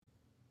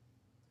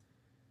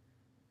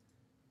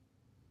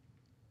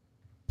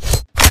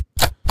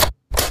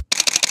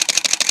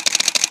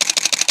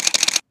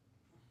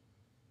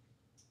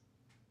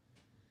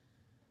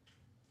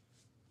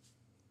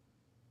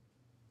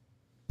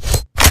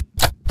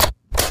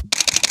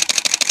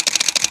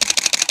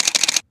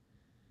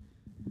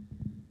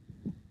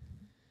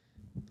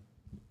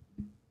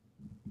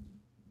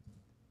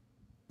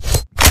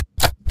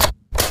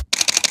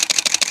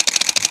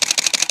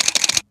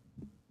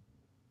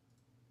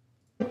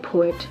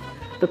put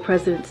the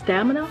president's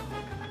stamina,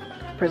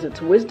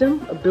 president's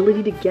wisdom,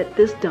 ability to get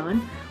this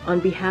done on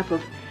behalf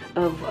of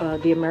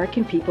the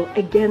American people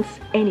against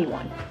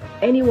anyone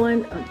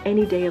on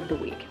any day of the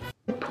week.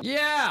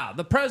 Yeah,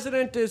 the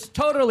president is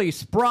totally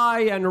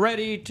spry and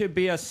ready to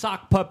be a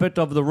sock puppet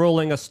of the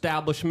ruling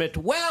establishment.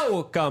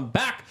 Welcome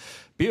back,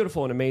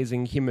 beautiful and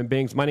amazing human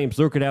beings. My name's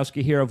Luke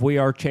Rudowski here of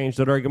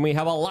WeAreChange.org, and we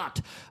have a lot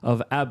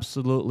of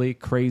absolutely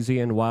crazy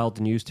and wild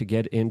news to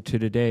get into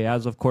today.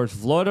 As, of course,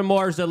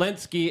 Volodymyr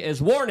Zelensky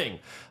is warning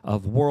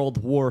of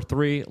World War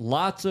III.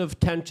 Lots of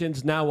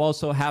tensions now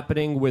also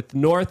happening with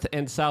North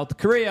and South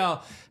Korea.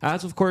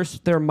 As, of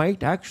course, there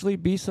might actually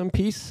be some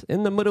peace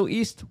in the Middle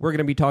East. We're going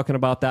to be talking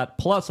about that,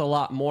 plus a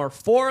lot more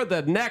for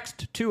the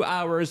next 2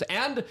 hours.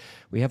 And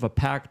we have a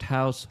packed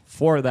house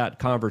for that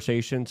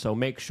conversation, so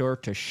make sure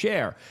to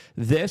share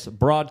this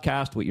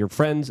broadcast with your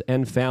friends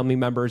and family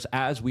members,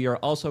 as we are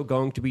also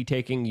going to be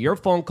taking your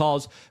phone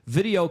calls,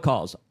 video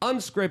calls,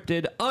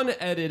 unscripted,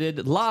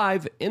 unedited,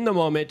 live in the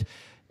moment.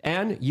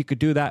 And you could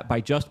do that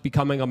by just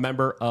becoming a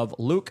member of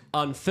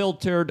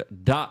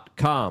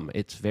LukeUnfiltered.com.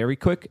 It's very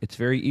quick. It's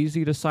very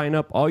easy to sign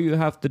up. All you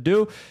have to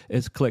do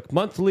is click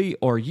monthly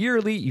or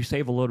yearly. You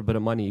save a little bit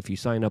of money if you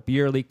sign up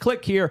yearly.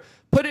 Click here,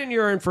 put in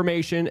your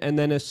information, and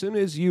then as soon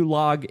as you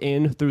log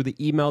in through the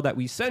email that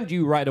we send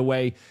you right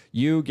away,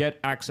 you get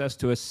access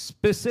to a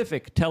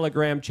specific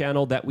Telegram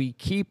channel that we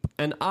keep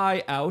an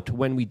eye out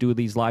when we do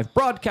these live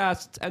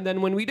broadcasts. And then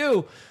when we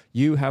do,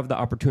 you have the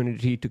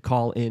opportunity to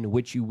call in,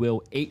 which you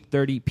will,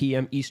 8:30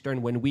 p.m.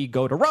 Eastern when we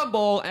go to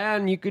Rumble,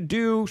 and you could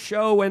do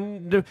show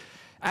and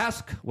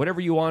ask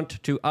whatever you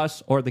want to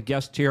us or the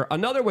guest here.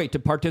 Another way to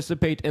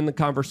participate in the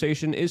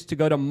conversation is to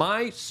go to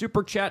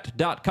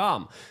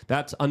mysuperchat.com.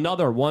 That's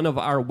another one of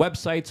our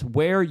websites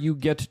where you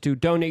get to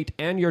donate,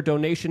 and your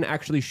donation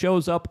actually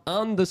shows up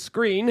on the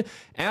screen.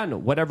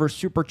 And whatever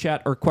super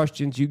chat or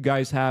questions you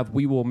guys have,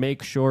 we will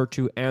make sure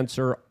to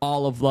answer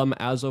all of them,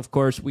 as of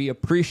course we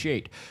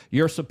appreciate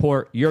your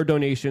support, your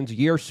donations,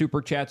 your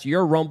super chats,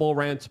 your Rumble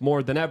rants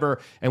more than ever.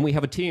 And we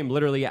have a team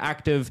literally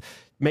active,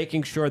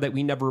 making sure that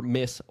we never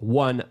miss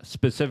one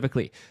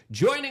specifically.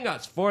 Joining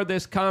us for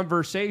this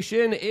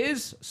conversation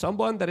is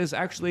someone that is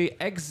actually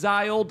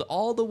exiled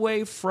all the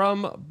way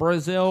from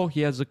Brazil.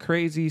 He has a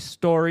crazy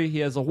story. He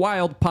has a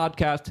wild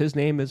podcast. His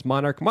name is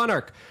Monarch.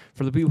 Monarch,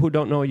 for the people who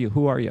don't know you,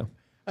 who are you?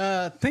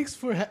 Thanks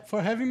for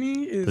having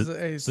me.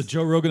 It's the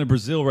Joe Rogan of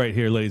Brazil right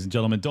here, ladies and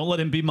gentlemen. Don't let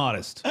him be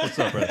modest. What's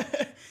up, brother?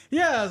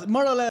 Yeah,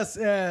 more or less.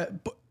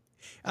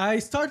 I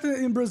started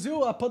in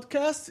Brazil a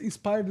podcast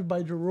inspired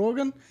by Joe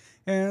Rogan,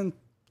 and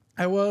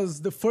I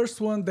was the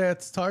first one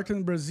that started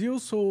in Brazil,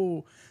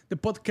 so the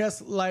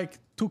podcast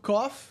took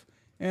off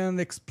and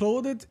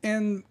exploded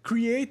and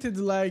created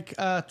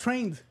a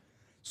trend.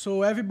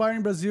 So everybody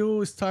in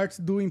Brazil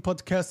started doing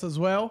podcasts as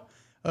well.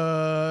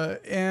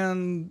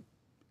 And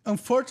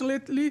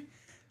unfortunately,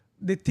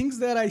 the things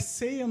that I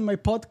say on my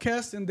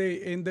podcast and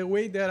the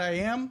way that I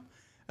am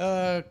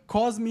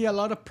caused me a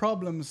lot of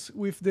problems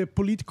with the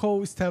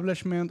political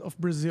establishment of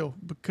Brazil,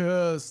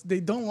 because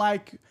they don't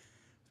like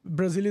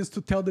Brazilians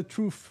to tell the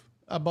truth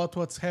about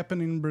what's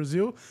happening in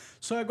Brazil.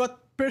 So I got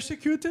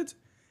persecuted.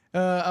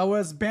 I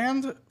was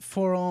banned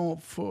from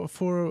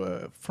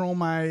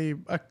my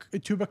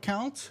YouTube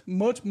account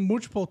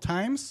multiple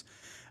times.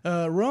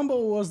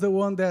 Rumble was the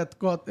one that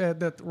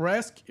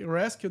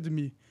rescued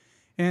me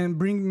and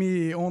bring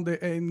me on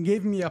and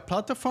gave me a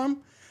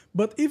platform.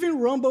 But even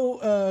Rumble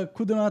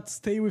could not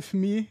stay with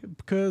me,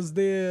 because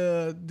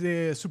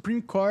the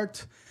Supreme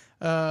Court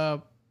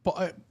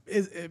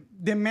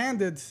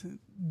demanded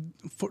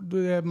for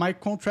my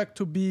contract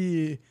to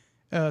be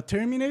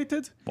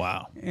terminated.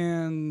 Wow.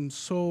 And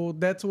so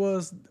that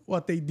was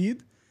what they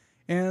did.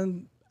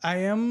 And I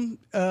am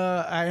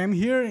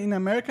here in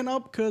America now,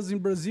 because in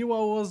Brazil I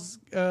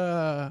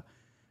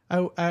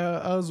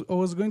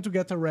was going to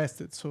get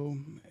arrested. So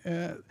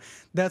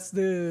that's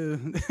the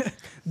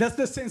that's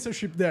the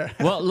censorship there.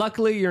 Well,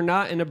 luckily you're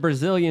not in a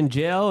Brazilian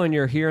jail, and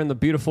you're here in the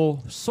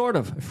beautiful, sort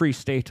of free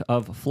state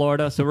of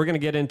Florida. So we're going to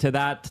get into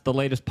that, the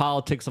latest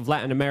politics of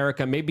Latin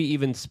America, maybe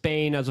even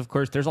Spain, as of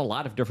course there's a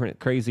lot of different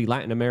crazy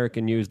Latin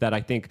American news that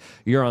I think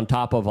you're on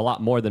top of a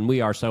lot more than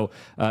we are. So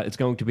it's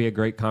going to be a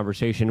great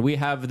conversation. We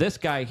have this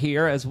guy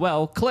here as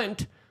well,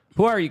 Clint.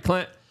 Who are you,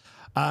 Clint?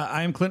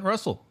 I am Clint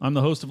Russell. I'm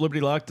the host of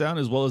Liberty Lockdown,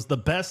 as well as the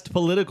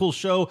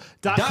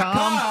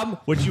bestpoliticalshow.com,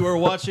 which you are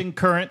watching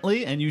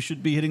currently, and you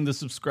should be hitting the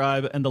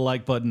subscribe and the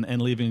like button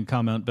and leaving a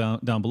comment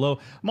down below.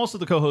 I'm also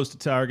the co-host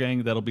of Tower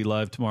Gang. That'll be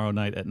live tomorrow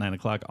night at 9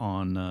 o'clock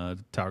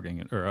on Tower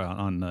Gang, or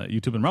on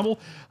YouTube and Rumble.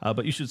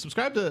 But you should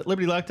subscribe to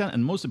Liberty Lockdown,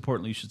 and most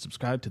importantly, you should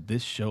subscribe to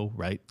this show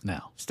right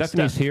now.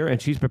 Stephanie's here,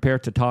 and she's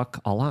prepared to talk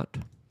a lot.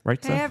 Right,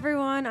 Hey, Steph?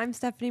 everyone. I'm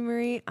Stephanie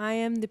Marie. I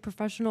am the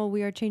professional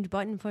We Are Change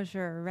button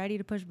pusher, ready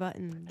to push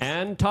buttons.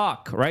 And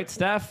talk. Right,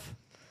 Steph?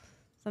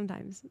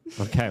 Sometimes.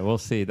 Okay, we'll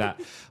see that.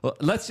 Well,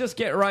 let's just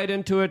get right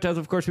into it, as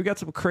of course we got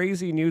some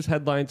crazy news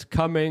headlines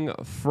coming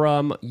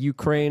from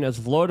Ukraine, as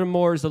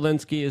Volodymyr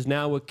Zelensky is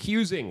now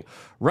accusing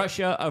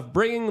Russia of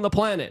bringing the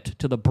planet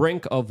to the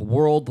brink of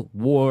World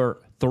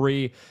War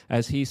 3,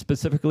 as he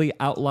specifically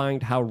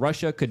outlined how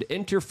Russia could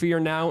interfere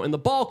now in the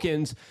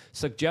Balkans,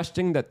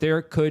 suggesting that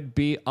there could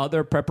be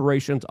other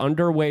preparations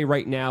underway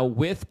right now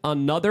with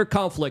another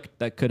conflict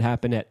that could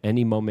happen at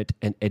any moment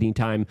and any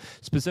time.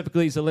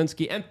 Specifically,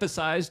 Zelensky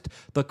emphasized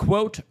the,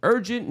 quote,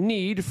 urgent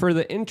need for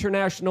the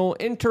international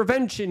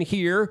intervention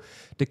here,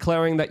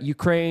 declaring that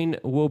Ukraine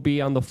will be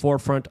on the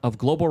forefront of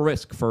global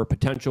risk for a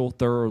potential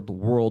third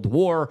world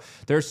war.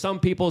 There's some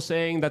people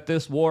saying that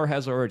this war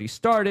has already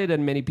started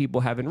and many people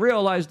haven't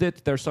realized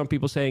it. There's some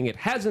people saying it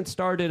hasn't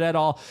started at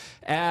all.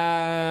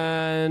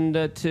 And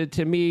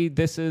to me,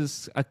 this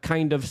is a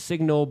kind of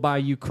signal by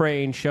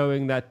Ukraine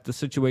showing that the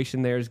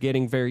situation there is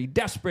getting very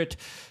desperate,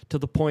 to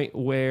the point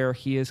where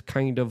he is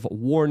kind of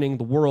warning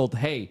the world,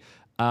 hey,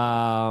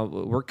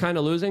 we're kind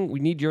of losing. We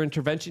need your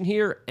intervention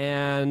here.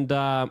 And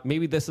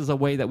maybe this is a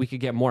way that we could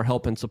get more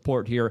help and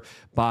support here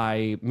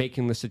by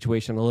making the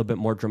situation a little bit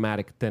more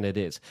dramatic than it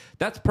is.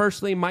 That's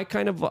personally my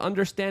kind of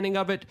understanding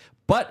of it.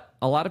 But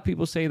a lot of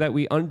people say that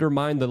we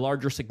undermine the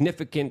larger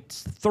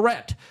significant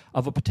threat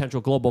of a potential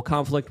global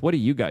conflict. What do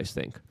you guys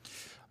think?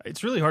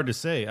 It's really hard to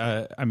say.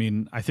 I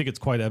mean, I think it's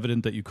quite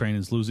evident that Ukraine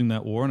is losing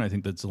that war, and I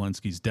think that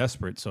Zelensky's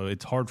desperate. So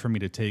it's hard for me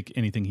to take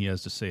anything he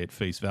has to say at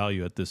face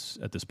value at this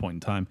point in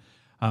time.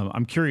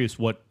 I'm curious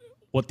what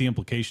the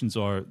implications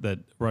are that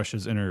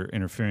Russia's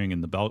interfering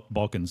in the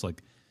Balkans.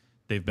 Like,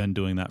 they've been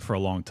doing that for a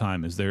long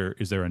time. Is there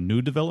a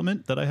new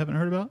development that I haven't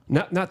heard about?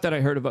 Not that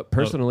I heard about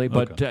personally,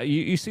 but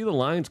you see the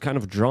lines kind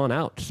of drawn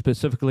out,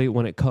 specifically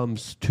when it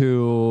comes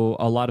to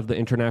a lot of the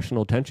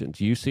international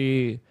tensions. You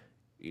see,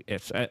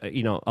 it's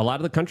a lot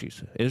of the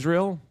countries,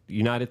 Israel,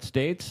 United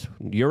States,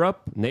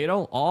 Europe,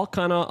 NATO, all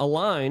kind of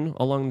align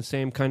along the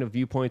same kind of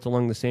viewpoints,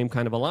 along the same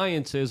kind of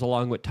alliances,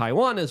 along with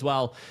Taiwan as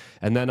well.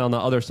 And then on the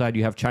other side,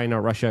 you have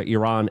China, Russia,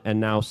 Iran, and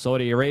now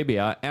Saudi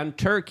Arabia and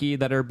Turkey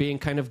that are being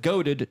kind of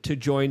goaded to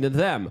join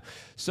them.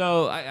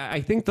 So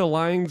I think the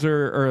lines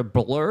are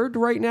blurred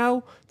right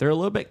now. They're a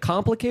little bit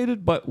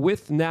complicated, but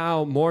with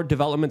now more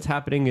developments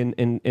happening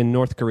in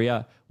North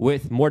Korea,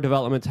 with more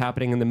developments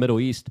happening in the Middle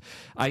East,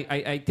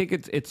 I think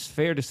it's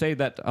fair to say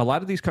that a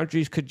lot of these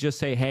countries could just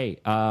say, hey,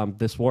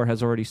 this war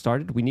has already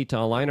started. We need to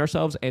align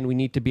ourselves, and we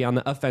need to be on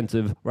the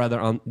offensive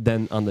rather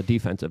than on the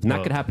defensive. And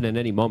that could happen at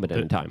any moment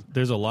in time.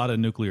 There's a lot of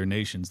nuclear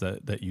nations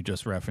that you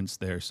just referenced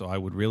there, so I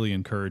would really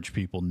encourage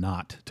people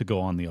not to go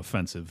on the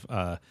offensive.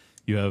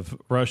 You have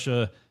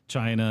Russia,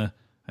 China,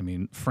 I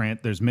mean,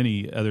 France. There's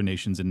many other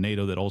nations in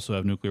NATO that also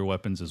have nuclear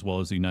weapons, as well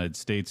as the United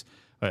States.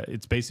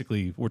 It's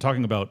basically, we're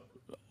talking about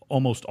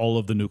almost all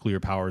of the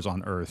nuclear powers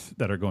on Earth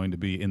that are going to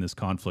be in this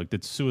conflict.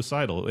 It's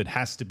suicidal. It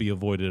has to be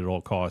avoided at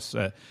all costs.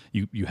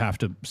 You have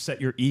to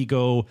set your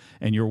ego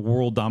and your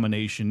world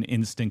domination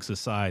instincts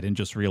aside and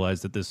just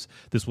realize that this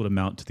would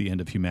amount to the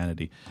end of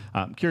humanity.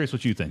 I'm curious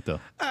what you think,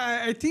 though.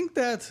 I think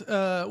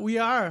that we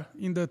are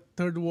in the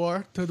third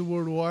world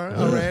war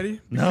already.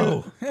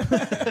 No.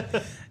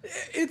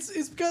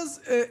 It's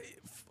because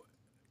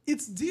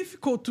it's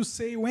difficult to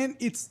say when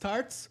it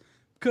starts,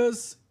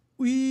 because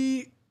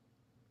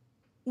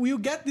we'll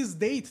get this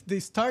date, the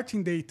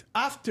starting date,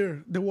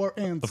 after the war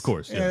ends. Of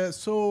course, yeah.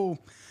 So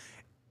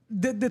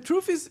the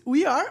truth is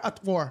we are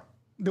at war.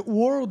 The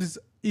world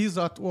is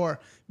at war.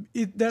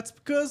 That's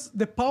because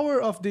the power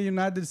of the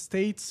United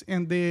States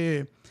and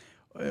the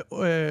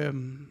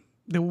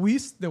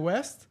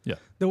West, yeah.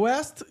 The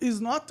West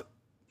is not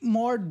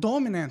more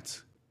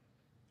dominant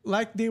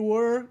like they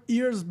were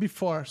years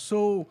before.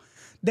 So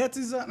that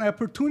is an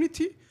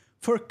opportunity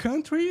for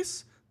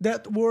countries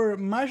that were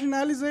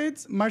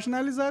marginalized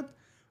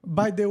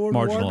by the world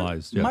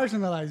marginalized, war. yeah.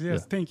 Marginalized,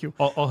 yes, yeah. Thank you.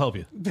 I'll help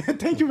you.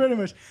 Thank you very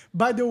much.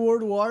 By the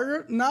world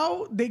war,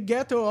 now they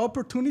get an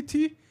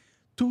opportunity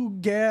to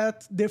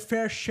get the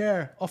fair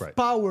share of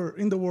power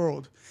in the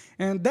world.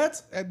 And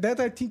that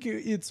I think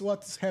it's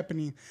what's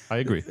happening. I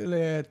agree.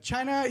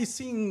 China is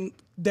seeing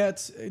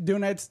that the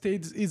United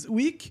States is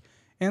weak,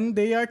 and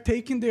they are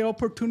taking the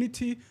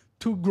opportunity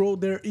to grow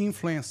their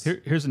influence.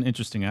 Here's an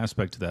interesting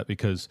aspect to that,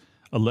 because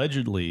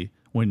allegedly,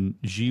 when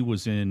Xi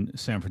was in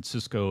San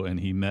Francisco and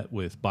he met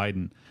with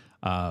Biden,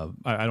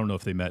 I don't know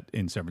if they met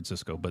in San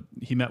Francisco, but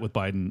he met with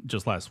Biden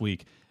just last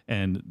week.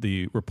 And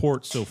the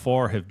reports so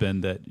far have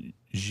been that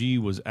Xi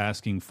was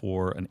asking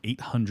for an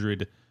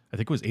 $800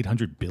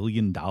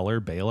 billion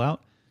bailout.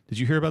 Did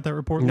you hear about that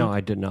report, No, Luke?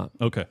 I did not.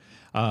 Okay.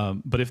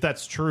 But if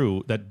that's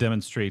true, that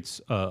demonstrates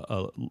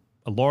a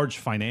large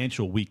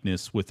financial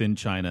weakness within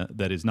China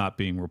that is not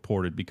being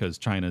reported, because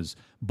China's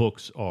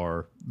books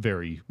are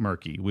very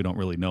murky. We don't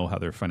really know how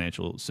their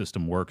financial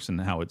system works and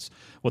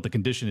what the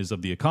condition is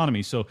of the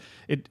economy. So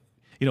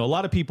a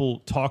lot of people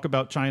talk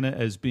about China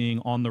as being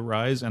on the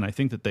rise, and I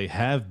think that they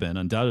have been.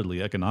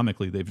 Undoubtedly,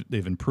 economically,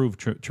 they've improved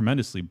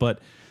tremendously, but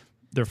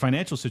their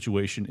financial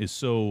situation is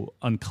so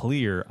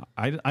unclear.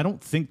 I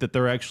don't think that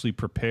they're actually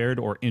prepared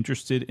or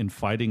interested in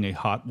fighting a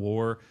hot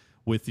war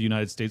with the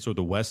United States or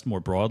the West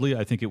more broadly.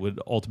 I think it would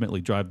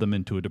ultimately drive them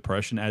into a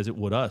depression, as it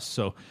would us.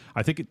 So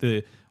I think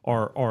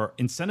our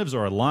incentives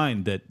are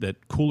aligned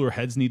that cooler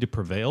heads need to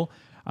prevail.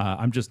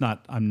 I'm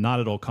not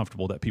at all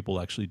comfortable that people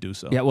actually do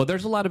so. Yeah, well,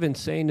 there's a lot of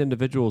insane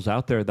individuals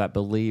out there that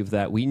believe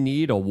that we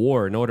need a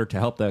war in order to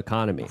help the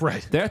economy.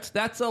 Right.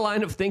 That's a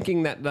line of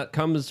thinking that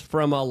comes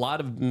from a lot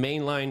of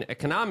mainline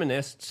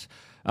economists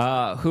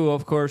who,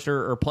 of course,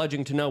 are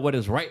pledging to know what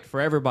is right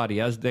for everybody.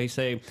 As they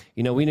say,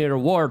 we need a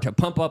war to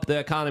pump up the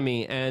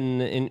economy.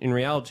 And in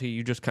reality,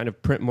 you just kind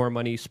of print more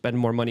money, spend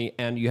more money,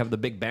 and you have the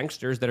big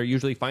banksters that are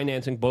usually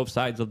financing both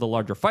sides of the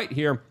larger fight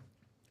here.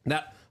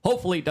 That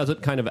hopefully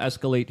doesn't kind of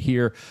escalate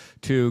here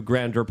to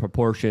grander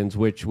proportions,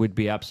 which would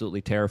be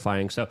absolutely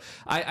terrifying. So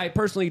I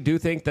personally do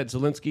think that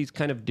Zelensky's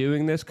kind of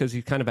doing this because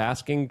he's kind of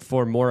asking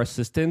for more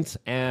assistance,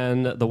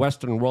 and the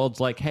Western world's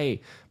like,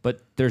 hey,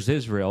 but there's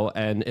Israel,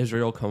 and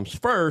Israel comes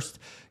first.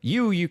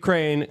 You,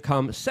 Ukraine,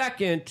 come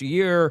second.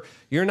 You're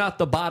not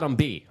the bottom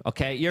B,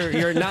 okay?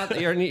 You're not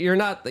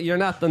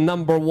the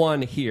number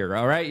one here,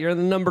 all right? You're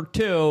the number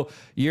two.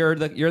 You're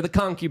the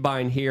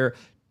concubine here.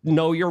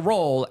 Know your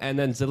role, and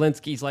then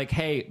Zelensky's like,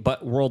 "Hey,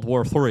 but World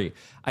War III."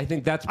 I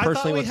think that's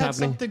personally what's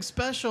happening. Something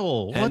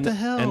special. What the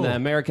hell? And the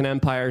American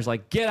empire's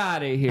like, "Get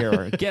out of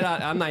here! Get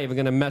out! I'm not even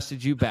going to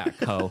message you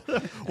back, ho."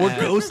 We're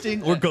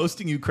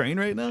ghosting Ukraine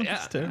right now.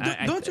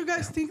 Yeah, Don't you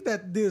guys think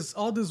that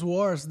all these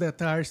wars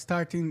that are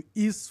starting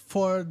is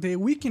for the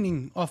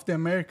weakening of the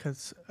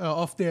Americas,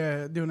 of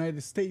the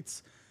United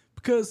States?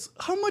 Because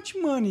how much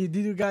money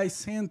did you guys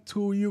send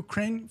to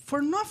Ukraine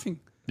for nothing?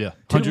 Yeah,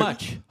 Too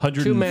much.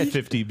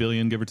 150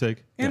 billion, give or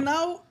take. And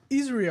now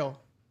Israel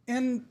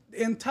and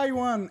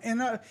Taiwan,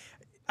 and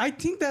I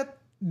think that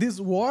these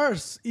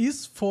wars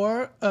is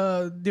for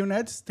the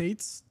United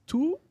States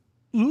to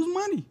lose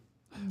money.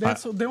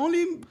 That's the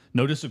only.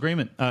 No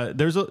disagreement.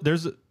 There's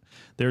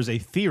a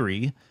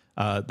theory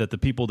that the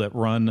people that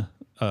run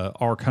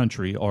our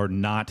country are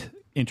not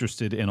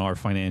interested in our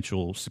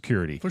financial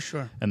security, For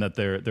sure. and that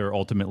they're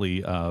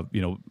ultimately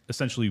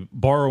essentially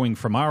borrowing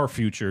from our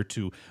future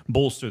to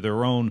bolster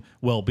their own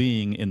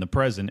well-being in the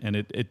present, and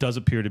it does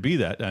appear to be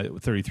that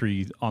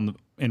 33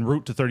 en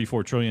route to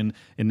 34 trillion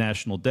in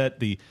national debt,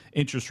 the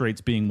interest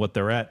rates being what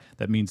they're at.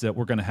 That means that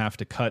we're going to have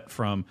to cut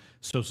from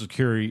Social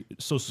Security,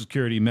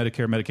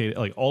 Medicare, Medicaid,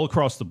 like all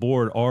across the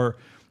board.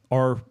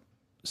 Our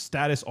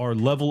status, our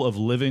level of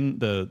living,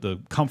 the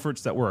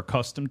comforts that we're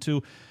accustomed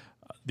to.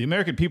 The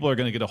American people are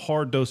going to get a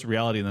hard dose of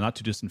reality in the not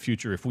too distant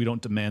future if we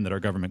don't demand that our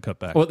government cut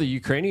back. Well, the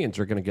Ukrainians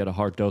are going to get a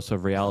hard dose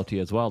of reality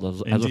as well,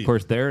 as of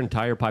course their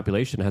entire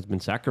population has been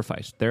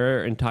sacrificed.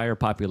 Their entire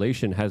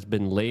population has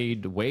been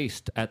laid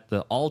waste at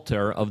the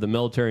altar of the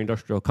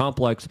military-industrial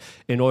complex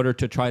in order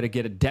to try to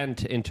get a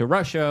dent into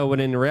Russia,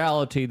 when in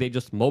reality they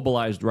just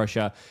mobilized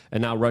Russia,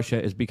 and now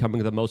Russia is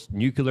becoming the most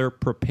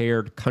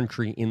nuclear-prepared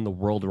country in the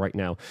world right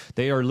now.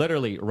 They are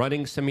literally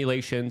running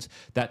simulations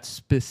that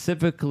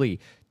specifically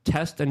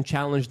test and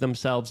challenge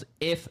themselves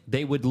if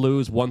they would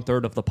lose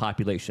 1/3 of the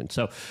population.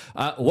 So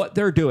what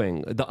they're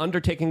doing, the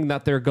undertaking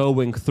that they're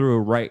going through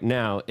right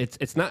now,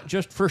 it's not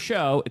just for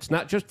show. It's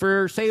not just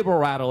for saber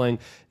rattling.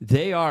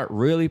 They are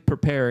really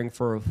preparing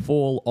for a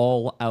full,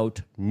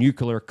 all-out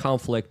nuclear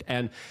conflict.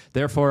 And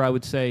therefore, I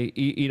would say,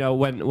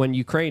 when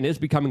Ukraine is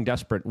becoming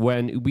desperate,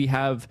 when we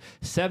have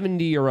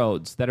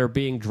 70-year-olds that are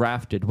being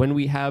drafted, when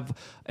we have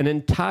an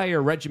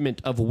entire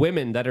regiment of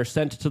women that are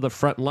sent to the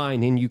front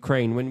line in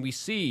Ukraine, when we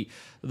see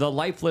the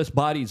lifeless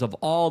bodies of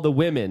all the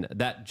women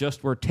that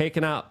just were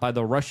taken out by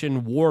the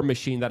Russian war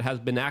machine that has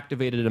been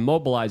activated and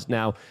mobilized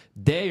now,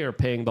 they are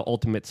paying the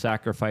ultimate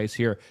sacrifice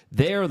here.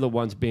 They're the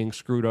ones being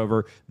screwed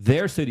over.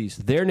 Their cities,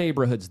 their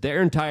neighborhoods,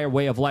 their entire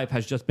way of life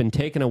has just been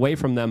taken away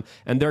from them,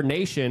 and their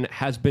nation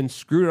has been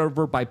screwed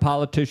over by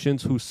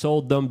politicians who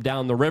sold them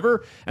down the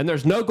river, and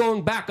there's no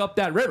going back up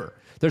that river.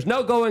 There's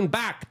no going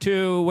back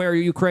to where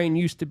Ukraine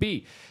used to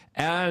be.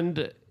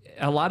 And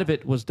a lot of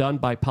it was done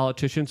by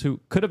politicians who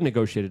could have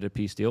negotiated a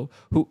peace deal,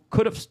 who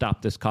could have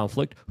stopped this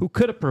conflict, who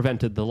could have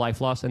prevented the life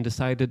loss, and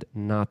decided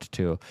not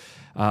to.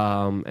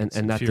 And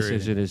that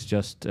decision is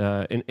just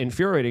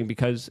infuriating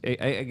because,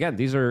 again,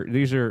 these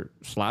are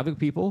Slavic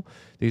people.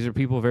 These are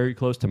people very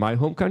close to my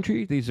home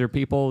country. These are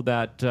people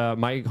that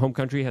my home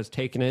country has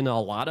taken in a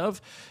lot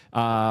of.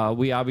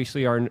 We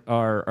obviously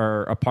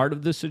are a part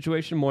of this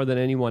situation more than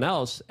anyone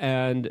else.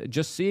 And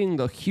just seeing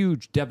the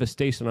huge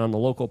devastation on the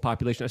local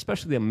population,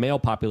 especially the male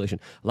population.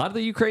 A lot of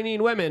the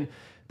Ukrainian women,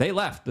 they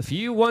left. The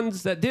few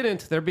ones that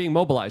didn't, they're being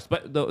mobilized.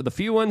 But the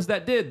few ones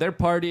that did, they're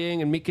partying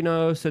in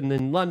Mykonos and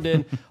in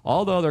London.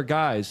 All the other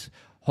guys,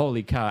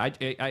 holy cow.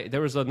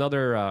 There was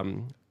another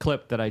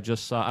clip that I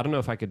just saw. I don't know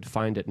if I could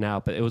find it now,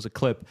 but it was a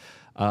clip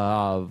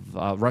of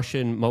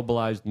Russian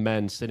mobilized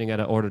men sitting at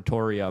an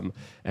auditorium,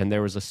 and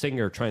there was a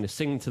singer trying to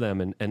sing to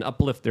them and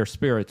uplift their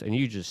spirits, and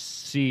you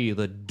just see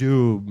the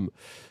doom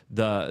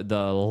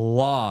the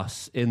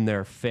loss in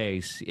their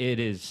face. It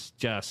is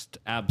just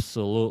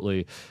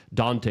absolutely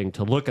daunting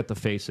to look at the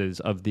faces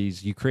of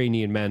these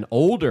Ukrainian men,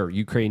 older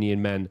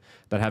Ukrainian men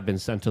that have been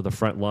sent to the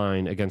front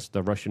line against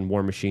the Russian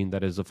war machine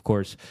that is, of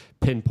course,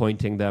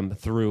 pinpointing them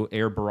through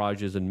air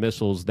barrages and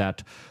missiles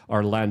that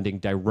are landing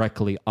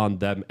directly on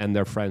them and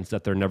their friends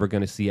that they're never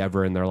going to see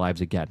ever in their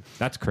lives again.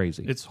 That's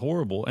crazy. It's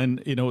horrible.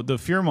 And, you know, the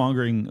fear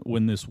mongering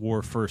when this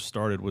war first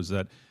started was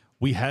that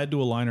we had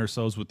to align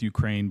ourselves with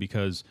Ukraine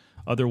because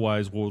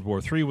otherwise World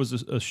War III was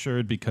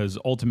assured, because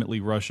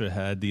ultimately Russia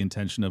had the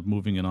intention of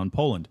moving in on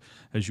Poland.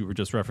 As you were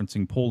just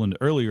referencing Poland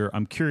earlier,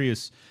 I'm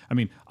curious. I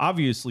mean,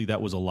 obviously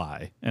that was a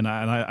lie. And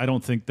I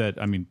don't think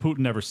that, I mean, Putin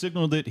never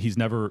signaled it. He's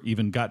never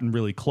even gotten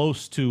really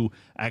close to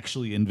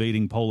actually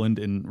invading Poland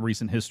in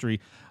recent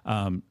history.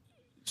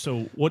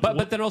 So what?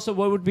 But then also,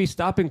 what would be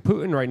stopping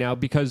Putin right now?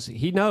 Because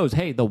he knows,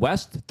 hey, the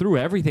West threw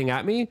everything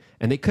at me,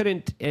 and they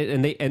couldn't,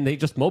 and they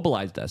just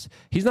mobilized us.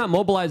 He's not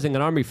mobilizing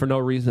an army for no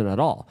reason at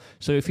all.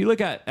 So if you look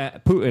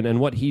at Putin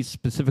and what he's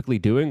specifically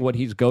doing, what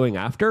he's going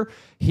after,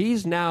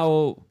 he's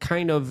now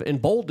kind of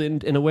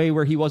emboldened in a way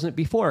where he wasn't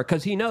before,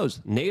 because he knows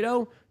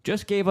NATO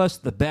just gave us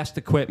the best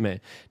equipment.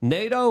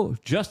 NATO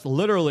just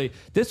literally,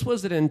 this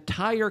was an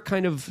entire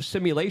kind of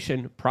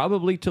simulation,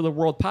 probably to the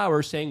world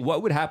powers, saying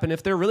what would happen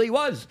if there really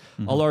was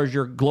a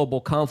larger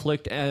global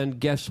conflict. And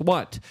guess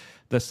what?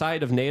 The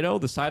side of NATO,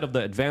 the side of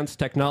the advanced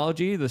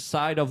technology, the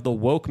side of the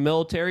woke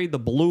military, the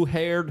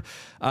blue-haired,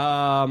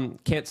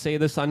 can't say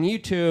this on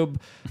YouTube,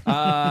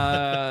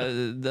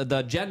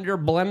 the gender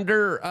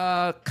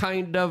blender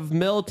kind of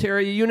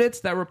military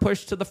units that were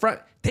pushed to the front,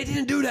 they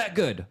didn't do that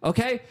good,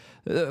 okay?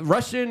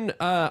 Russian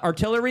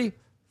artillery,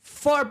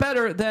 far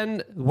better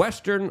than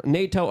Western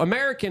NATO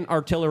American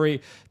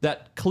artillery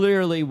that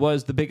clearly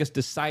was the biggest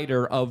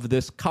decider of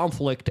this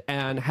conflict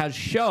and has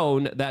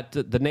shown that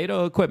the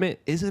NATO equipment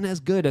isn't as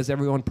good as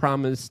everyone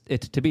promised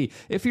it to be.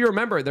 If you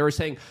remember, they were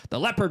saying the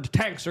Leopard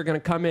tanks are going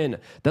to come in.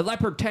 The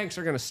Leopard tanks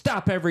are going to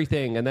stop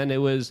everything. And then it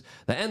was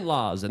the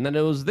NLAWs, and then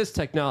it was this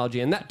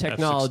technology and that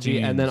technology,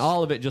 F-16s. and then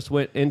all of it just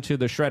went into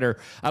the shredder.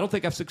 I don't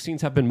think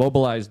F-16s have been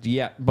mobilized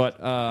yet, but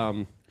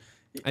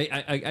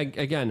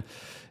again...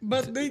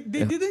 But they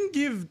didn't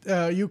give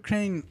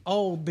Ukraine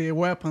all the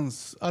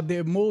weapons,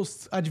 the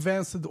most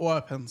advanced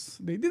weapons.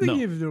 They didn't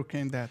give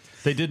Ukraine that.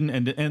 They didn't,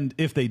 and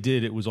if they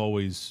did, it was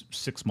always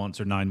 6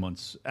 months or 9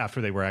 months after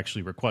they were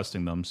actually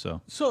requesting them.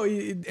 So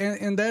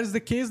And that is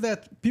the case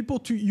that people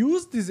to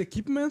use this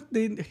equipment,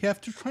 they have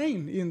to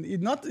train.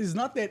 It's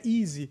not that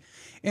easy.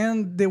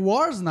 And the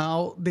wars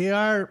now, they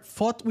are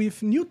fought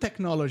with new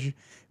technology,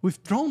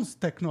 with drones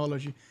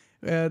technology.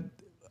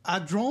 A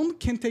drone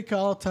can take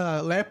out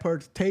a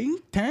Leopard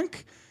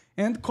tank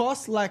and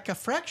cost like a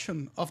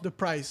fraction of the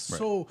price. Right.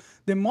 So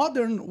the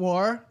modern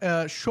war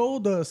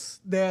showed us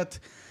that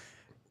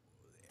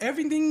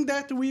everything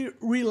that we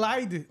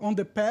relied on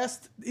the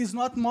past is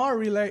not more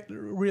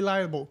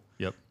reliable.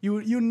 Yep.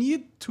 You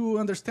need to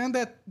understand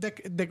that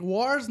the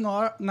wars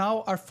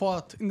now are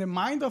fought in the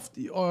mind of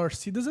our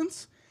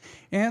citizens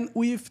and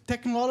with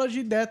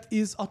technology that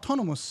is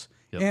autonomous.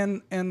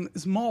 Yep. And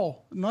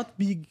small, not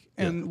big,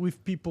 and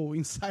with people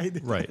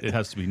inside. Right. It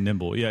has to be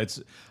nimble. Yeah.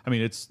 It's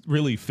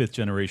really 5th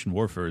generation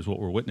warfare is what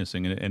we're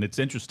witnessing, and it's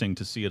interesting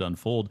to see it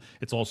unfold.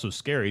 It's also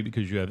scary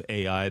because you have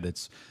AI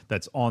that's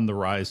on the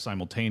rise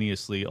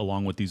simultaneously,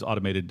 along with these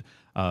automated,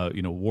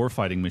 war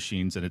fighting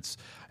machines, and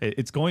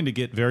it's going to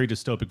get very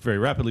dystopic very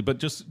rapidly.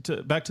 But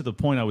back to the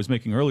point I was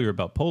making earlier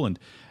about Poland.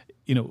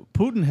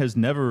 Putin has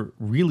never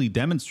really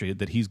demonstrated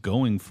that he's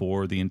going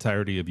for the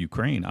entirety of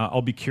Ukraine.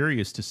 I'll be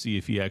curious to see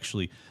if he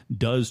actually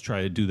does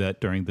try to do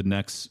that during the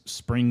next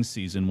spring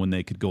season when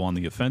they could go on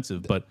the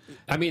offensive. But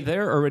I mean,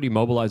 they're already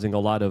mobilizing a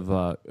lot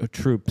of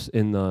troops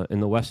in the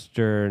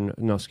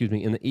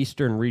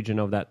eastern region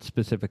of that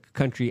specific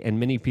country, and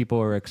many people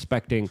are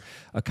expecting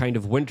a kind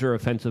of winter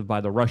offensive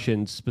by the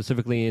Russians,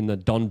 specifically in the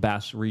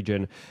Donbass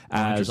region,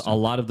 as a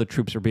lot of the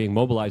troops are being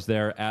mobilized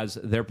there, as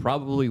there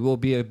probably will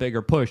be a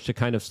bigger push to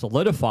kind of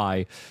solidify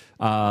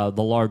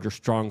the larger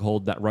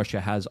stronghold that Russia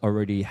has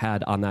already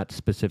had on that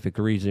specific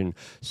region.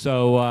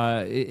 So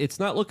it's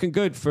not looking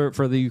good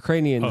for the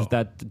Ukrainians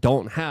that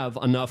don't have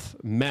enough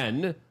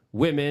men,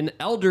 women,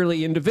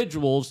 elderly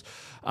individuals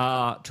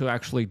to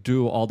actually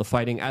do all the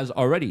fighting, as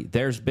already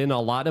there's been a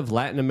lot of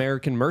Latin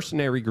American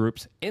mercenary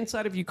groups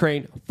inside of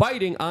Ukraine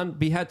fighting on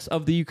behalf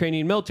of the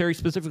Ukrainian military,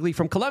 specifically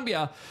from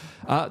Colombia.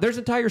 There's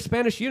entire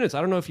Spanish units.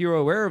 I don't know if you're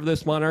aware of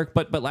this, Monarch,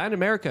 but Latin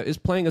America is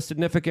playing a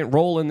significant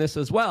role in this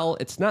as well.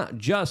 It's not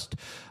just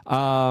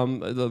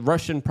the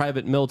Russian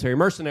private military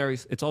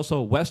mercenaries. It's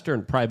also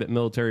Western private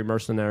military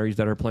mercenaries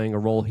that are playing a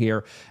role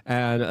here.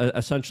 And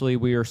essentially,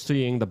 we are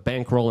seeing the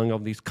bankrolling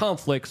of these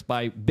conflicts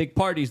by big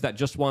parties that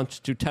just want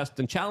to test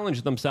and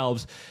challenge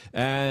themselves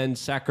and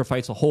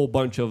sacrifice a whole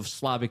bunch of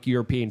Slavic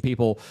European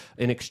people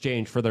in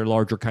exchange for their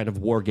larger kind of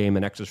war game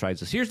and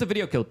exercises. Here's the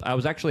video clip. I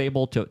was actually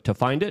able to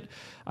find it.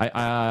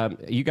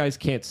 You guys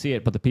can't see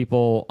it, but the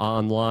people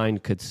online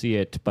could see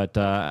it. But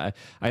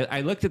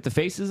I looked at the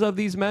faces of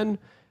these men.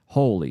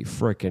 Holy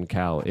frickin'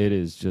 cow. It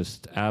is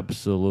just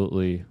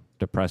absolutely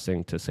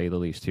depressing to say the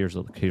least. Here's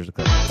a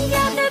clip.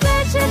 Я тебе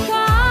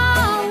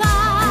чекала,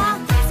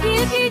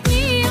 скільки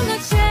днів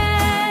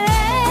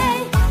ночей,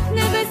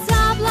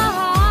 небеса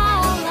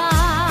благала,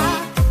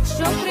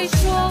 щоб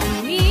прийшов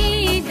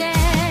мій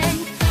день,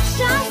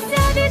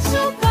 щастя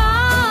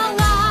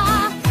відшукала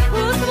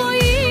у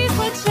твоїх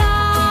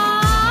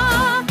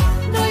очах,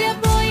 доля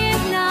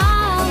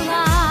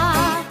поєднала,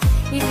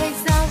 і хай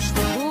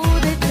завжди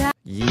буде так.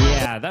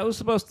 Yeah, that was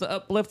supposed to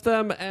uplift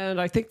them,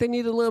 and I think they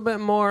need a little bit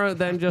more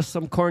than just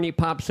some corny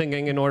pop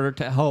singing in order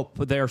to help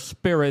their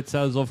spirits,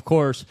 as of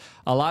course,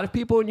 a lot of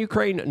people in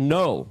Ukraine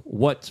know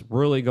what's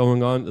really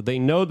going on. They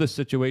know the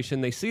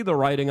situation. They see the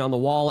writing on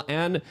the wall,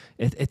 and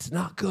it's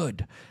not good,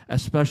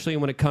 especially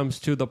when it comes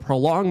to the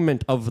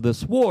prolongment of this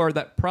war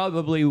that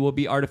probably will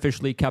be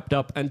artificially kept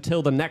up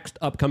until the next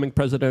upcoming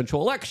presidential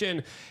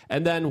election.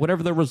 And then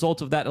whatever the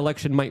results of that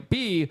election might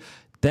be,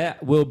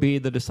 that will be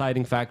the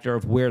deciding factor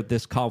of where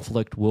this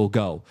conflict will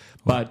go.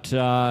 But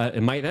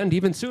it might end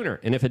even sooner.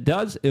 And if it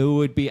does, it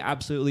would be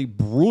absolutely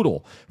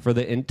brutal for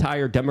the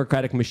entire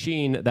democratic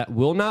machine that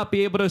will not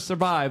be able to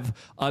survive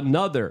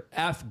another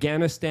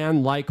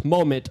Afghanistan-like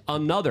moment,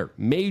 another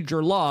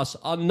major loss,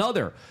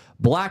 another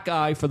black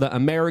eye for the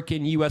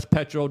American U.S.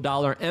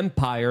 petrodollar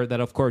empire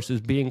that, of course,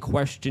 is being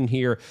questioned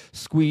here,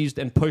 squeezed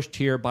and pushed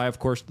here by, of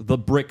course, the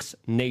BRICS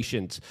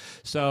nations.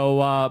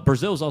 So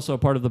Brazil is also a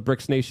part of the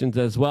BRICS nations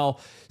as well.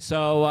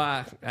 So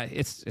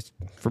it's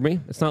for me,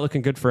 it's not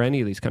looking good for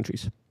any of these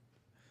countries.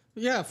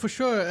 Yeah, for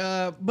sure.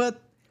 But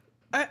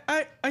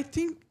I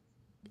think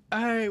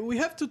we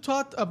have to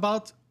talk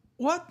about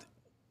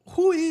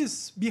who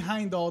is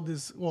behind all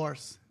these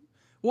wars.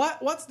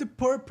 What's the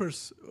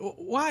purpose?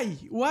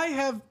 Why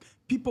have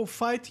people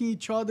fighting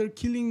each other,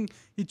 killing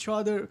each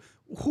other?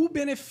 Who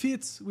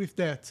benefits with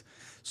that?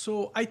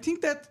 So I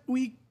think that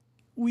we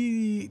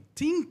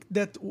think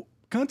that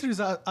countries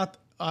are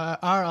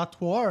at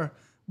war,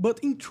 but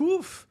in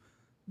truth,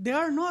 they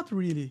are not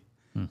really.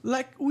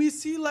 Like we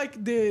see, like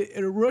the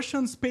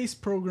Russian space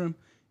program,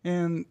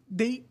 and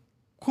they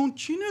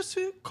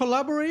continuously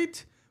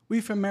collaborate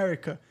with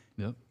America,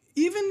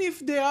 even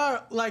if they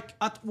are like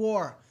at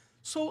war.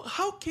 So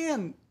how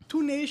can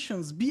two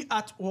nations be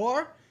at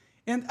war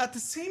and at the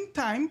same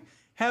time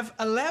have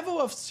a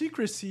level of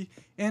secrecy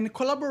and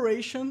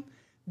collaboration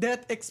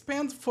that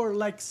expands for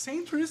like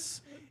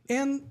centuries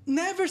and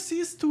never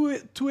cease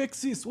to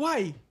exist?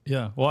 Why?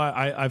 Yeah, well,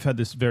 I've had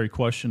this very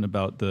question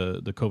about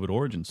the COVID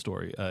origin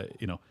story.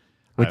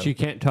 Which you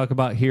can't talk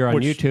about here on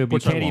YouTube. You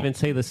which I can't won't. even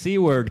say the C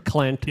word,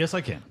 Clint. Yes,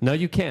 I can. No,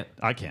 you can't.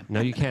 I can. No,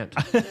 you can't.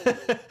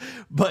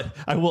 But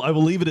I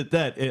will leave it at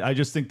that. I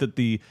just think that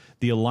the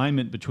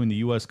alignment between the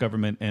U.S.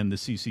 government and the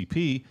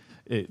CCP,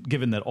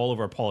 given that all of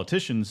our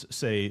politicians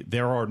say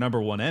they're our number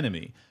one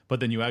enemy, but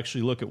then you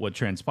actually look at what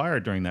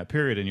transpired during that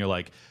period and you're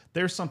like,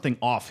 there's something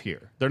off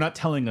here. They're not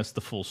telling us the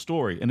full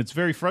story. And it's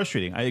very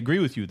frustrating. I agree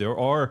with you. There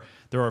are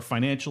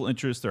financial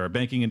interests, there are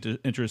banking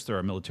interests, there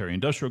are military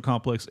industrial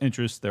complex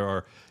interests, there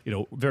are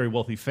very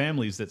wealthy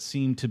families that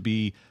seem to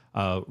be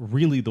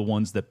really the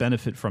ones that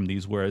benefit from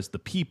these, whereas the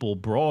people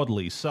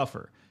broadly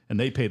suffer and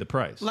they pay the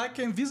price. Like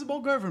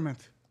invisible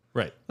government.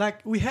 Right.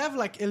 Like we have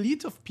like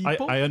elite of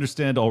people. I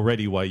understand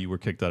already why you were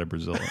kicked out of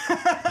Brazil.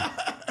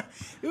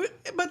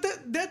 But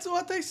that's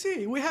what I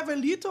see. We have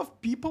elite of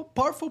people,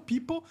 powerful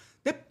people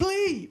that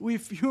play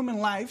with human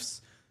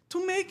lives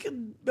to make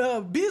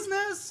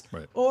business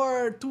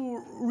or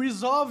to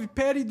resolve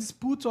petty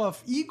disputes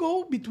of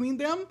ego between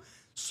them.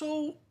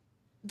 So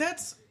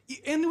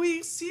and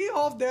we see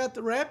all of that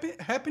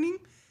happening,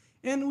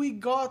 and we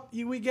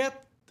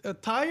get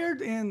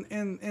tired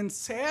and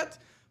sad.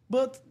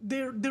 But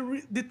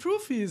the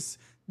truth is,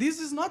 this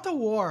is not a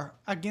war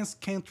against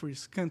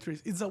countries.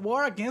 It's a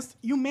war against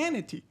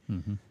humanity.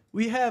 Mm-hmm.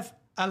 We have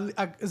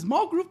a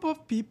small group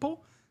of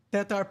people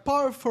that are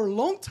powerful for a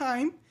long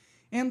time,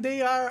 and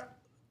they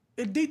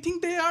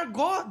think they are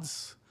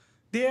gods.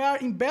 They are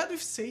in bed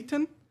with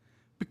Satan,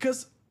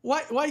 because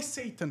why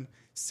Satan?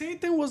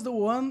 Satan was the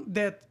one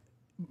that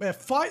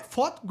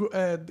fought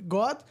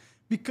God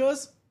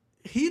because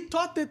he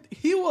thought that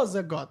he was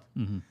a god.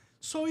 Mm-hmm.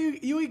 So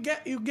you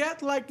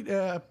get like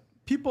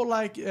people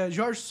like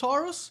George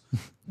Soros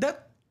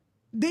that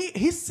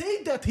he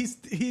said that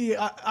he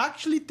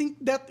actually think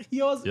that he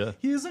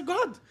is a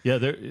god. Yeah,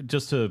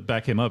 just to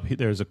back him up,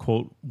 there's a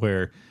quote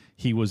where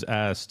he was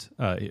asked,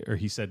 or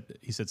he said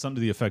something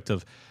to the effect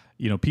of,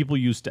 people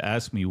used to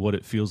ask me what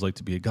it feels like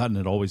to be a god, and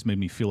it always made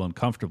me feel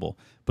uncomfortable,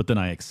 but then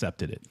I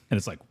accepted it. And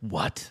it's like,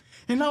 what?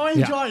 And now I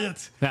enjoy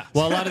it. Yeah.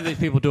 Well, a lot of these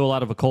people do a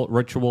lot of occult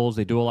rituals.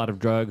 They do a lot of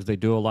drugs. They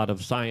do a lot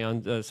of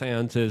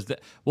seances.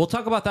 We'll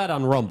talk about that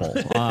on Rumble.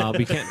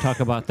 We can't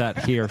talk about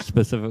that here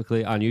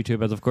specifically on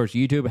YouTube, as of course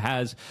YouTube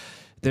has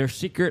their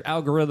secret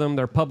algorithm,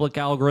 their public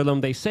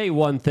algorithm. They say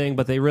one thing,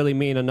 but they really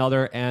mean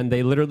another, and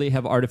they literally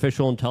have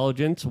artificial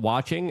intelligence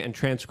watching and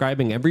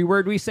transcribing every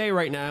word we say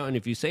right now. And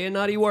if you say a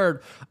naughty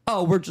word,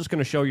 we're just going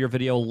to show your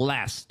video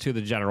less to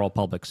the general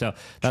public. So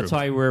that's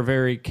why we're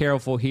very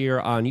careful here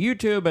on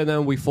YouTube, and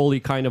then we fully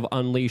kind of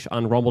unleash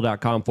on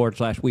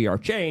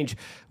rumble.com/wearechange,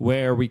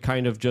 where we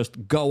kind of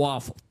just go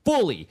off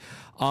fully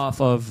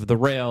off of the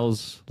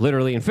rails,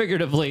 literally and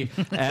figuratively,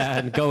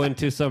 and go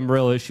into some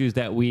real issues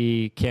that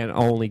we can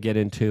only get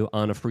into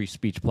on a free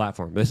speech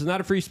platform. This is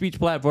not a free speech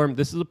platform.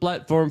 This is a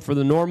platform for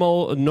the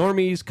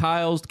normies,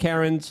 Kyles,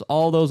 Karens,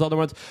 all those other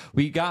ones.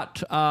 We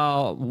got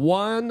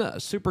one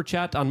super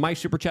chat on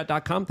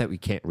mysuperchat.com that we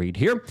can't read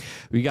here.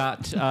 We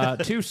got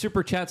two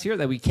super chats here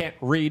that we can't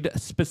read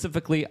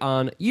specifically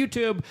on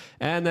YouTube.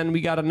 And then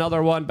we got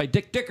another one by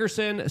Dick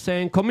Dickerson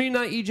saying,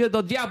 Komina idzie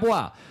do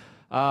diabła.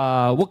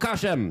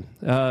 Łukaszem.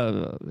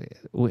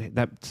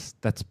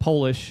 That's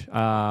Polish.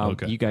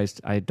 Okay. You guys,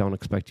 I don't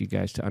expect you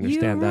guys to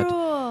understand that.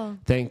 Rule.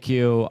 Thank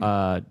you,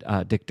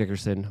 Dick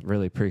Dickerson.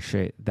 Really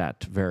appreciate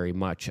that very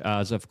much.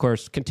 As of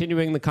course,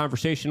 continuing the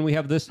conversation, we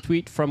have this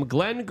tweet from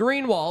Glenn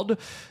Greenwald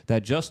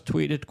that just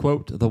tweeted,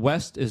 quote, "The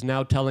West is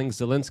now telling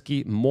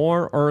Zelensky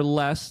more or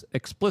less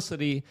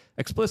explicitly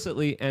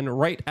and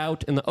right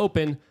out in the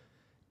open,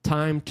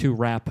 time to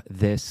wrap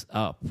this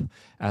up."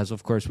 As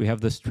of course, we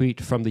have this tweet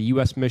from the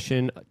U.S.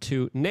 mission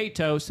to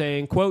NATO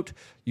saying, quote,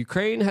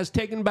 "Ukraine has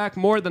taken back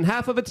more than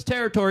half of its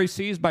territory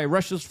seized by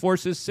Russia's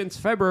forces since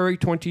February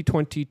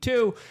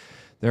 2022.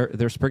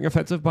 Their spring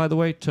offensive, by the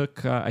way,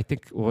 took, I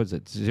think, what was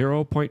it,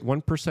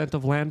 0.1%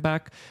 of land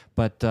back?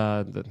 But,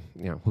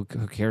 who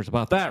cares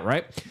about that,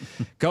 right?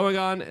 Going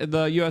on,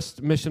 the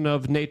U.S. mission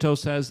of NATO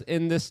says,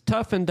 in this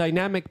tough and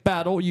dynamic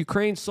battle,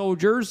 Ukraine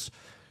soldiers,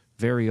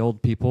 very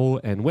old people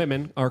and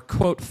women, are,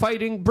 quote,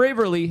 fighting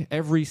bravely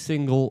every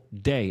single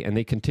day. And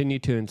they continue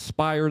to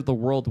inspire the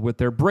world with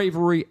their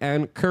bravery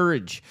and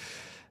courage."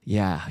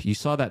 Yeah, you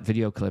saw that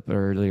video clip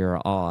earlier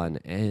on,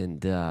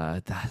 and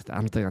I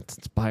don't think that's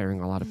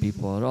inspiring a lot of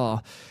people at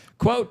all.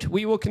 Quote,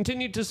 "We will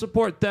continue to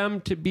support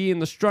them to be in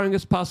the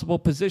strongest possible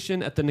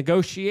position at the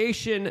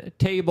negotiation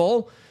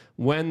table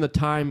when the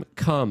time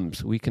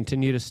comes. We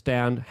continue to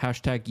stand,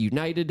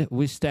 #united,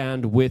 we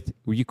stand with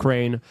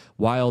Ukraine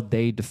while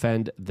they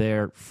defend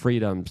their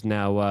freedoms."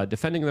 Now,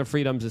 defending their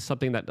freedoms is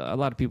something that a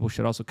lot of people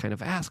should also kind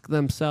of ask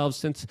themselves,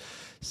 since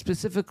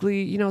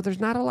specifically, there's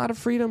not a lot of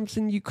freedoms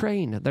in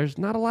Ukraine. There's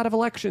not a lot of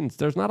elections.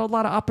 There's not a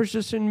lot of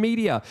opposition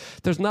media.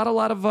 There's not a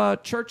lot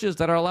of churches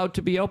that are allowed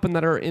to be open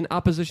that are in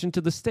opposition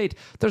to the state.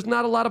 There's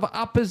not a lot of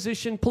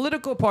opposition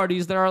political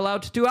parties that are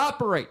allowed to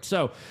operate.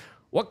 So,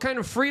 what kind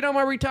of freedom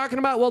are we talking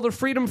about? Well, the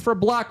freedom for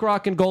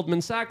BlackRock and Goldman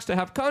Sachs to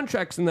have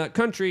contracts in that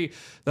country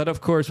that,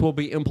 of course, will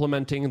be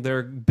implementing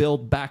their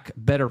Build Back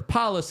Better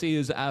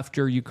policies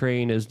after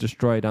Ukraine is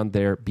destroyed on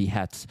their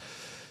behests.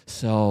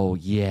 So,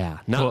 yeah,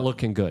 not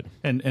looking good.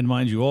 And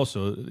mind you,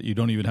 also, you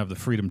don't even have the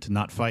freedom to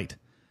not fight.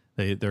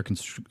 They're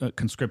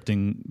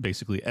conscripting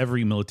basically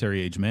every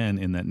military-age man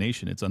in that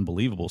nation. It's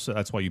unbelievable. So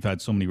that's why you've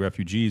had so many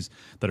refugees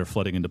that are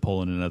flooding into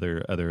Poland and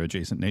other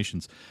adjacent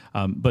nations.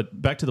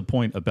 But back to the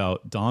point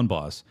about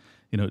Donbass.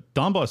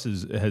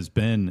 Donbass has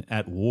been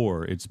at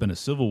war. It's been a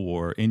civil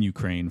war in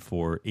Ukraine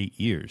for 8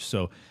 years.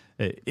 So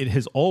it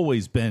has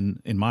always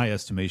been, in my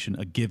estimation,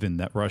 a given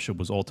that Russia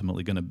was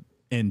ultimately going to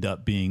end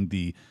up being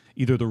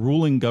either the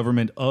ruling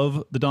government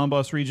of the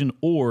Donbass region,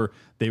 or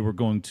they were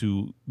going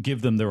to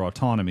give them their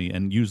autonomy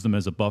and use them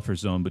as a buffer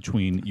zone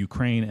between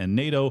Ukraine and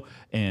NATO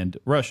and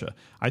Russia.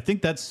 I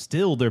think that's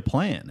still their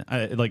plan.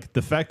 Like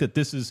the fact that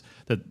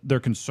that they're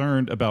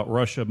concerned about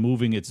Russia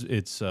moving its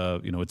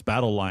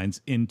battle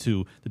lines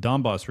into the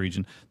Donbass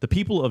region. The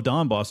people of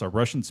Donbass are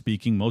Russian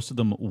speaking. Most of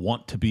them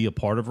want to be a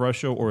part of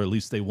Russia, or at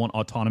least they want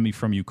autonomy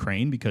from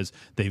Ukraine because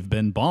they've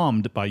been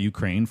bombed by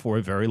Ukraine for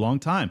a very long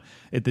time.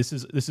 This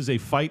is a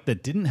fight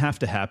that didn't have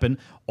to happen.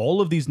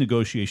 All of these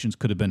negotiations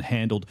could have been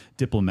handled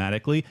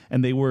diplomatically,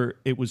 and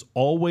it was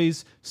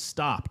always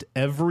stopped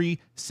every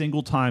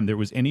single time there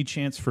was any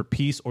chance for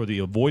peace or the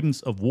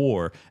avoidance of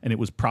war, and it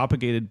was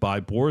propagated by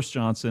Boris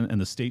Johnson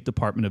and the State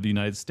Department of the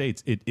United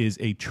States. It is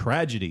a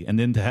tragedy. And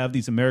then to have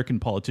these American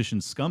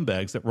politicians,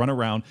 scumbags, that run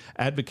around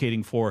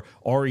advocating for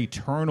our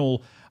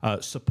eternal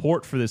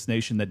support for this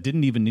nation that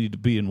didn't even need to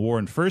be in war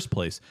in the first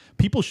place.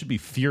 People should be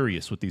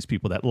furious with these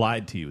people that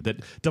lied to you,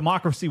 that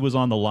democracy was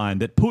on the line,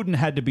 that Putin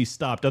had to be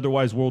stopped,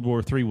 otherwise World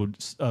War III would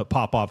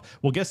pop off.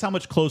 Well, guess how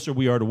much closer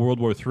we are to World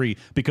War III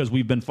because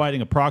we've been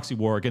fighting a proxy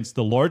war against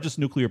the largest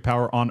nuclear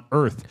power on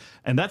Earth.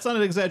 And that's not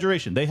an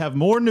exaggeration. They have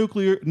more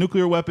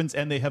nuclear weapons,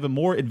 and they have a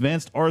more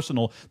advanced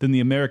arsenal than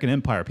the American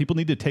empire. People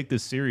need to take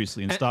this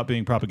seriously and stop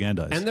being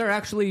propagandized. And they're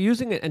actually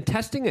using it and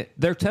testing it.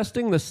 They're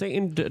testing the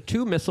Satan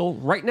II missile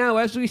right now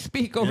as we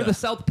speak over the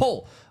South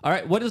Pole. All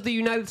right, what is the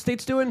United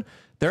States doing?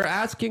 They're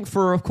asking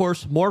for, of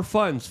course, more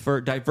funds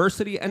for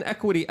diversity and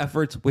equity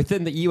efforts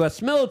within the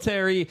U.S.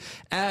 military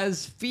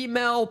as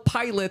female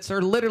pilots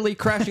are literally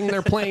crashing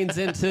their planes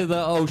into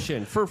the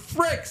ocean. For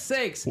frick's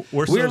sakes,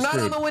 We're so not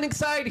screwed. on the winning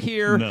side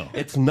here. No.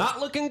 It's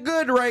not looking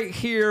good right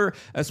here,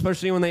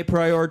 especially when they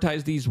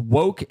prioritize these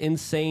woke,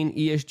 insane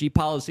ESG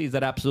policies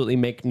that absolutely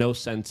make no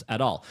sense at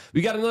all.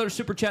 We got another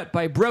super chat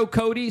by Bro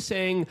Cody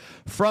saying,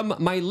 "From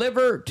my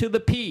liver to the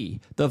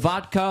pee, the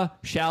vodka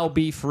shall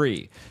be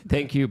free."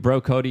 Thank you, Bro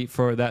Cody,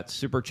 for that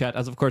super chat.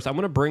 As of course, I'm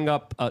going to bring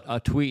up a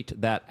tweet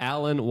that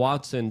Alan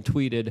Watson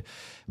tweeted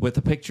with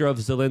a picture of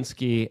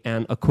Zelensky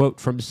and a quote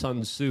from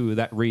Sun Tzu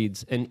that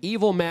reads, "An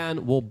evil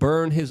man will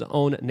burn his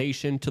own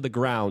nation to the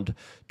ground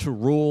to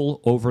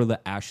rule over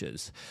the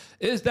ashes."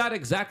 Is that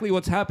exactly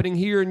what's happening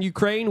here in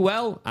Ukraine?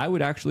 Well, I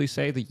would actually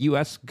say the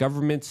U.S.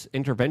 government's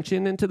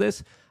intervention into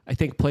this, I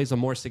think, plays a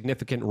more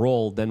significant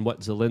role than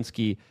what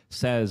Zelensky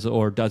says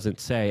or doesn't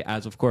say.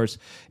 As, of course,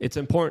 it's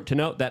important to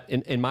note that,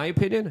 in my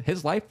opinion,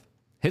 his life,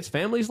 his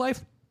family's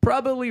life,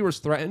 probably was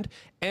threatened,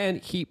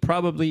 and he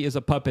probably is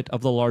a puppet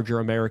of the larger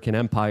American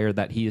empire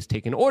that he is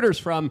taking orders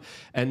from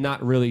and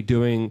not really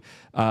doing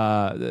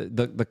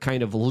the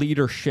kind of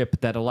leadership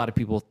that a lot of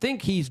people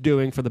think he's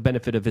doing for the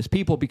benefit of his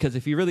people, because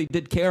if he really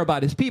did care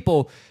about his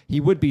people, he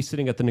would be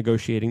sitting at the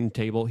negotiating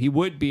table. He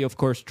would be, of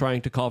course,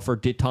 trying to call for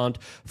détente,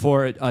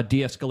 for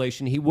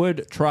de-escalation. He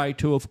would try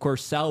to, of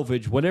course,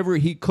 salvage whatever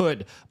he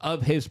could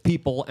of his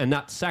people and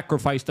not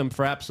sacrifice them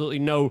for absolutely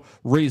no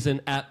reason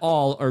at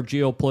all or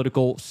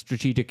geopolitical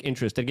strategic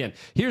interest. Again,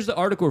 here's the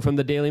article from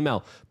the Daily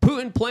Mail.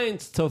 Putin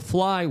plans to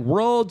fly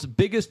world's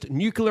biggest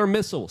nuclear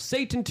missile,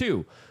 Satan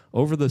II,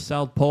 over the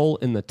South Pole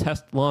in the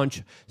test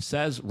launch,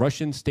 says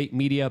Russian state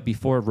media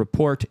before a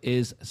report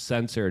is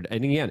censored.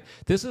 And again,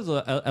 this is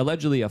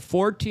allegedly a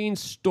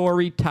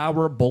 14-story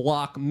tower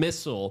block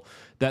missile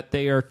that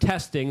they are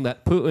testing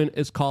that Putin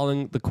is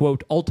calling the,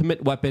 quote,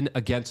 ultimate weapon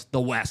against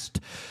the West.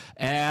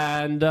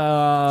 And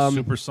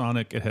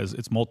supersonic.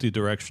 It's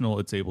multi-directional.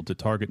 It's able to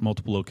target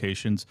multiple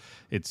locations.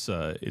 It's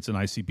an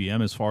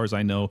ICBM as far as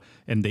I know,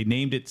 and they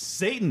named it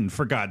Satan,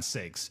 for God's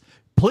sakes.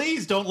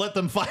 Please don't let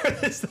them fire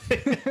this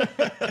thing.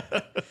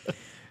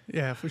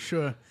 Yeah, for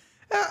sure.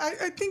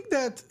 I think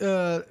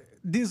that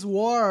this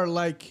war,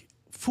 like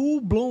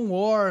full-blown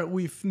war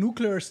with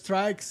nuclear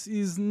strikes,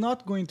 is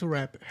not going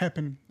to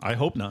happen. I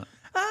hope not.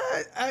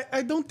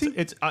 I don't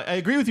think... I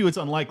agree with you, it's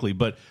unlikely,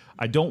 but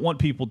I don't want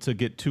people to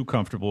get too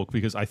comfortable,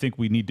 because I think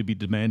we need to be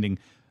demanding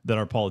that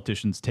our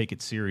politicians take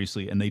it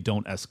seriously and they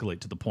don't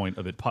escalate to the point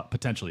of it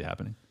potentially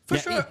happening. For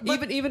sure.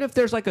 Even if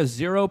there's like a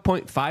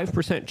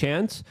 0.5%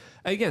 chance,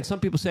 again,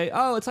 some people say,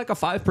 oh, it's like a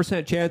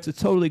 5% chance.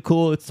 It's totally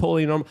cool. It's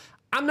totally normal.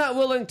 I'm not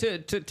willing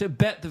to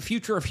bet the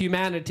future of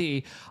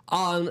humanity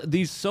on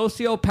these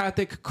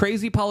sociopathic,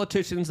 crazy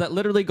politicians that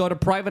literally go to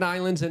private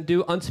islands and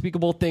do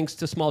unspeakable things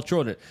to small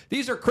children.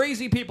 These are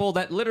crazy people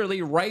that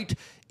literally write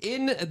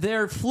in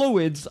their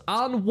fluids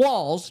on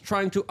walls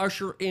trying to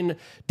usher in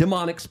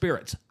demonic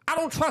spirits. I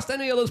don't trust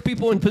any of those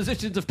people in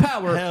positions of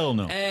power. Hell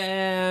no.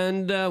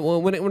 And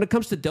when it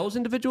comes to those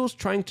individuals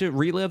trying to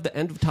relive the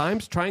end of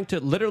times, trying to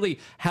literally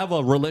have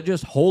a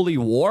religious holy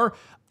war,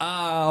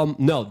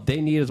 no,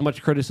 they need as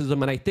much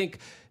criticism. And I think,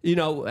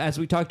 as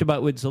we talked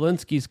about with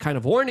Zelensky's kind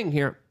of warning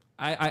here,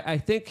 I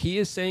think he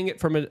is saying it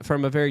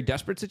from a very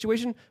desperate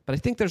situation, but I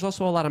think there's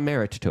also a lot of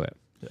merit to it.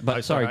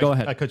 But sorry, go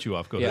ahead. I cut you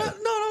off. Go Yeah. ahead.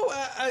 No.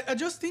 I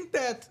just think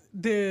that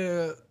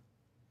the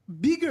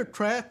bigger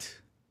threat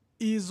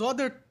is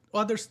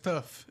other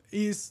stuff.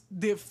 Is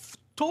the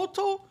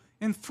total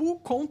and full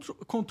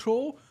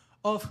control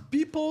of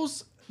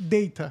people's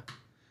data.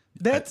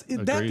 That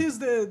is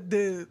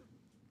the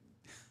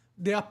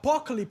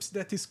apocalypse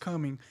that is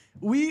coming.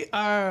 We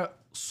are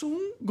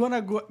soon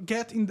gonna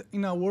get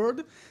in a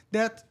world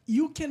that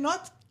you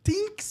cannot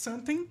think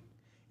something,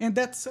 and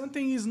that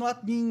something is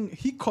not being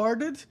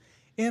recorded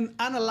and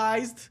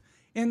analyzed,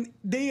 and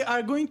they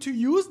are going to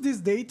use this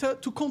data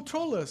to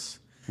control us,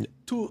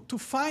 to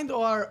find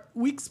our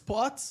weak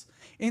spots,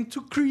 and to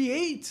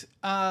create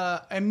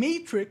a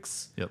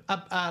matrix,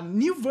 a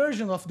new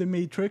version of the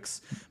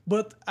matrix,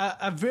 but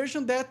a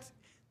version that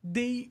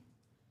they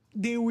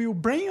will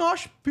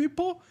brainwash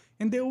people,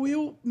 and they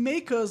will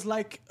make us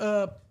like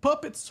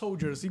puppet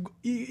soldiers,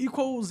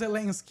 equal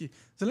Zelensky.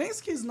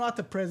 Zelensky is not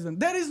a president.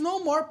 There is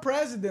no more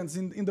presidents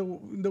in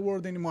the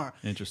world anymore.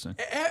 Interesting.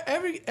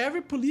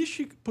 Every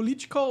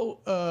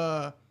political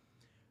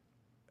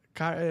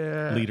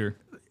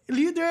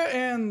leader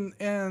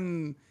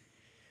and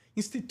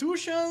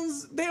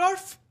institutions, they are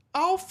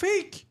all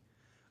fake.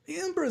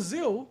 In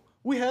Brazil,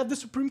 we have the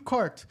Supreme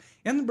Court.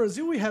 And in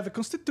Brazil, we have a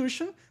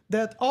constitution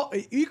that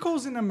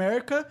equals in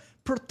America,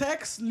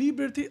 protects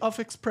liberty of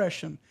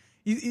expression.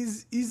 It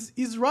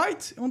is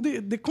right on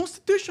the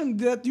constitution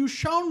that you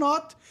shall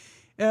not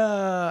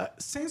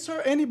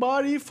censor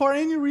anybody for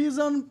any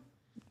reason.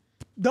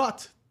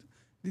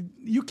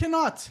 You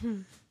cannot.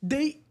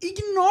 They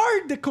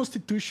ignored the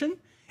constitution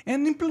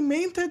and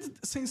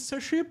implemented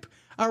censorship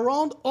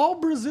around all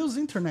Brazil's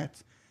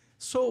internet.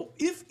 So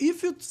if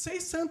you say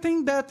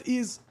something that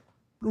is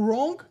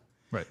wrong,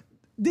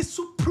 the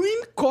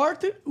Supreme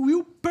Court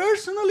will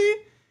personally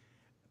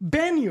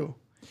ban you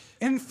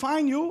and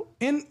fine you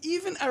and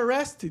even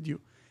arrested you.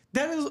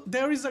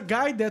 There is a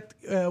guy that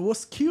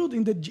was killed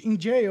in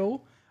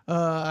jail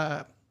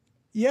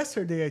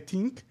yesterday, I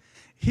think.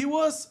 He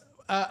was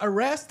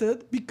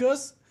arrested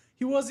because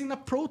he was in a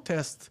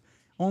protest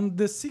on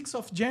the 6th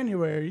of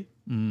January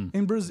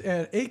in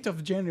Brazil, 8th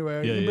of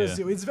January in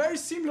Brazil. It's very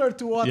similar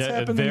to what's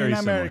happening in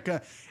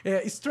America.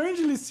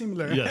 Strangely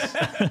similar. Yes.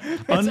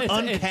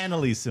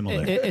 Uncannily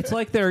similar. It's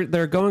like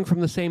they're going from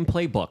the same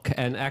playbook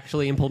and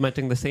actually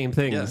implementing the same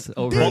things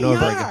over and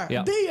over again.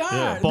 Yeah. They are.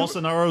 Yeah.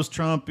 Bolsonaro's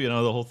Trump, the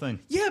whole thing.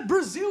 Yeah,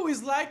 Brazil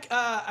is like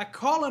a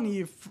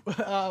colony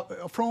of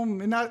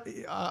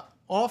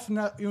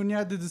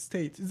United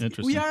States.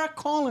 We are a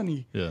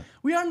colony. Yeah.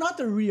 We are not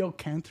a real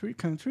country.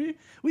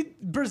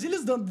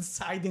 Brazilians don't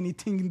decide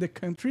anything in the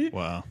country.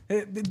 Wow.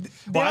 I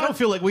don't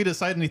feel like we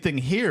decide anything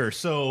here,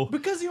 so...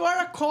 Because you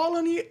are a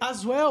colony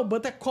as well,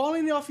 but a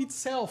colony of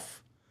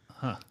itself.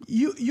 Huh.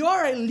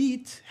 Your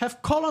elite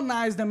have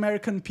colonized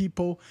American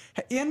people,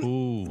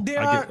 and they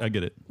are I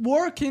get it.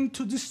 working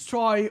to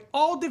destroy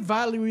all the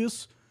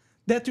values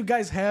that you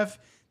guys have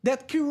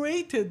that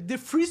curated the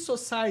free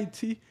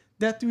society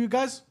that you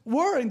guys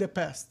were in the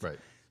past. Right.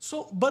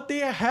 So, but they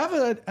have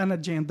an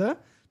agenda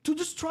to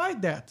destroy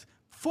that.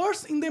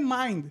 First, in the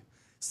mind.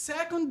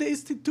 Second, the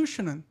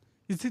institutions.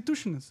 I'm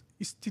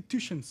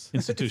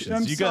You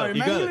sorry, got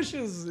my it. English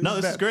is No,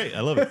 this bad. is great.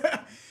 I love it.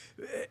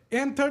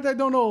 And third, I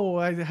don't know.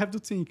 I have to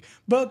think.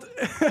 But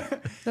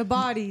The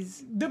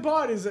bodies. the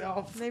bodies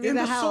Maybe and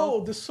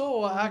the the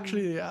soul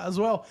actually as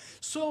well.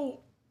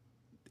 So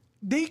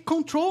they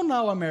control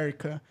now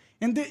America,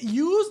 and they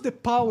use the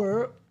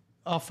power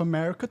of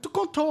America to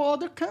control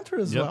other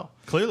countries as well.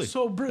 Clearly.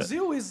 So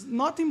Brazil is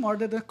nothing more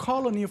than a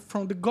colony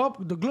from the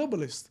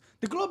globalists.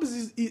 The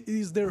globalists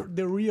is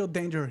the real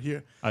danger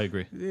here. I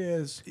agree.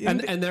 Yes.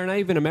 And they're not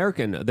even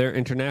American. They're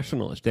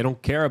internationalists. They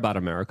don't care about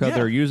America. Yeah.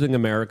 They're using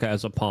America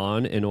as a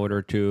pawn in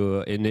order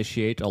to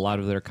initiate a lot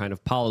of their kind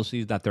of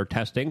policies that they're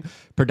testing,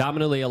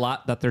 predominantly a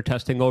lot that they're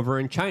testing over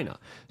in China,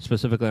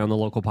 specifically on the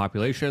local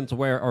populations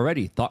where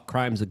already thought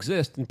crimes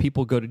exist and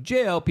people go to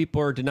jail.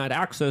 People are denied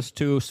access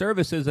to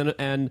services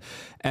and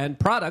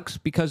products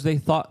because they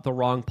thought the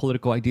wrong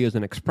political ideas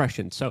and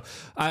expressions. So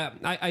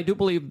I do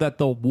believe that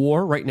the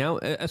war right now,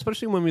 especially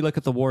when we look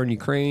at the war in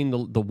Ukraine,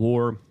 the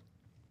war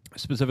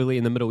specifically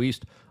in the Middle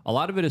East, a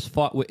lot of it is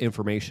fought with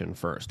information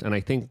first. And I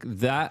think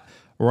that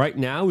right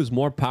now is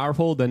more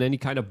powerful than any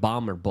kind of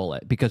bomb or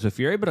bullet. Because if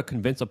you're able to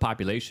convince a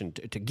population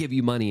to give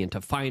you money and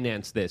to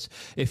finance this,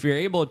 if you're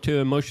able to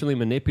emotionally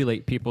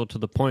manipulate people to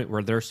the point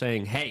where they're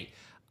saying, hey,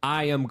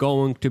 I am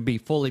going to be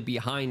fully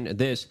behind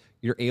this,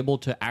 you're able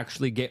to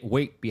actually get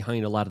weight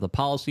behind a lot of the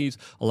policies,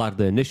 a lot of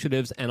the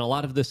initiatives, and a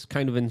lot of this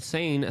kind of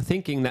insane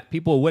thinking that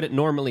people wouldn't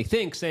normally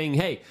think, saying,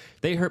 hey,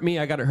 they hurt me,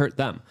 I got to hurt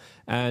them.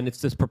 And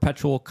it's this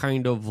perpetual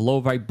kind of low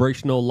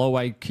vibrational, low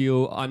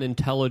IQ,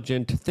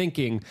 unintelligent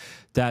thinking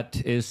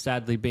that is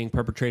sadly being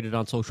perpetrated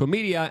on social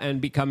media and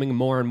becoming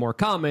more and more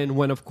common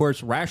when, of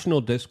course, rational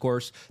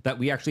discourse that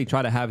we actually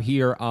try to have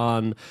here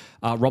on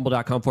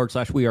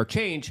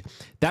rumble.com/wearechange,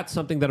 that's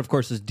something that, of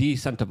course, is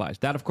decentivized.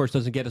 That, of course,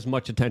 doesn't get as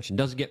much attention,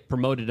 doesn't get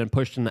promoted and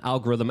pushed in the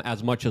algorithm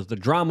as much as the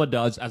drama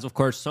does, as, of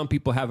course, some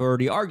people have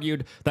already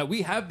argued that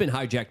we have been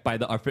hijacked by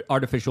the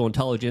artificial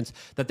intelligence,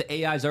 that the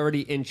AI is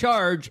already in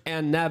charge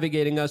and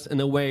navigating us in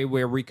a way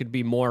where we could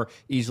be more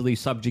easily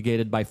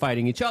subjugated by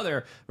fighting each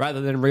other rather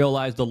than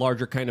realize the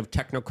larger kind of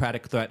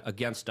technocratic threat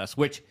against us,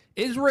 which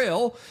is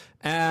real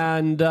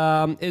and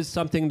is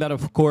something that,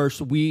 of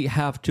course, we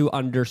have to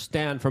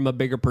understand from a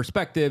bigger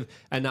perspective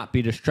and not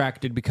be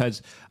distracted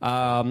because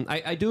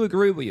I do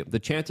agree with you. The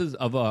chances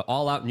of an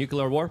all-out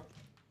nuclear war,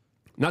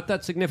 not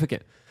that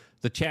significant.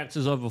 The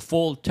chances of a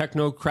full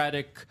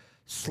technocratic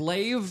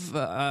slave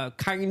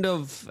kind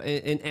of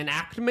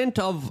enactment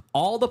of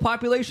all the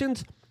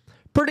populations,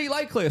 pretty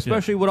likely,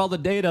 especially with all the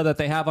data that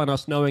they have on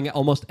us, knowing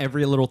almost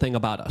every little thing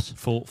about us.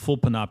 Full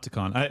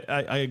panopticon.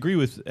 I agree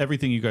with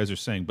everything you guys are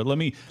saying, but let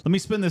me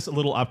spin this a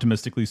little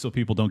optimistically so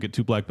people don't get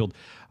too black-pilled.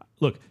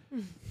 Look,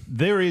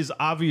 there is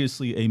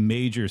obviously a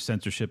major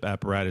censorship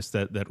apparatus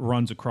that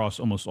runs across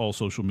almost all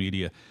social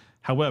media.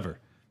 However,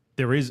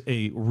 there is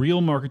a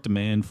real market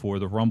demand for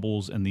the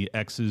Rumbles and the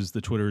X's,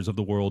 the Twitters of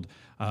the world.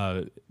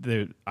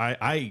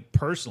 I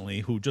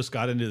personally, who just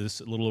got into this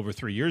a little over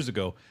 3 years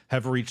ago,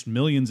 have reached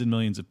millions and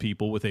millions of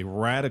people with a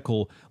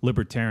radical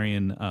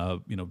libertarian,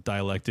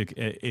 dialectic.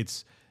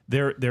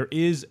 There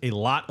is a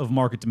lot of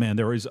market demand.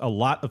 There is a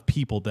lot of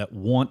people that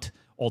want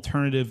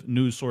alternative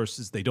news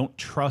sources. They don't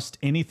trust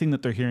anything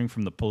that they're hearing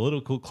from the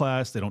political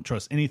class. They don't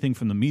trust anything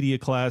from the media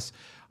class.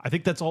 I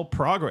think that's all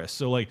progress.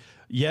 So, like,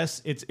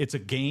 yes, it's a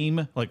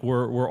game. Like,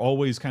 we're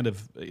always kind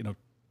of,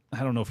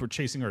 I don't know if we're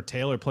chasing our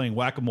tail or playing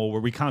whack-a-mole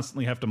where we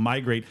constantly have to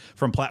migrate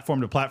from platform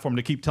to platform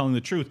to keep telling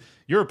the truth.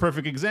 You're a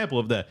perfect example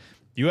of that.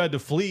 You had to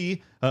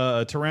flee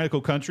a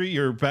tyrannical country.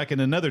 You're back in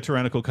another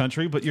tyrannical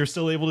country, but you're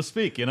still able to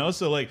speak.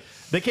 So like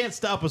they can't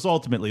stop us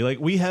ultimately. Like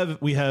we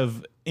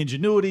have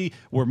ingenuity.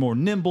 We're more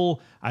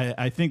nimble.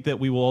 I think that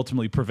we will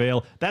ultimately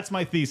prevail. That's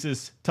my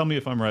thesis. Tell me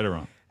if I'm right or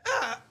wrong.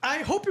 I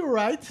hope you're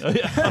right.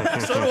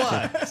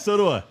 So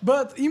do I.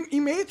 But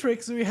in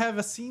Matrix, we have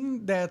a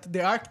scene that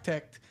the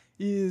architect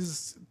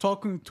is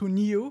talking to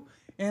Neo,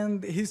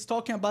 and he's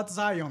talking about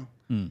Zion,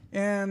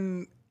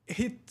 and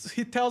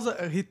he tells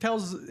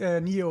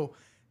Neo,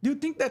 "Do you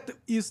think that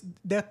is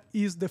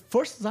the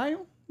first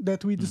Zion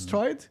that we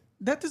destroyed?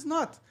 That is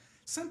not.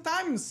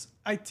 Sometimes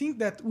I think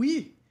that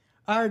we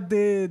are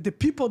the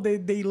people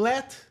that they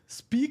let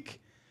speak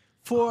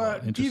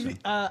for giving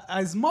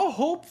a small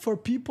hope for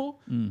people,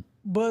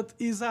 but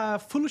is a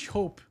foolish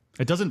hope."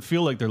 It doesn't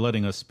feel like they're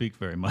letting us speak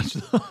very much.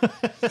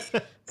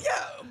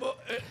 Yeah, but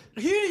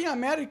here in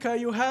America,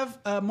 you have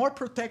more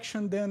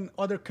protection than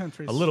other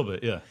countries. A little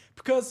bit, yeah.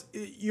 Because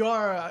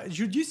your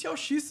judicial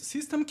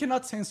system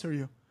cannot censor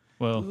you.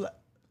 Well,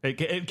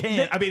 it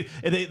can't. I mean,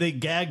 they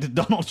gagged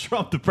Donald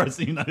Trump, the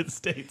president of the United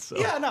States. So.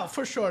 Yeah, no,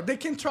 for sure. They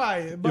can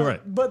try. But, You're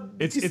right. But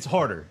it's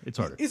harder. It's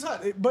harder. It's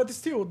hard. But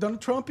still,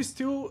 Donald Trump is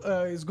still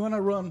is going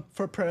to run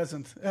for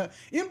president.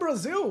 In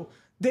Brazil,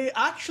 they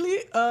actually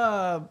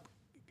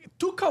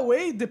took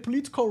away the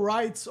political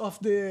rights of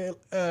the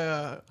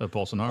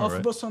Bolsonaro,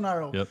 right?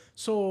 Bolsonaro. Yep.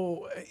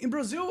 So in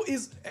Brazil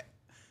is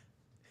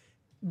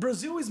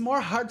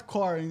more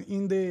hardcore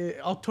in the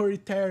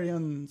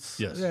authoritarian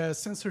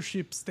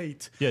censorship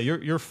state. Yeah,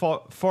 you're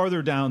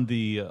farther down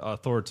the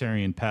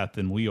authoritarian path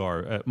than we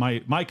are.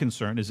 My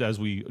concern is, as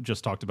we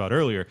just talked about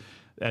earlier,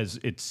 as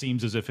it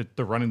seems as if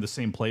they're running the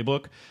same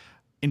playbook.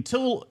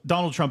 Until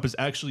Donald Trump is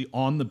actually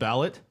on the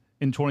ballot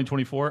in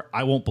 2024,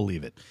 I won't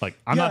believe it. Like,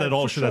 I'm not at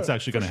all sure that's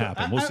actually going to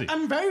happen. We'll see.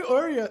 I'm very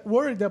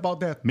worried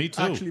about that. Me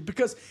too. Actually,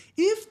 because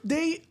if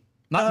they...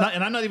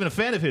 and I'm not even a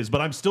fan of his,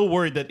 but I'm still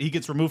worried that he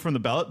gets removed from the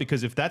ballot,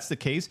 because if that's the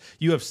case,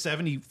 you have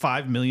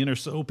 75 million or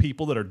so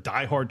people that are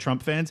diehard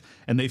Trump fans,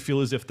 and they feel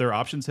as if their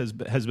options has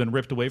been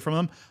ripped away from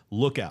them.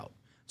 Look out.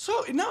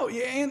 So, no,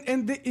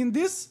 in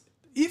this,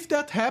 if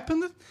that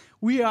happened,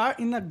 we are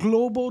in a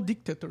global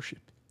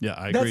dictatorship. Yeah,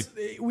 I agree.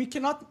 We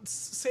cannot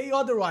say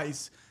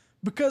otherwise,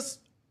 because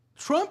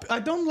Trump, I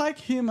don't like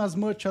him as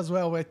much as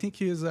well. I think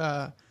he's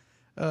an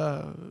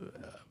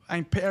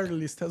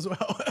imperialist as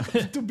well,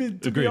 to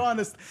be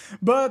honest.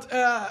 But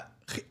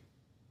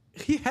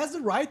he has the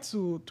right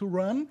to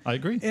run. I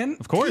agree. And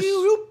of course, he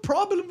will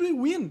probably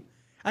win.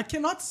 I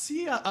cannot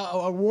see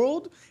a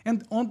world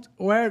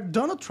where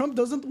Donald Trump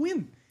doesn't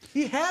win.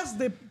 He has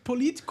the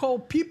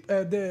political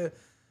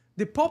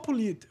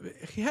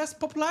he has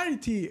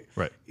popularity.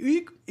 Right.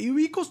 He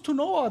equals to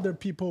no other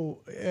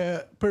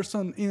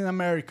person in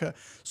America.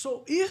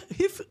 So if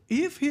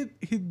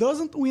he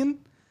doesn't win,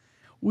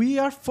 we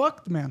are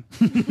fucked, man.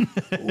 We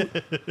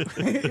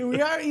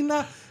are in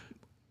a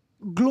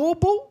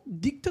global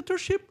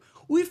dictatorship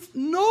with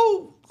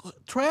no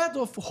thread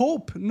of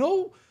hope,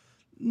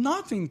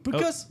 nothing.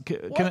 Because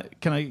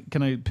can I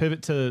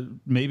pivot to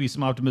maybe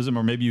some optimism,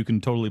 or maybe you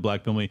can totally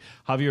blackmail me?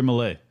 Javier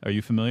Milei, are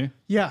you familiar?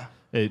 Yeah.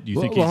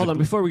 Hold on.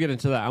 Before we get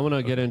into that, I want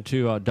to get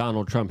into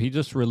Donald Trump. He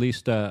just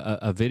released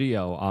a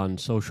video on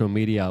social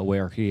media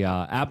where he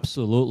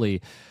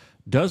absolutely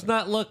does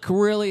not look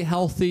really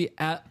healthy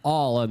at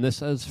all. And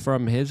this is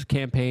from his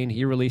campaign.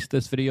 He released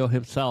this video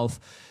himself,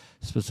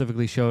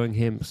 specifically showing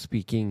him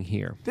speaking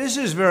here. This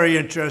is very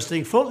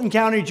interesting. Fulton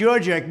County,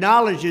 Georgia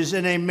acknowledges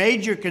in a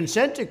major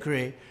consent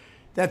decree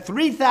that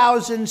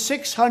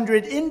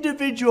 3,600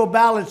 individual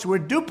ballots were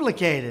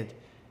duplicated.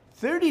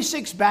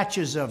 36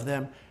 batches of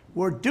them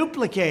were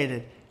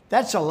duplicated.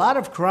 That's a lot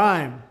of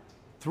crime.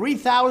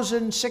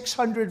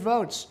 3,600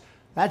 votes.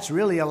 That's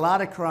really a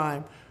lot of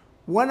crime.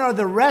 When are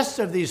the rest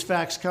of these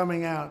facts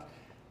coming out?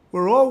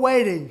 We're all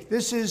waiting.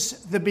 This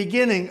is the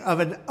beginning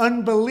of an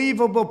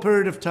unbelievable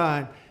period of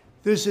time.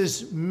 This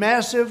is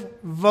massive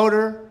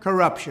voter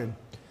corruption.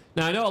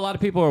 Now, I know a lot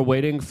of people are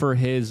waiting for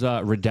his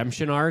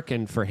redemption arc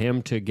and for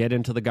him to get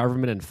into the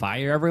government and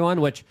fire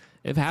everyone, which,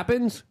 if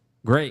happens,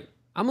 great.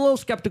 I'm a little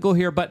skeptical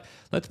here, but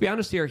let's be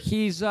honest here.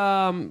 He's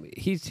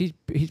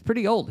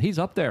pretty old. He's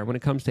up there when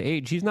it comes to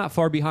age. He's not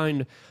far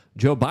behind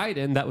Joe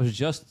Biden, that was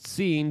just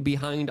seen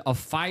behind a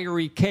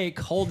fiery cake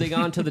holding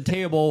onto the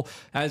table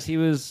as he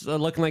was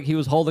looking like he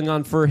was holding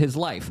on for his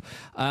life.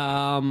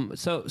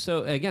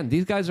 So again,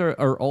 these guys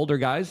are older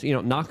guys,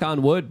 knock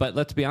on wood, but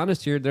let's be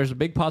honest here, there's a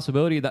big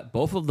possibility that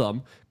both of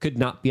them could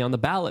not be on the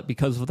ballot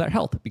because of their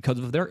health, because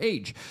of their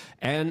age.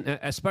 And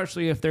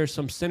especially if there's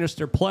some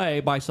sinister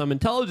play by some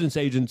intelligence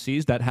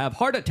agencies that have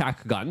heart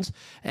attack guns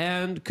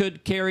and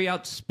could carry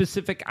out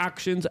specific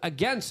actions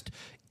against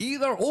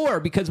either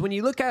or, because when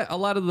you look at a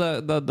lot of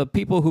the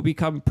people who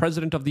become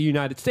president of the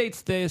United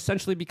States, they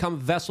essentially become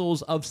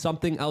vessels of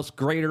something else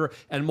greater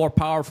and more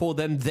powerful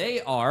than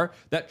they are,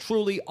 that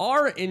truly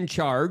are in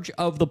charge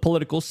of the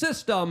political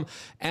system,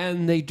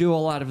 and they do a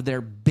lot of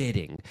their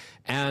bidding.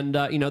 And,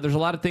 there's a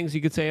lot of things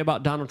you could say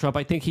about Donald Trump.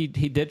 I think he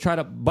did try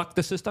to buck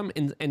the system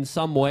in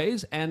some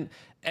ways, and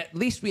at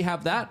least we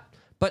have that.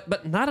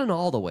 but not in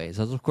all the ways.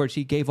 As of course,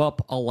 he gave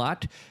up a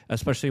lot,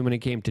 especially when it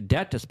came to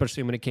debt,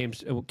 especially when it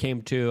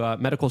came to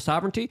medical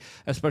sovereignty,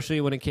 especially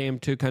when it came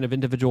to kind of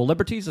individual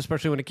liberties,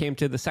 especially when it came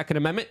to the Second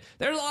Amendment.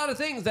 There's a lot of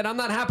things that I'm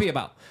not happy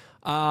about.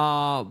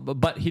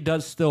 But he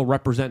does still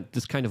represent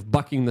this kind of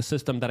bucking the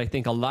system that I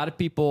think a lot of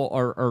people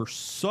are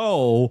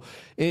so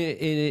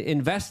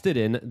invested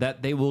in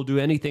that they will do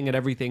anything and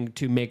everything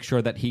to make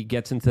sure that he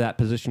gets into that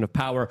position of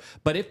power.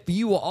 But if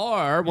you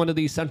are one of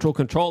these central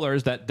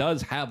controllers that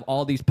does have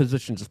all these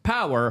positions of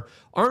power,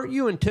 aren't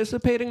you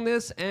anticipating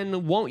this?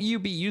 And won't you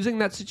be using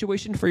that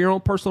situation for your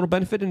own personal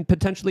benefit and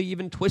potentially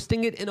even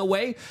twisting it in a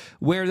way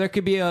where there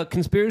could be a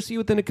conspiracy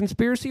within a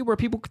conspiracy where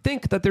people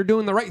think that they're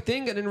doing the right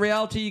thing, and in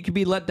reality you could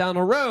be let down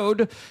a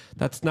road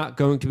that's not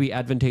going to be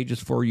advantageous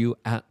for you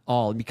at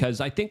all? Because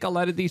I think a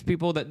lot of these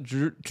people that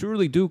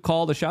truly do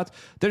call the shots,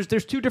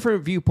 there's two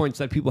different viewpoints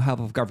that people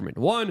have of government.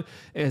 One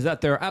is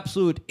that they're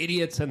absolute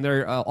idiots and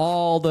they're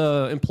all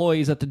the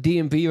employees at the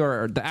DMV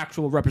are the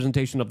actual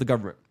representation of the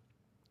government.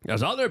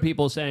 There's other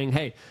people saying,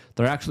 hey,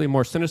 they're actually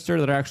more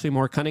sinister, they're actually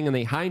more cunning, and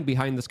they hide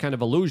behind this kind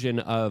of illusion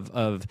of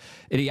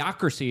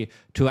idiocracy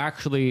to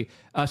actually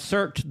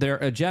assert their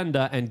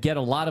agenda and get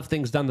a lot of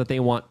things done that they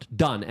want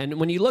done. And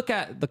when you look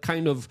at the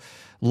kind of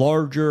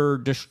larger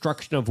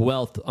destruction of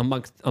wealth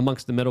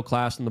amongst the middle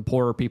class and the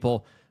poorer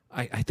people,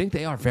 I think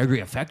they are very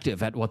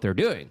effective at what they're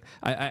doing.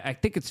 I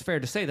think it's fair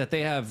to say that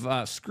they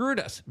have screwed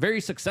us very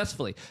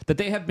successfully, that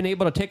they have been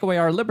able to take away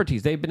our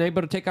liberties. They've been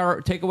able to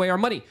take away our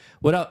money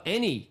without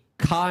any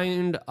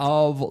kind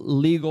of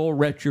legal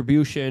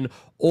retribution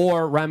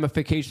or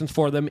ramifications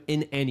for them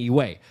in any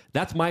way.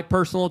 That's my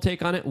personal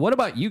take on it. What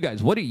about you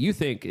guys? What do you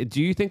think? Do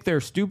you think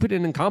they're stupid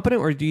and incompetent,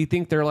 or do you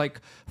think they're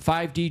like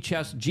 5D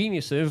chess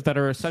geniuses that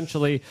are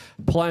essentially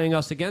playing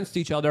us against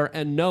each other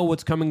and know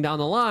what's coming down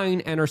the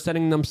line and are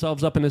setting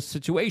themselves up in a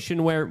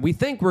situation where we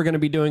think we're going to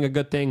be doing a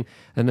good thing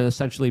and then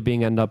essentially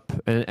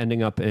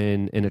ending up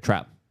in a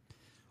trap?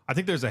 I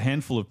think there's a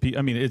handful of people.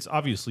 I mean, it's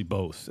obviously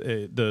both.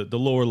 The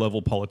lower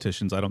level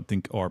politicians, I don't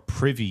think, are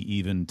privy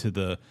even to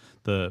the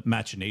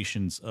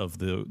machinations of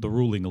the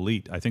ruling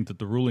elite. I think that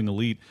the ruling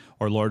elite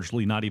are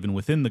largely not even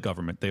within the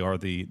government. They are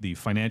the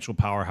financial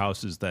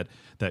powerhouses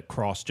that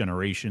cross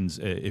generations.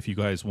 If you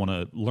guys want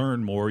to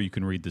learn more, you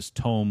can read this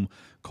tome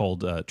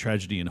called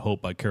Tragedy and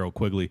Hope by Carol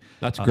Quigley.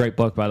 That's a great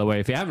book, by the way.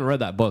 If you haven't read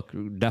that book,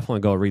 definitely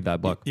go read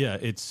that book. Yeah,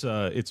 it's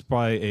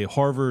by a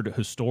Harvard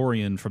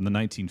historian from the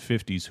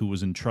 1950s who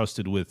was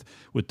entrusted with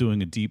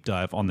doing a deep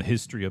dive on the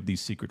history of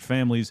these secret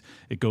families.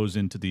 It goes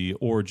into the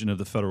origin of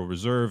the Federal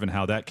Reserve and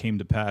how that came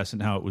to pass,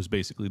 and how it was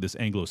basically this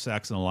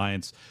Anglo-Saxon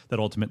alliance that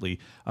ultimately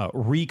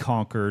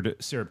reconquered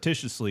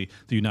surreptitiously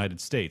the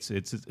United States.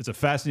 It's a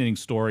fascinating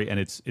story, and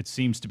it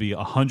seems to be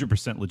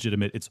 100%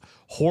 legitimate. It's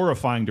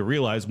horrifying to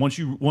realize once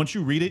you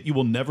read it, you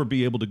will never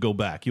be able to go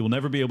back. You will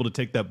never be able to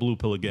take that blue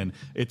pill again.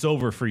 It's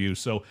over for you.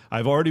 So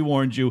I've already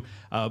warned you,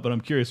 but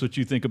I'm curious what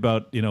you think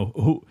about,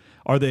 who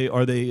are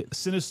they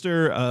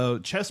sinister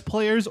chess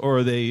players, or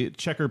are they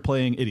checker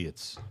playing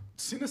idiots?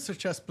 Sinister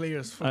chess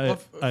players. I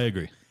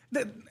agree.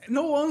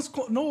 No one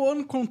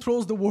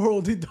controls the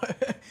world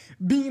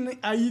being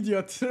an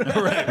idiot.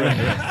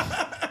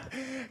 Right.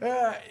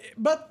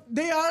 But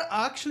they are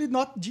actually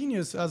not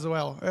genius as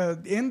well,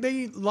 and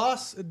they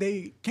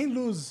can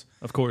lose.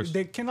 Of course,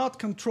 they cannot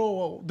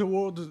control the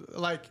world,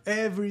 like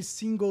every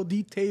single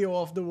detail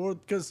of the world,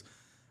 because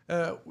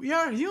we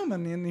are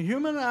human, and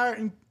human are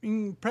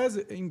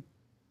impulsive.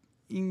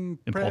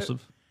 Impressible.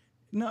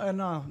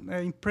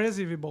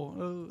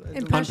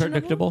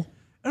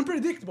 Unpredictable.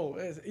 Unpredictable.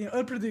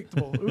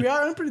 We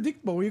are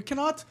unpredictable. You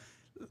cannot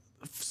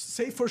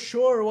say for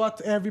sure what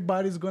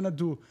everybody's gonna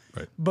do.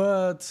 Right.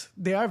 But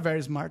they are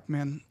very smart,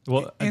 man.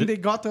 Well, and they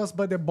got us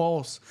by the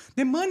balls.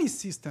 The money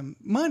system.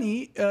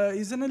 Money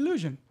is an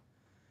illusion.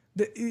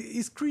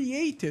 It's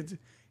created.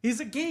 It's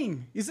a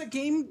game. It's a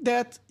game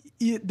that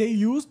they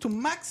use to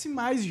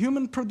maximize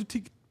human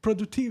productivity.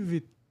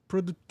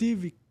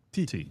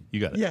 You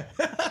got it. Yeah.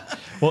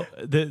 Well,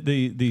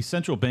 the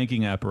central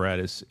banking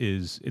apparatus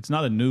it's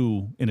not a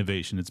new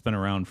innovation. It's been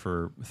around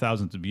for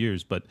thousands of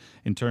years. But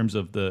in terms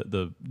of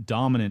the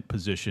dominant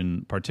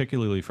position,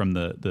 particularly from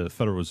the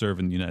Federal Reserve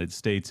in the United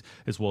States,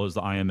 as well as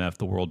the IMF,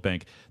 the World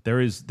Bank, it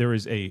is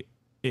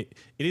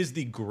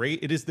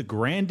the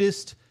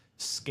grandest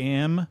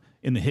scam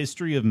in the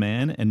history of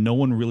man, and no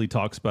one really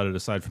talks about it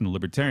aside from the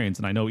libertarians.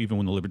 And I know even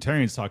when the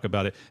libertarians talk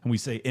about it and we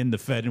say "end the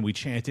Fed" and we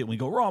chant it and we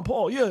go "Ron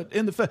Paul, yeah,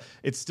 end the Fed,"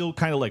 it's still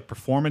kind of like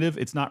performative.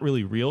 It's not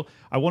really real.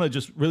 I want to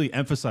just really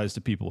emphasize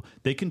to people,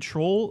 they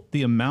control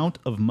the amount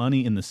of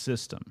money in the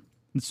system.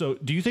 And so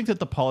do you think that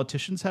the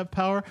politicians have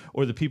power,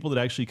 or the people that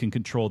actually can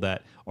control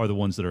that are the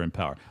ones that are in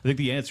power? I think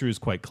the answer is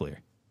quite clear.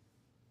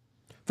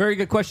 Very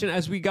good question.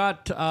 As we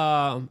got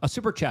a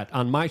super chat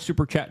on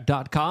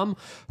mysuperchat.com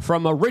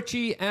from a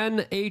Richie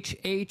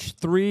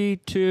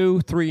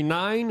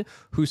NHH3239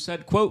 who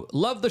said, quote,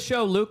 "Love the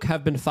show, Luke.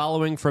 Have been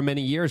following for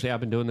many years." Yeah,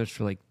 I've been doing this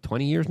for like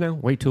 20 years now.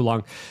 Way too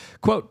long.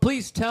 Quote,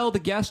 "Please tell the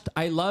guest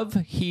I love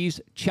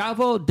his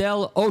Chavo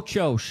del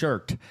Ocho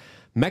shirt.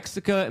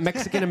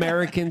 Mexican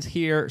Americans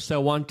here,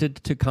 so wanted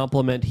to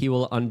compliment. He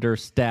will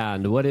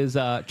understand. What is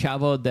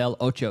Chavo del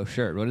Ocho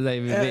shirt? What does that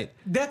even mean?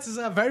 That is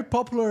a very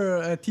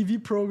popular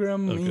TV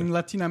program in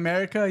Latin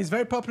America. It's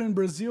very popular in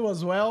Brazil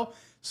as well.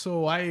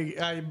 So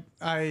I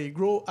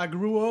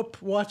grew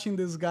up watching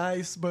these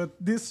guys, but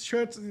these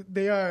shirts,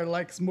 they are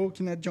like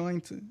smoking a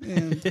joint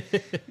and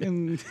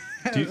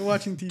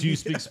watching TV. Do you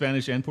speak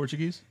Spanish and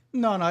Portuguese?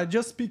 No, I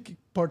just speak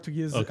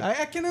Portuguese. Okay.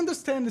 I can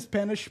understand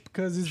Spanish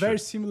because it's very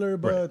similar,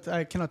 but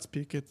I cannot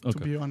speak it, to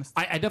be honest.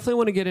 I definitely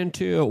want to get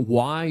into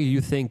why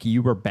you think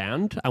you were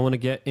banned. I want to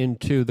get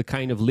into the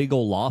kind of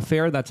legal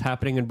lawfare that's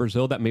happening in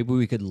Brazil that maybe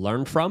we could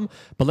learn from.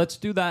 But let's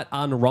do that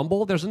on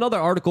Rumble. There's another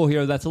article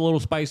here that's a little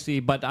spicy,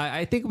 but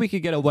I think we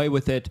could get away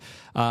with it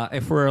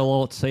if we're a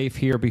little safe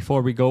here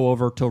before we go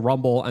over to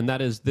Rumble. And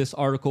that is this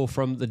article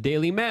from the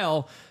Daily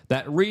Mail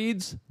that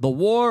reads, "The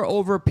war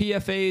over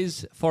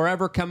PFAS,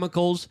 forever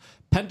chemicals.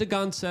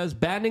 Pentagon says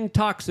banning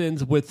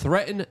toxins would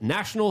threaten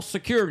national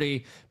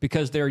security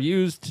because they're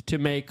used to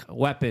make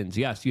weapons."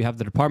 Yes, you have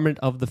the Department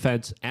of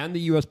Defense and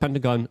the U.S.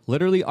 Pentagon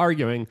literally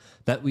arguing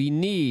that we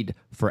need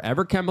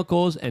forever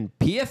chemicals and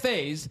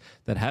PFAS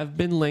that have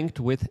been linked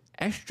with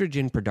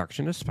estrogen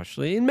production,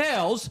 especially in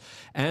males,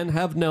 and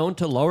have known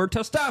to lower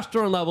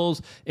testosterone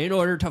levels in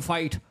order to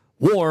fight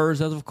wars,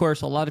 as of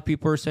course a lot of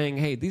people are saying,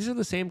 hey, these are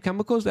the same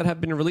chemicals that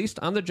have been released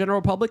on the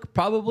general public,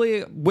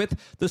 probably with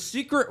the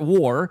secret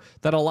war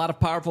that a lot of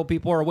powerful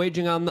people are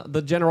waging on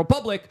the general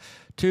public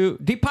to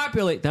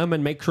depopulate them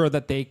and make sure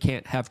that they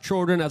can't have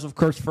children, as of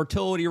course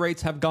fertility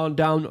rates have gone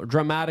down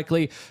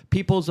dramatically.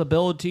 People's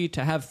ability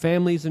to have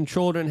families and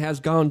children has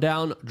gone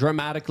down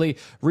dramatically.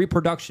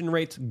 Reproduction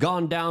rates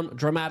gone down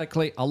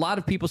dramatically. A lot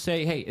of people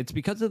say, hey, it's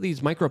because of these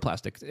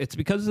microplastics. It's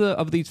because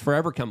of these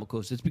forever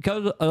chemicals. It's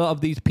because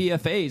of these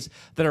PFAS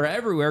that are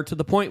everywhere, to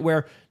the point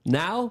where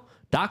now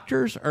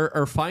doctors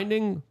are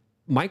finding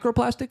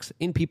microplastics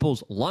in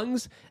people's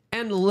lungs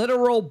and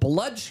literal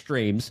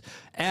bloodstreams,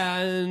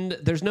 and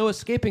there's no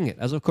escaping it.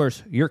 As of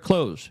course, your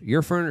clothes,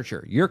 your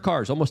furniture, your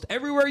cars, almost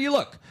everywhere you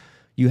look,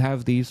 you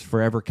have these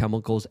forever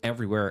chemicals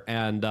everywhere.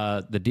 And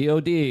the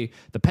DOD,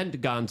 the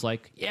Pentagon's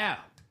like, yeah,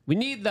 we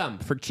need them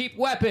for cheap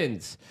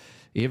weapons,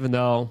 even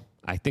though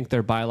I think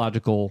they're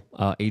biological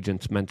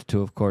agents meant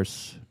to, of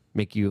course,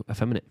 make you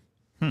effeminate.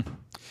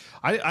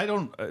 I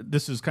don't,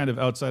 this is kind of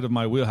outside of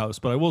my wheelhouse,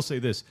 but I will say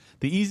this.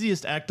 The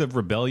easiest act of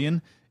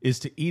rebellion is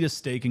to eat a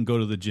steak and go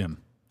to the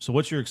gym. So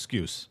what's your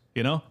excuse?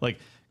 You know, like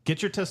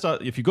get your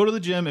testosterone. If you go to the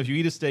gym, if you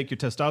eat a steak, your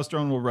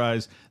testosterone will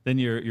rise. Then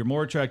you're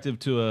more attractive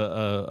to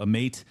a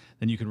mate.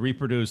 Then you can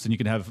reproduce. And you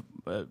can have,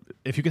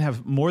 if you can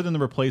have more than the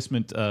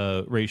replacement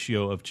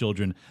ratio of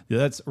children,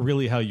 that's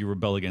really how you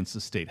rebel against the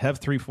state. Have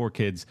 3-4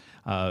 kids,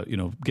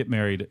 get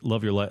married,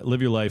 live your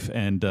life,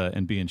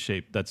 and be in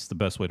shape. That's the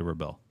best way to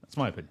rebel. That's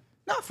my opinion.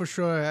 No, for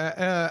sure.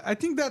 I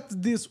think that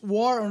this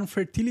war on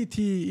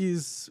fertility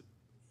is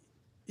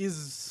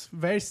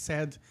very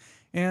sad,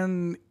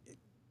 and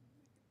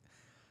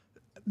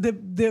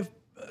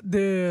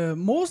the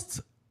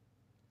most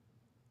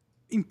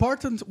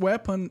important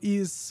weapon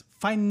is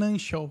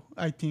financial.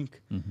 I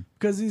think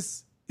because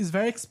it's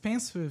very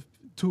expensive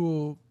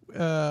to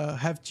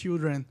have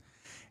children,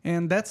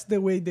 and that's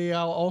the way they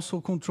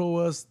also control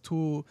us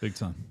to Big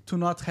time. to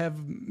not have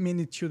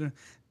many children.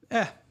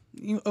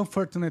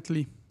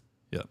 Unfortunately.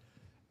 Yeah.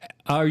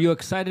 Are you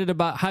excited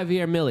about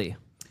Javier Milei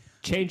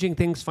changing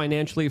things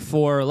financially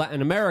for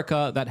Latin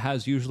America that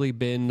has usually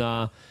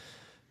been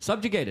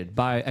subjugated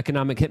by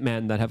economic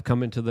hitmen that have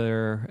come into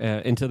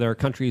their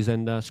countries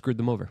and screwed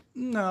them over?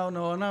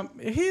 No.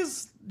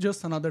 He's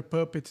just another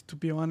puppet, to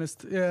be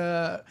honest.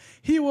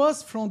 He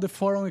was from the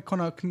Forum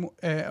Economic.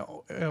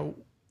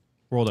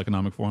 World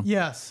Economic Forum.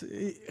 Yes,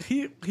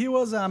 he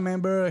was a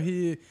member.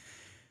 He's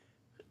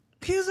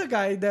a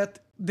guy that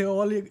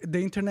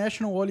the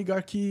international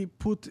oligarchy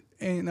put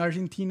in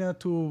Argentina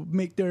to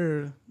make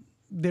their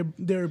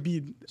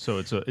bid. So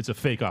it's a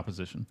fake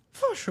opposition.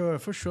 For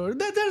sure.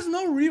 There's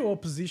no real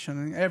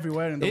opposition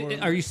everywhere in the world.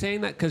 Are you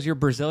saying that because you're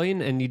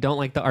Brazilian and you don't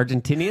like the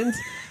Argentinians?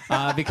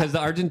 Because the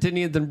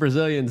Argentinians and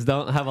Brazilians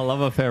don't have a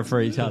love affair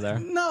for each other.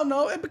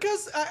 No,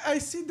 because I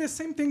see the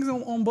same things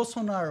on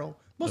Bolsonaro.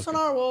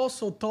 Bolsonaro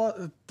also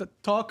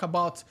talk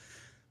about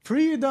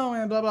freedom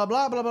and blah blah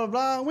blah blah blah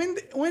blah.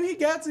 When he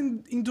gets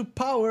into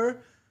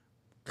power,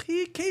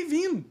 he cave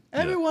in.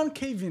 Everyone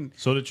cave in.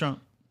 So did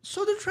Trump.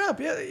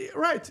 Yeah,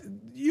 right.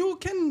 You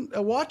can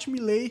watch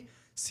Milei,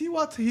 see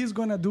what he's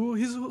gonna do.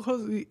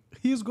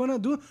 He's gonna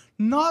do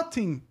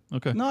nothing.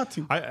 Okay.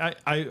 Nothing.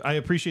 I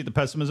appreciate the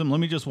pessimism. Let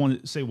me just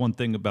say one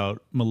thing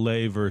about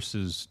Milei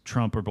versus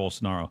Trump or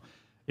Bolsonaro.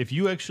 If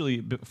you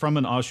actually, from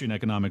an Austrian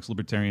economics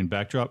libertarian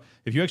backdrop,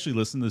 if you actually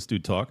listen to this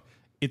dude talk,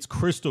 it's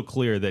crystal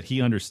clear that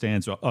he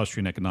understands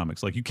Austrian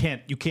economics. Like you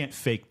can't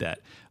fake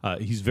that.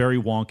 He's very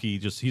wonky.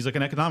 He's like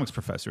an economics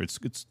professor.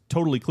 It's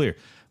totally clear.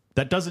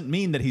 That doesn't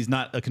mean that he's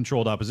not a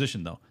controlled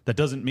opposition, though. That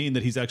doesn't mean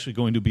that he's actually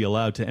going to be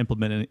allowed to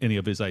implement any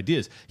of his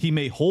ideas. He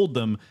may hold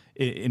them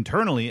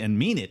internally and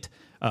mean it,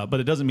 but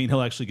it doesn't mean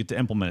he'll actually get to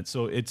implement it.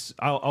 So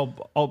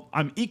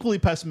I'm equally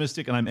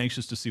pessimistic, and I'm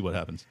anxious to see what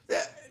happens.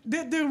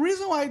 The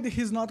reason why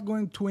he's not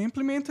going to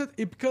implement it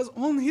is because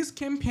on his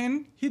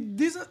campaign he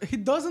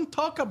doesn't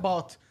talk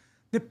about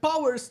the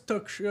power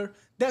structure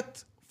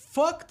that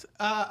fucked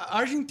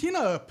Argentina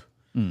up.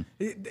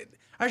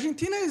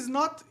 Argentina is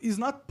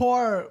not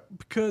poor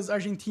because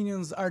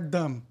Argentinians are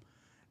dumb.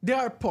 They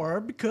are poor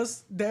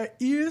because there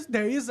is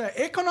an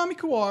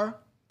economic war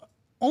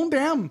on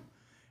them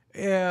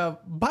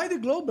by the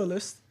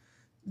globalists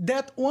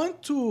that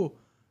want to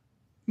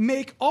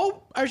make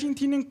all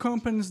Argentinian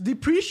companies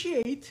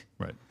depreciate,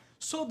 Right.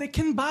 so they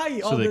can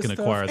buy all they this can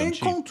stuff acquire them and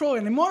cheap. control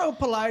and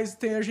monopolize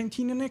the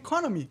Argentinian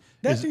economy.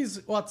 That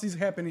is what is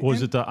happening.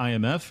 Was And- it the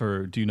IMF,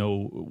 or do you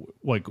know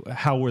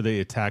how were they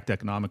attacked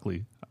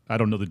economically? I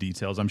don't know the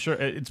details. I'm sure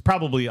it's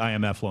probably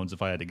IMF loans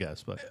if I had to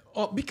guess, but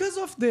because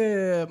of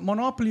the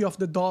monopoly of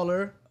the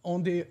dollar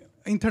on the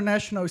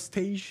international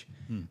stage,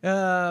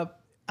 South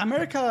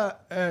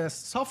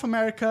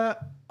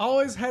America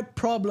always had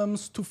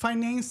problems to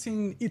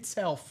financing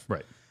itself.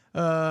 right.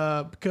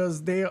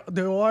 Because they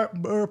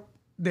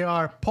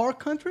are poor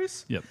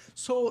countries. Yep.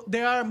 So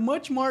they are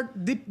much more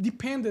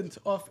dependent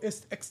of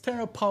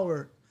external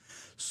power.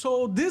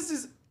 So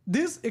this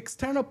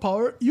external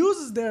power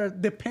uses their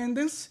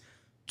dependence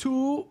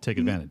to Take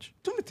advantage.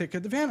 take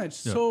advantage.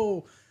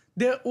 So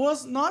there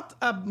was not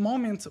a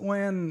moment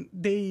when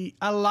they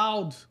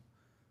allowed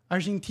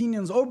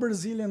Argentinians or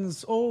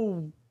Brazilians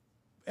or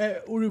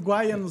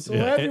Uruguayans or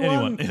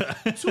everyone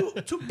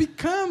to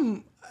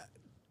become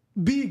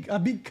a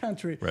big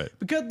country. Right.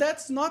 Because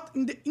that's not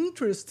in the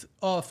interest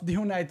of the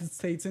United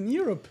States and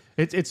Europe.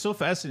 It's so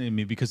fascinating to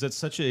me because that's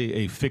such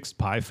a fixed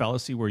pie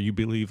fallacy where you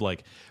believe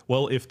like,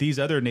 well, if these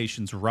other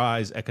nations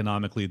rise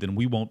economically, then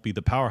we won't be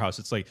the powerhouse.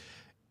 It's like,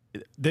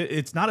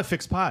 it's not a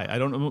fixed pie. I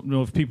don't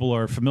know if people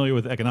are familiar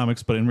with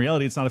economics, but in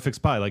reality, it's not a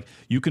fixed pie. Like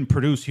you can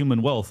produce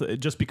human wealth.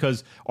 Just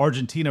because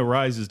Argentina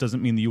rises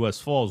doesn't mean the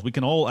U.S. falls. We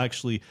can all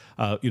actually,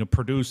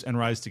 produce and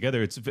rise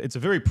together. It's a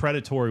very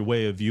predatory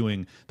way of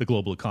viewing the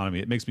global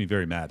economy. It makes me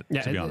very mad,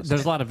 to be honest.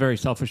 There's a lot of very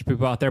selfish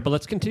people out there, but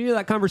let's continue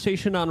that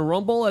conversation on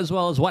Rumble as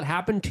well as what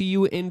happened to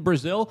you in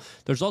Brazil.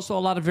 There's also a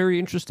lot of very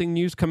interesting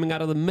news coming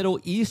out of the Middle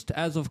East,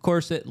 as of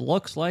course it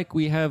looks like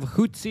we have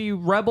Houthi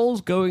rebels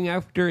going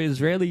after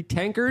Israeli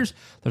tankers.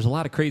 There's a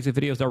lot of crazy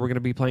videos that we're going to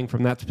be playing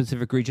from that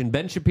specific region.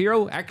 Ben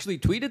Shapiro actually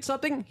tweeted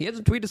something. He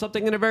hasn't tweeted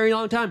something in a very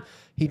long time.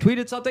 He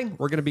tweeted something.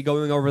 We're going to be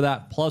going over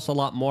that, plus a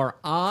lot more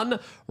on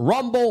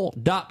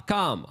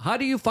rumble.com. How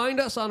do you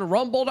find us on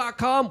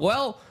rumble.com?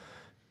 Well,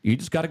 you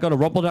just got to go to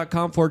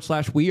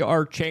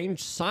rumble.com/wearechange,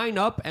 sign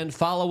up and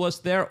follow us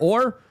there,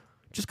 or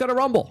just go to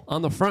Rumble.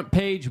 On the front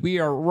page, we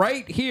are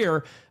right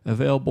here,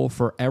 available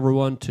for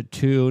everyone to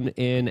tune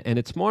in. And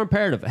it's more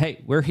imperative.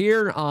 Hey, we're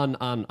here on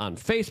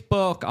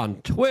Facebook,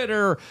 on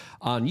Twitter,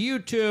 on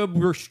YouTube.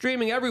 We're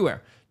streaming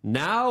everywhere.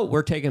 Now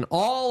we're taking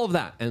all of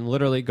that and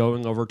literally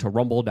going over to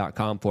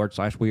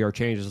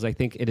rumble.com/wearechanges. I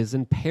think it is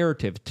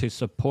imperative to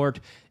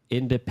support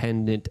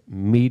independent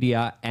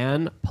media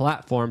and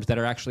platforms that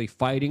are actually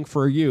fighting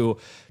for you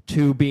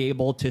to be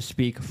able to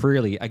speak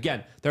freely.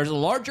 Again, there's a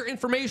larger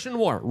information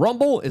war.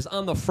 Rumble is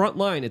on the front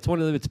line. It's one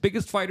of its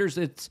biggest fighters.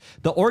 It's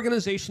the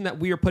organization that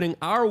we are putting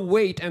our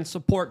weight and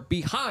support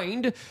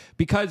behind,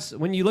 because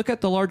when you look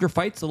at the larger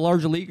fights, the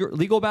larger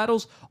legal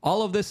battles,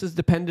 all of this is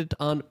dependent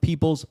on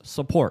people's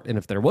support. And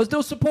if there was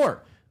no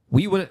support,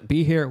 we wouldn't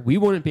be here. We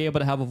wouldn't be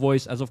able to have a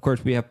voice, as of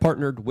course we have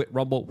partnered with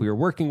Rumble. We are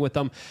working with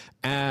them.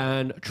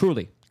 And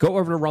truly, go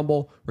over to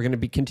Rumble. We're going to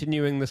be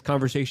continuing this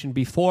conversation.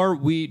 Before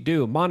we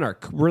do,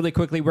 Monarch, really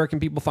quickly, where can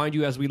people find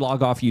you as we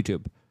log off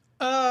YouTube?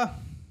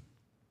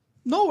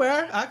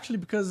 Nowhere, actually,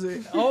 because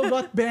all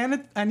got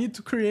banned. I need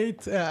to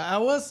create. I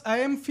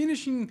am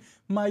finishing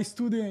my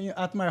studio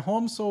at my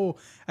home, so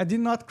I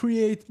did not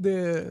create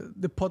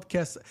the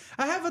podcast.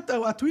 I have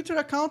a Twitter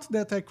account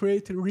that I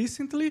created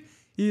recently.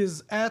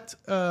 Is at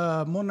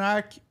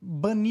Monarch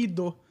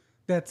Banido.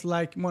 That's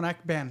like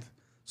Monarch Band,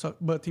 so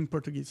but in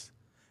Portuguese.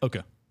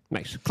 Okay.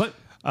 Nice. Clint?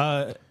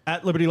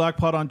 At Liberty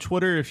Lockpod on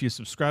Twitter. If you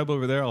subscribe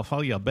over there, I'll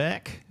follow you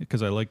back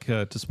because I like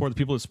to support the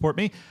people that support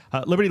me.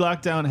 Liberty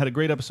Lockdown had a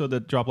great episode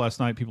that dropped last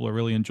night. People are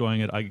really enjoying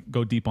it. I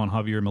go deep on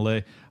Javier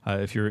Milei.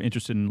 If you're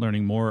interested in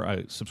learning more,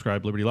 I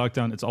subscribe Liberty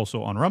Lockdown. It's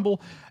also on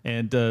Rumble.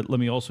 And let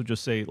me also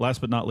just say,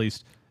 last but not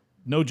least,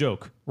 no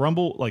joke,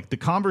 Rumble, like the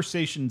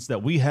conversations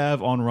that we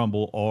have on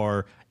Rumble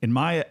are, in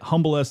my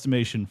humble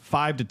estimation,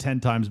 5 to 10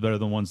 times better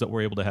than ones that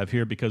we're able to have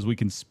here because we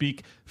can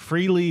speak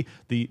freely.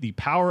 The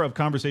power of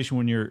conversation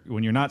when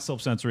you're not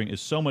self-censoring is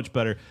so much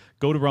better.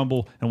 Go to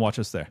Rumble and watch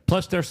us there.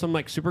 Plus, there's some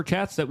like super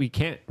chats that we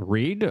can't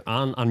read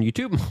on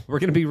YouTube. We're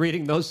going to be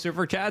reading those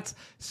super chats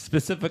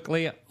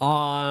specifically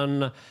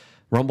on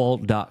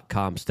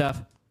rumble.com.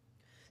 Steph?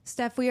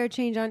 Steph, we are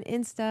change on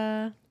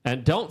Insta.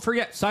 And don't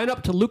forget, sign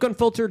up to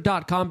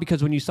LukeUnfiltered.com,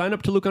 because when you sign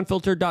up to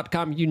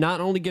LukeUnfiltered.com, you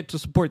not only get to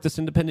support this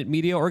independent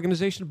media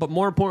organization, but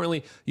more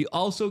importantly, you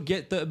also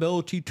get the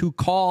ability to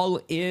call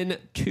in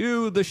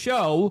to the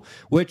show,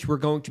 which we're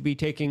going to be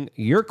taking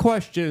your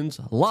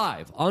questions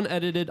live,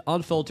 unedited,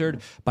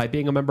 unfiltered, by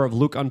being a member of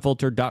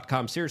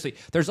LukeUnfiltered.com. Seriously,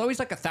 there's always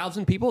like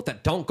 1,000 people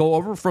that don't go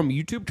over from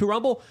YouTube to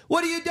Rumble.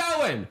 What are you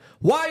doing?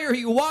 Why are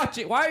you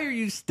watching? Why are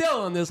you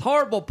still on this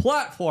horrible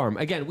platform?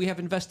 Again, we have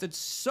invested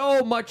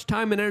so much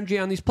time and energy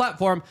on these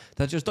platform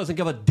that just doesn't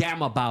give a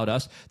damn about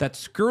us, that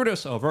screwed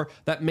us over,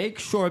 that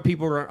makes sure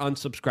people are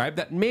unsubscribed,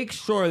 that makes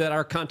sure that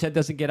our content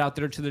doesn't get out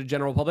there to the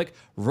general public.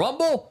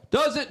 Rumble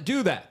doesn't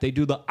do that. They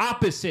do the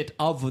opposite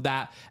of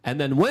that.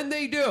 And then when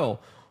they do,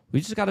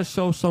 we just got to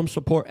show some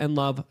support and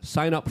love.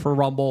 Sign up for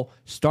Rumble,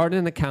 start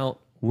an account.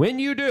 When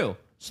you do,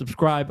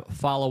 subscribe,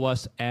 follow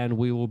us, and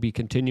we will be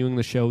continuing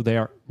the show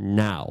there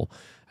now.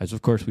 As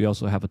of course, we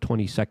also have a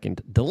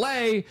 20-second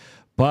delay,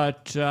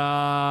 but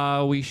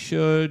we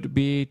should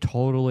be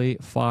totally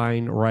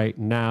fine right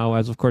now.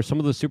 As of course, some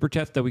of the super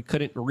chats that we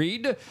couldn't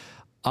read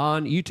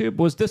on YouTube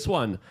was this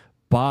one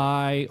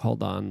by,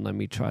 hold on, let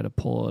me try to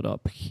pull it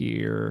up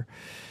here.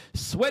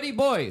 Sweaty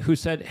Boy, who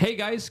said, "Hey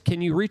guys,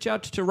 can you reach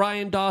out to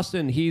Ryan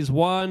Dawson? He's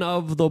one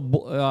of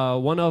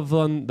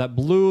them that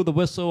blew the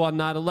whistle on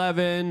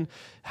 9/11.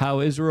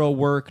 How Israel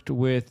worked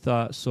with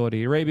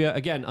Saudi Arabia."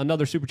 Again,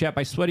 another super chat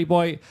by Sweaty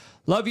Boy.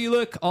 Love you,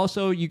 Luke.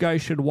 Also, you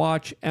guys should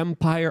watch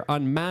Empire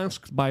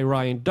Unmasked by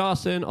Ryan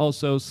Dawson.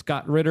 Also,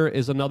 Scott Ritter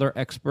is another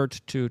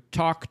expert to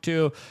talk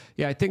to.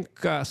 Yeah, I think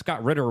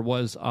Scott Ritter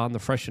was on the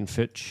Fresh and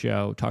Fit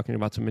show talking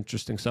about some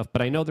interesting stuff.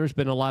 But I know there's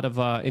been a lot of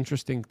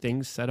interesting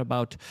things said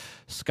about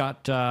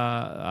Scott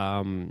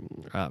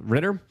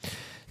Ritter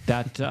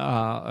that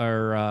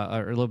are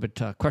a little bit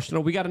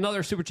questionable. We got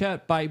another super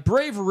chat by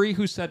Bravery,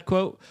 who said,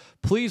 quote,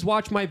 "Please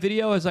watch my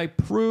video as I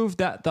prove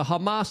that the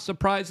Hamas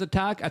surprise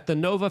attack at the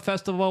Nova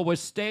Festival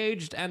was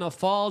staged and a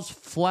false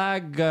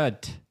flag."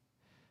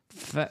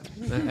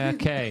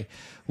 Okay.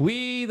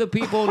 We, the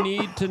people,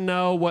 need to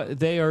know what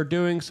they are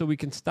doing so we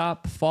can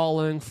stop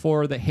falling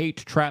for the hate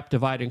trap,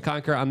 divide and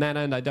conquer. On that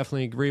end, I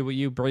definitely agree with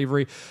you,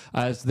 Bravery,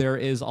 as there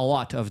is a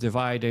lot of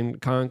divide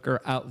and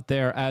conquer out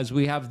there, as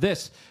we have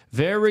this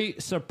very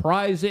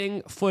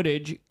surprising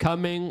footage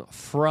coming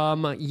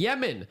from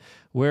Yemen,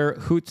 where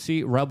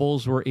Houthi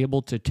rebels were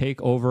able to take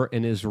over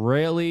an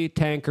Israeli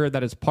tanker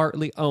that is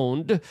partly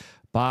owned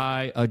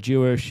by a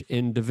Jewish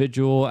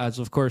individual. As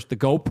of course, the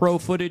GoPro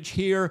footage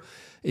here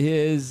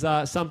is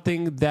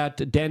something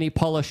that Danny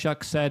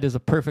Polishuk said is a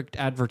perfect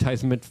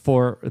advertisement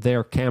for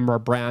their camera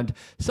brand.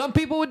 Some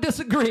people would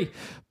disagree,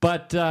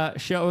 but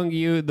showing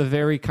you the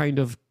very kind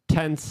of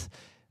tense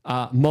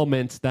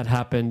moments that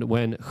happened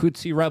when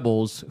Houthi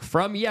rebels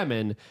from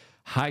Yemen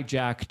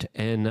hijacked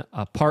an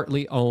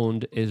partly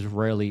owned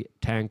Israeli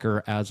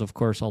tanker, as of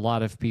course a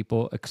lot of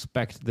people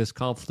expect this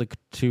conflict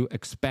to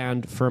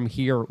expand from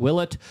here. Will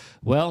it?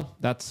 Well,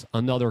 that's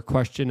another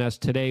question, as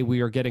today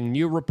we are getting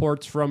new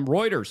reports from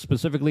Reuters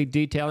specifically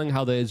detailing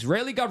how the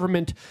Israeli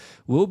government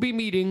will be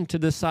meeting to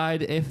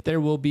decide if there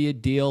will be a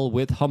deal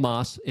with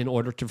Hamas in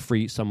order to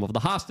free some of the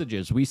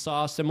hostages. We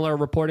saw similar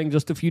reporting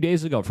just a few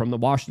days ago from the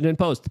Washington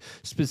Post,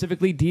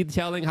 specifically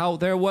detailing how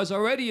there was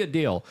already a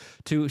deal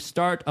to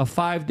start a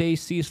 5-day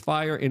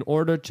ceasefire in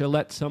order to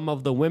let some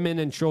of the women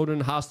and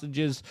children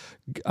hostages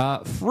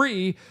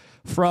free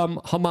from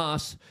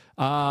Hamas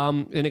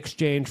in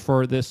exchange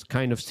for this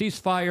kind of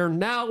ceasefire.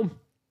 Now,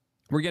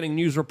 we're getting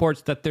news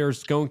reports that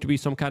there's going to be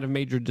some kind of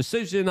major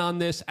decision on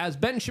this, as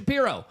Ben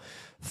Shapiro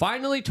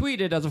finally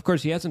tweeted, as of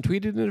course he hasn't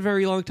tweeted in a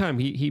very long time.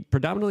 He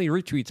predominantly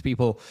retweets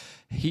people.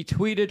 He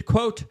tweeted,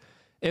 quote,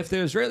 "If the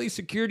Israeli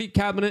Security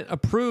Cabinet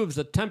approves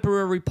a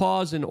temporary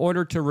pause in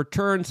order to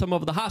return some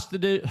of the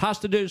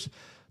hostages,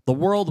 the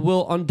world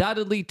will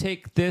undoubtedly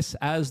take this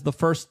as the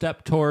first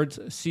step towards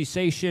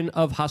cessation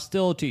of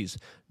hostilities.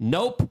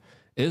 Nope,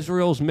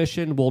 Israel's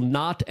mission will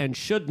not and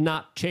should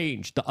not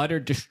change: the utter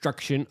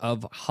destruction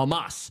of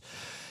Hamas."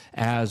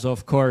 As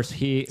of course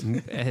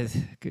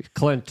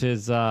Clint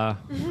is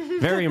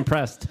very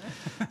impressed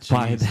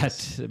by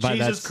that. By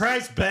Jesus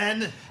Christ,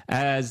 Ben!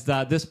 As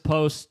this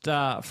post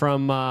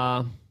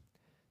from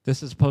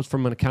this is a post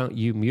from an account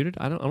you muted.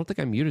 I don't think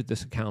I muted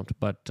this account,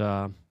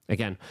 but.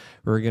 Again,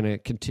 we're going to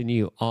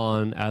continue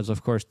on, as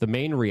of course the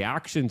main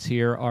reactions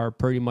here are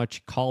pretty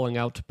much calling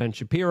out Ben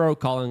Shapiro,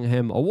 calling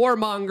him a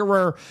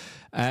warmonger,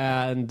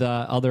 and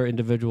other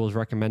individuals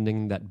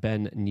recommending that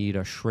Ben need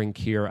a shrink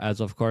here.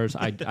 As of course,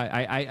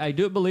 I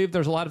do believe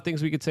there's a lot of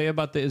things we could say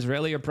about the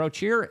Israeli approach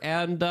here,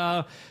 and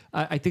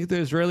I think the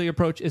Israeli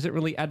approach isn't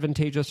really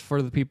advantageous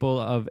for the people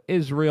of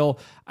Israel.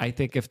 I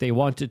think if they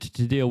wanted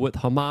to deal with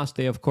Hamas,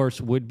 they of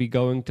course would be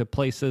going to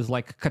places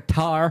like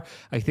Qatar.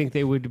 I think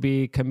they would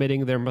be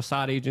committing their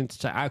Mossad agents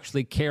to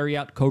actually carry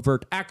out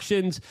covert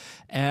actions,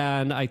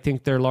 and I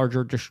think their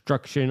larger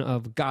destruction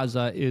of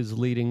Gaza is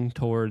leading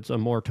towards a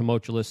more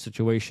tumultuous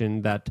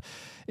situation that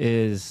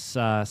is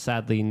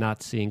sadly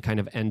not seeing kind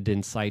of end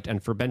in sight.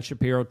 And for Ben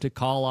Shapiro to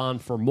call on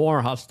for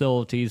more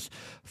hostilities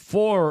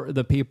for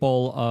the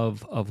people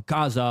of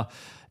Gaza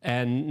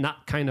and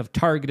not kind of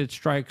targeted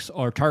strikes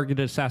or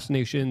targeted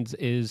assassinations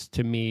is,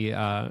 to me,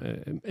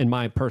 in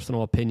my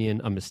personal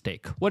opinion, a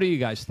mistake. What do you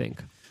guys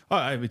think?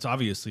 It's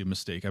obviously a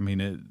mistake. I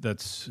mean,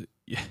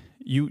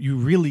 you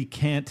really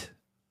can't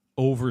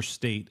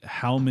overstate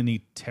how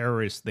many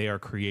terrorists they are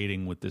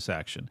creating with this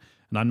action.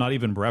 And I'm not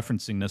even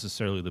referencing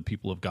necessarily the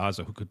people of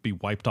Gaza who could be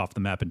wiped off the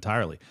map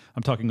entirely.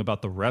 I'm talking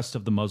about the rest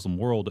of the Muslim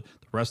world,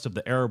 the rest of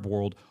the Arab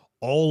world,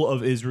 all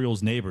of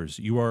Israel's neighbors.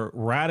 You are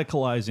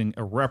radicalizing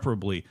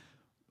irreparably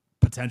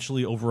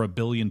potentially over 1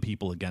 billion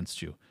people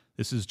against you.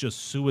 This is just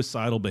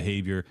suicidal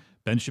behavior.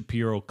 Ben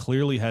Shapiro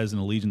clearly has an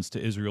allegiance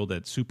to Israel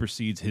that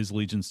supersedes his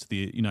allegiance to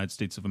the United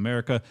States of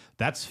America.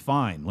 That's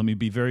fine. Let me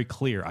be very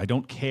clear. I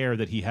don't care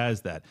that he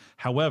has that.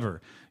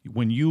 However,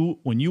 when you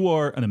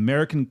are an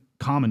American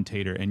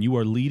commentator and you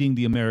are leading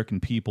the American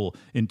people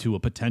into a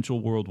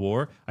potential world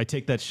war, I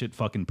take that shit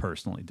fucking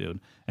personally, dude.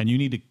 And you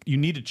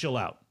need to chill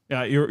out.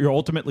 You're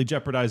ultimately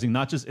jeopardizing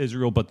not just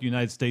Israel, but the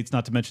United States,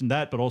 not to mention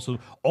that, but also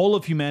all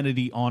of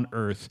humanity on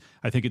Earth.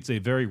 I think it's a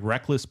very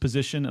reckless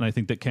position, and I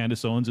think that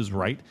Candace Owens is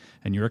right,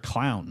 and you're a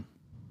clown.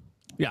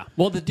 Yeah.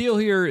 Well, the deal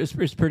here is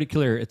pretty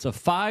clear. It's a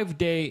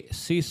 5-day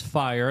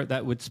ceasefire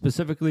that would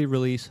specifically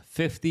release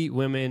 50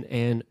 women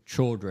and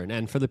children.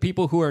 And for the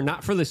people who are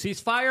not for the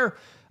ceasefire,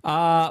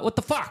 what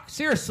the fuck?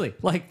 Seriously.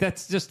 Like,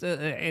 that's just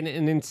an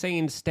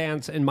insane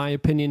stance, in my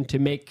opinion, to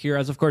make here.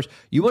 As, of course,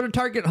 you want to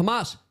target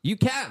Hamas. You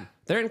can.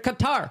 They're in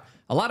Qatar.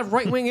 A lot of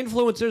right-wing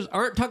influencers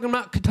aren't talking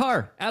about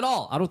Qatar at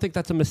all. I don't think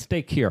that's a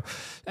mistake here.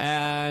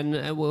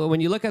 And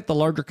when you look at the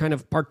larger kind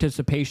of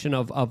participation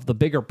of the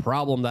bigger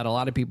problem that a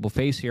lot of people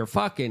face here,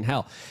 fucking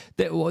hell,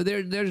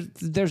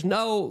 there's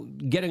no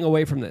getting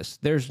away from this.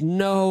 There's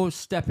no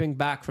stepping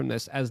back from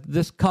this, as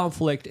this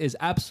conflict is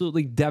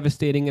absolutely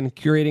devastating and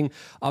creating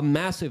a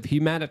massive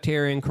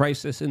humanitarian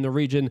crisis in the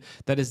region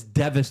that is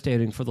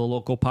devastating for the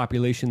local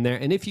population there.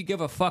 And if you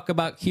give a fuck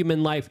about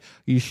human life,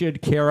 you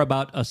should care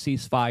about a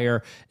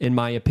ceasefire, in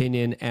my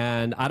opinion.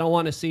 And I don't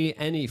want to see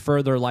any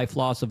further life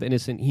loss of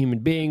innocent human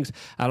beings.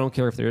 I don't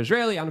care if they're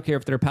Israeli. I don't care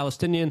if they're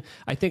Palestinian.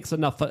 I think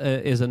enough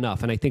is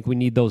enough. And I think we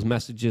need those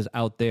messages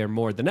out there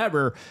more than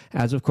ever,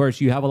 as, of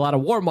course, you have a lot of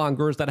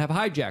warmongers that have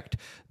hijacked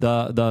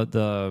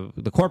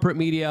the corporate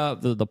media,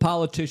 the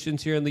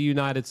politicians here in the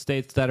United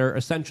States that are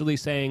essentially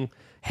saying,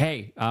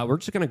 hey, we're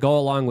just going to go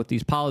along with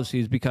these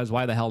policies because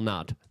why the hell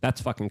not?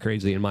 That's fucking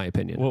crazy, in my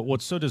opinion. Well,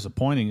 what's so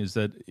disappointing is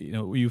that,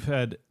 you've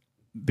had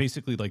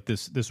basically like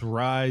this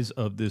rise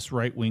of this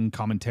right-wing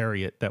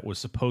commentariat that was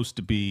supposed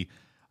to be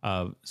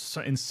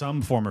in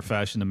some form or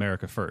fashion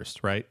America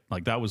first, right?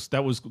 Like that was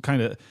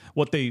kind of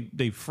what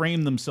they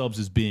framed themselves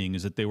as being,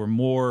 is that they were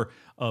more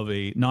of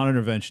a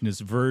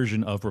non-interventionist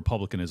version of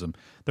republicanism.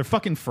 They're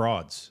fucking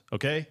frauds,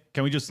 okay?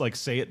 Can we just like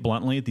say it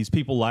bluntly? These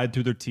people lied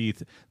through their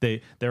teeth.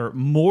 They're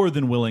more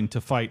than willing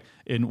to fight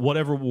in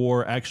whatever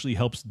war actually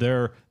helps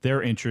their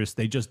interests.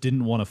 They just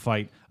didn't want to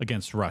fight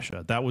against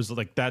Russia. That was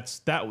like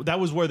that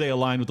was where they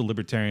aligned with the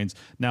libertarians.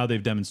 Now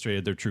they've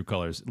demonstrated their true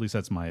colors. At least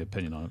that's my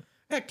opinion on it.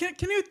 Yeah,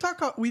 can you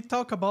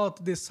talk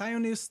about the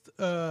Zionist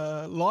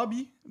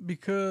lobby,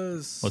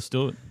 because Let's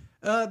do it.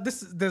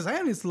 The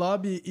Zionist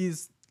lobby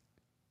is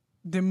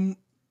the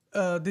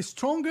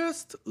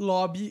strongest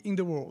lobby in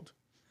the world.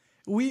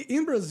 We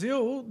in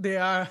Brazil, they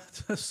are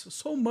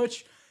so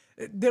much.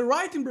 The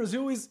right in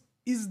Brazil is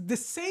the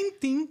same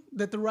thing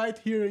that the right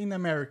here in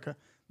America.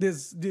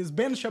 This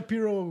Ben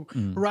Shapiro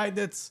right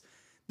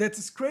that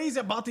is crazy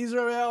about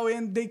Israel,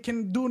 and they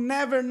can do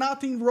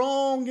nothing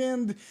wrong,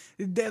 and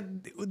that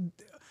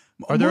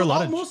are there a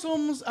lot of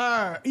Muslims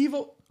are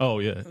evil. Oh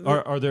yeah,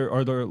 are there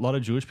a lot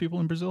of Jewish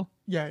people in Brazil?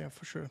 Yeah,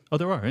 for sure. Oh,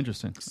 there are.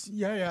 Interesting.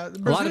 Yeah.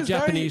 A lot of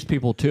Japanese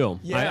people too.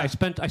 Yeah. I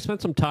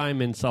spent some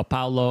time in Sao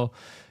Paulo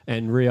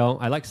and Rio.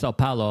 I like Sao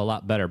Paulo a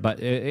lot better, but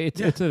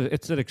it's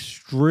an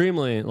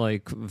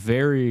extremely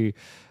very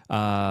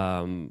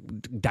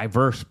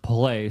diverse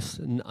place.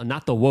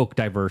 Not the woke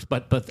diverse,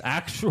 but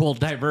actual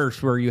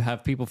diverse, where you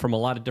have people from a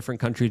lot of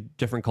different countries,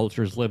 different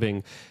cultures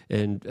living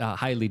in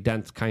highly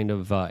dense kind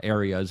of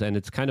areas, and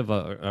it's kind of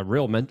a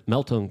real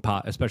melting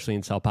pot, especially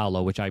in Sao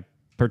Paulo, which I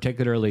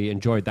particularly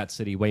enjoyed that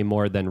city way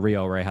more than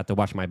Rio, where I had to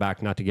watch my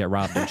back not to get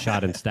robbed and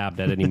shot and stabbed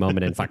at any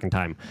moment in fucking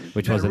time,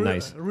 which wasn't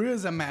nice. Rio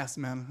is a mess,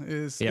 man.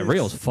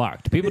 Rio's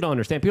fucked. People don't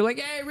understand. People are like,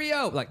 hey,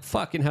 Rio, like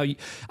fucking hell.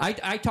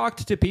 I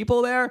talked to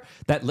people there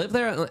that live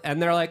there,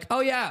 and they're like, oh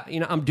yeah,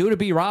 I'm due to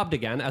be robbed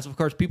again. As of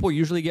course, people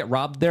usually get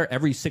robbed there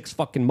every 6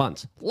 fucking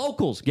months.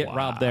 Locals get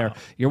robbed there.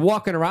 You're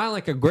walking around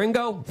like a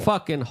gringo.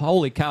 Fucking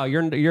holy cow,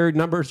 your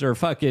numbers are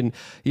fucking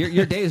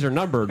your days are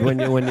numbered when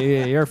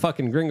you're a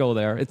fucking gringo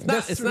there.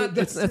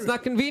 It's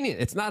not convenient.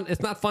 It's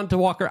not fun to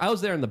walk around. I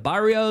was there in the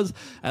barrios.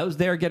 I was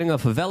there getting a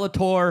favela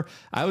tour.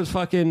 I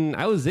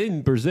was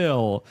in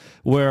Brazil,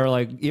 where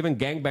like even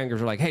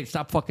gangbangers are like, hey,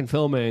 stop fucking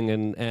filming,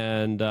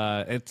 and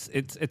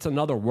it's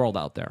another world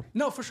out there.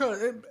 No, for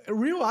sure.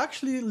 Rio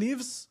actually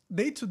lives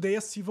day to day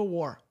a civil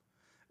war.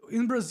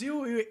 In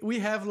Brazil, we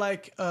have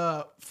like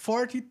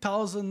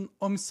 40,000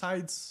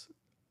 homicides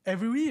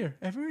every year.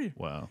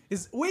 Wow.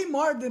 It's way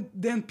more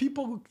than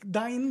people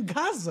die in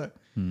Gaza.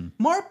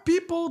 More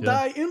people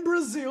die in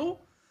Brazil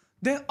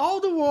than all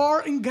the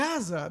war in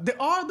Gaza.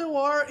 All the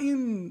war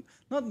in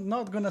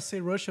not gonna say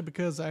Russia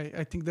because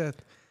I think that.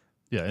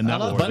 Yeah, in that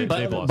war,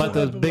 they've lost. But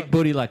those big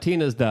booty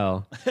Latinas,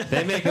 though,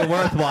 they make it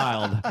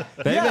worthwhile.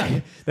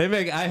 They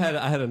make. I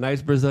had a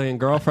nice Brazilian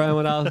girlfriend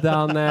when I was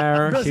down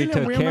there. Brazilian she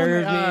took women care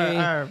of me.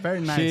 are very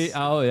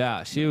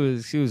nice. She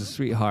was a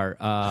sweetheart.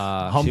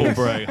 Humble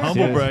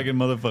bragging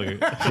motherfucker.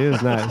 She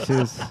was nice.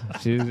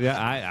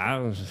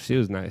 She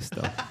was nice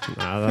though.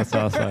 That's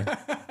all I'll say.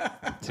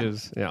 She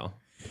was,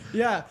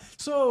 Yeah,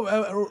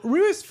 so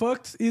real as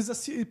fucked is a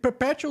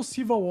perpetual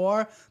civil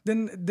war.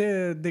 Then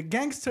the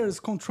gangsters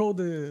control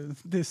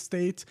the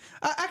state.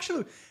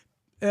 Actually,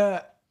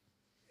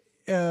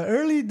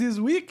 early this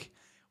week,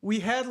 we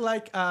had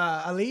like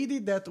a lady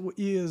that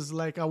is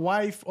like a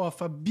wife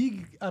of a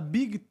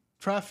big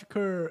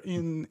trafficker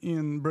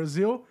in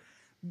Brazil.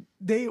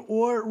 They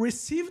were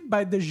received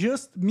by the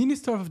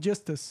Minister of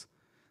Justice.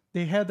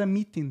 They had a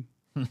meeting,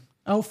 an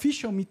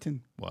official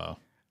meeting. Wow.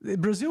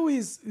 Brazil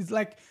is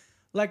like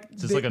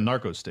It's like a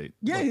narco state.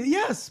 Yeah,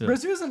 yes.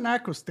 Brazil is a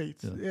narco state.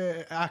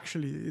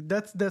 Actually,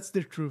 that's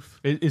the truth.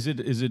 Is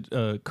it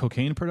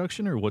cocaine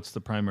production or what's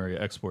the primary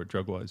export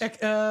drug wise?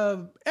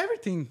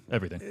 Everything.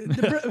 Everything.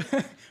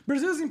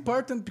 Brazil is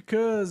important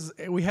because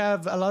we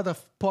have a lot of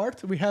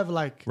port. We have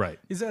like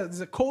it's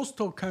a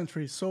coastal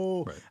country,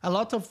 so a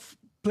lot of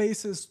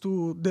places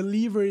to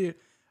deliver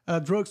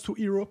drugs to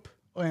Europe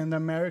and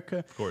America.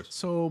 Of course.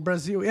 So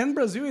Brazil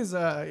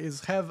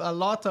is have a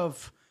lot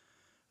of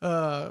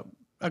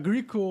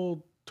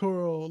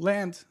agricultural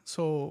land.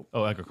 So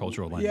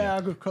agricultural land. Yeah,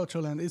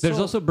 agricultural land. There's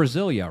also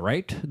Brasilia,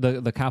 right?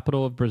 The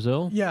capital of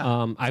Brazil.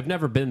 Yeah. I've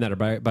never been there,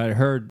 but I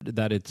heard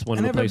that it's one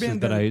of the places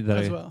that I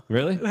well.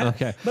 Really?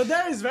 Okay. But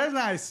there is very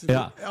nice.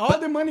 Yeah. All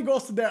the money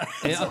goes to there.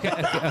 Yeah,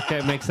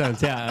 okay, makes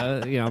sense.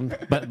 Yeah,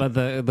 but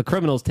the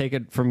criminals take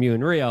it from you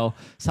in Rio.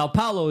 Sao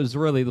Paulo is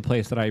really the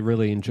place that I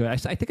really enjoy. I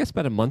think I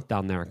spent a month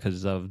down there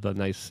because of the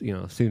nice,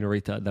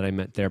 senorita that I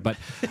met there. But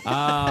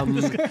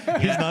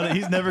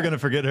he's never gonna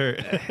forget her.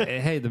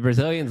 Hey, the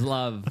Brazilians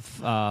love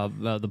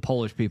the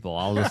Polish people.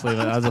 I'll just leave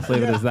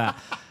it as that.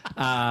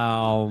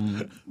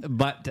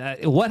 But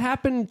what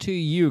happened to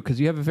you? Because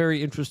you have a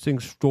very interesting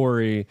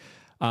story.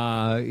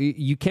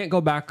 You can't go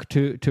back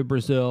to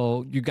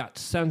Brazil. You got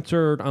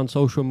censored on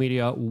social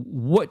media.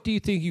 What do you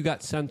think you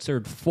got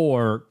censored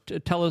for?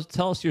 Tell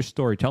us your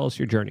story. Tell us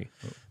your journey.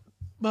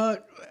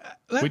 But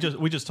we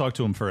just talked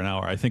to him for an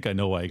hour. I think I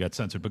know why he got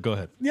censored, but go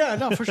ahead. Yeah,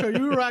 no, for sure.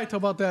 You're right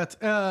about that.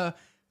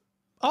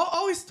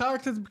 Always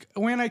started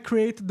when I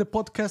created the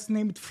podcast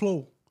named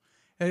Flow.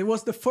 It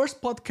was the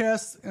first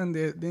podcast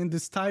in the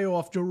style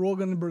of Joe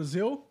Rogan in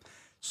Brazil.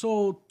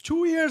 So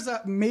 2 years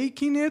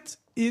making it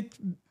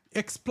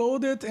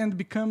exploded and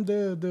became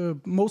the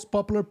most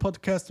popular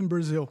podcast in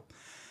Brazil.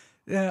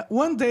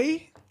 One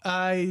day,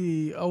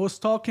 I was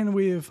talking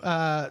with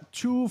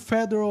 2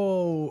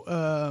 federal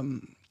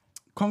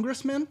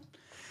congressmen,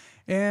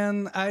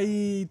 and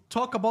I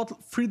talk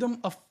about freedom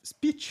of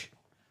speech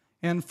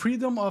and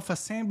freedom of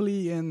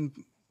assembly and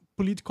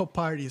political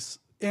parties.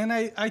 And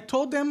I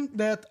told them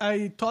that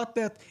I thought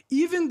that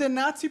even the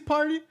Nazi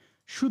party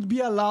should be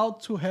allowed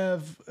to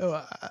have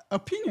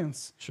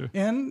opinions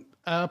and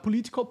a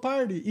political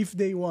party if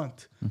they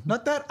want.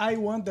 Not that I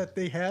want that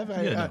they have.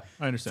 I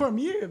understand. For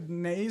me,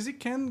 Nazi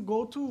can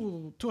go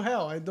to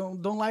hell. I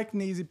don't like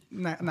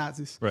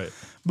Nazis. Right.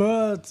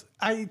 But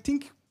I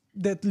think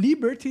that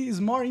liberty is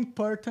more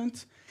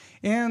important.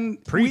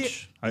 And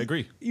Preach. I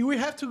agree. We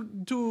have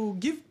to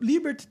give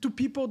liberty to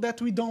people that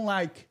we don't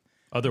like.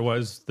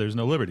 Otherwise, there's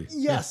no liberty.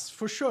 Yes,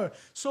 for sure.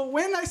 So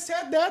when I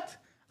said that,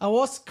 I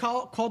was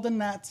called a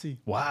Nazi.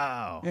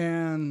 Wow.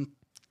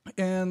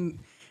 And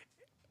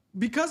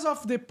because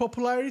of the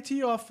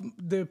popularity of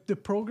the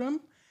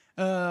program,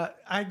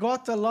 I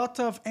got a lot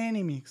of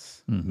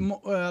enemies.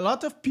 A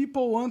lot of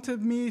people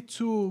wanted me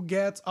to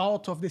get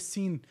out of the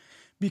scene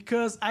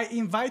because I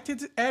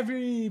invited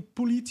every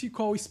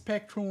political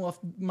spectrum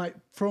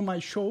from my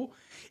show,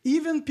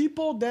 even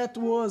people that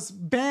was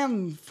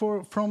banned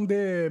from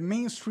the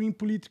mainstream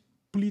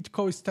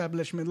political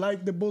establishment,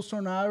 like the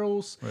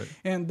Bolsonaros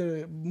and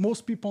the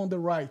most people on the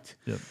right.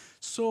 Yep.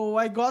 So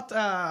I got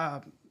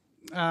a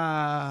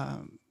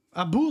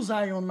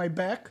bullseye on my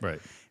back.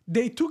 Right.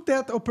 They took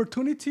that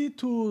opportunity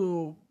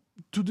to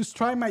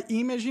destroy my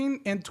imaging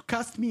and to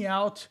cast me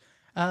out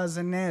as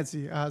a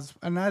Nazi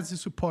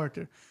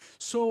supporter.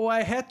 So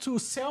I had to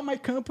sell my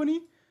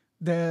company.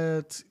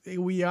 That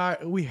we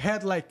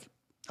had like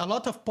a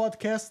lot of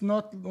podcasts,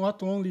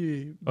 not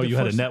only. Oh, you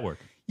had a network.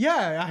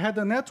 Yeah, I had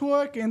a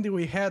network, and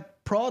we had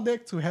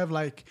products. We have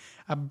like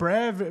a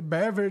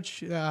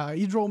beverage,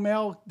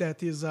 hydromel,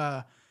 that is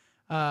a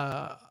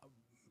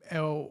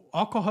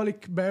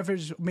alcoholic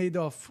beverage made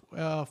of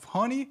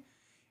honey,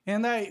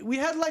 and we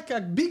had like a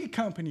big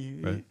company.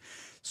 Right.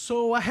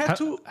 So I had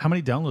to. How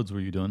many downloads were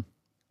you doing?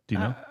 Do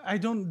you know? I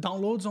don't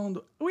downloads on.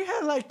 We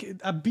had like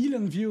 1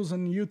 billion views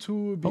on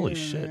YouTube. Holy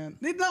shit!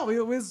 No,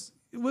 it was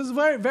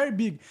very very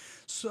big.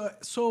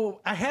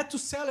 So I had to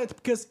sell it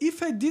because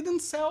if I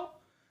didn't sell,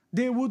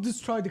 they would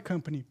destroy the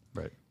company.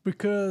 Right.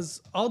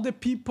 Because all the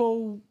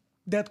people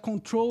that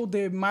control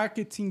the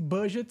marketing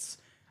budgets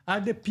are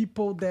the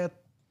people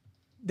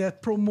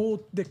that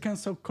promote the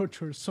cancel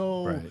culture.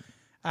 So Right.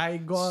 I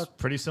got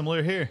Pretty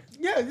similar here.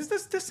 yeah,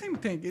 it's the same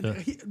thing.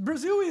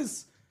 Brazil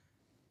is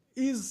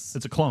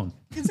It's a clone.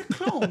 it's a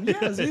clone.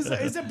 Yes,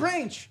 it's a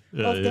branch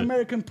of the yeah.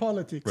 American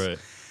politics. Right.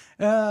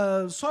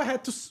 So I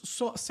had to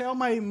sell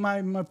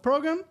my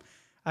program.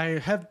 I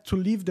had to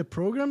leave the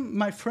program.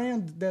 My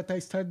friend that I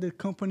started the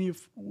company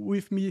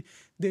with me,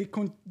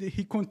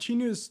 he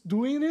continues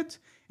doing it,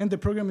 and the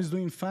program is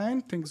doing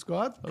fine. Thanks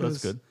God. Oh,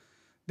 that's good.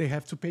 They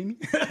have to pay me.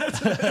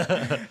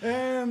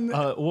 And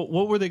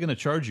What were they going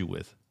to charge you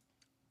with?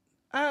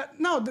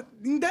 no,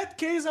 in that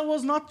case, I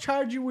was not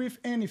charged with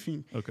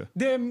anything. Okay.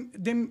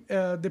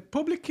 The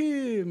public,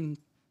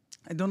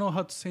 I don't know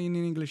how to say in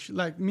English,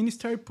 like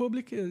ministry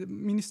public,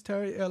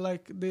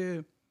 like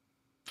the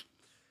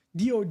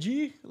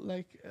DOJ,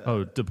 like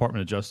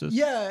Department of Justice?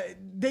 yeah,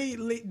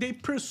 they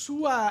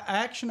pursue a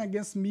action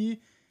against me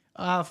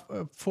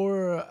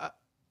for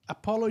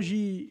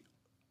apology,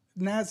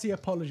 Nazi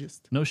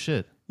apologist. No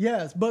shit.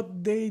 Yes,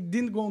 but they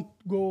didn't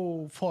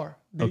go far.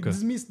 They Okay.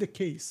 dismissed the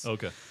case.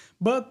 Okay.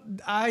 But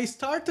I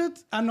started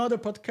another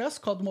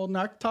podcast called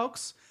Monarch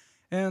Talks,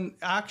 and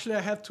actually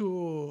I have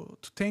to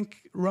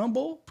thank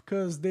Rumble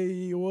because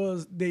they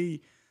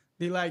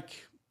like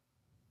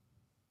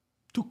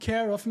took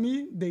care of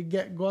me. They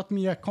got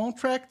me a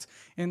contract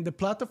and the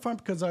platform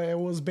because I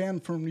was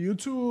banned from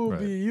YouTube,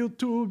 Right.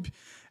 YouTube,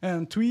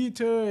 and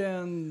Twitter,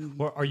 and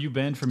Or are you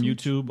banned from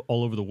YouTube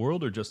all over the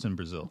world or just in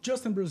Brazil?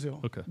 just in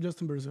Brazil. Okay. Just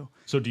in Brazil.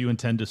 So do you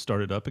intend to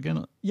start it up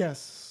again?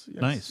 Yes.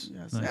 Nice,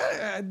 Yes. nice.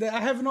 I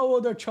have no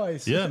other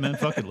choice. Yeah, man,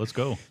 fuck it. Let's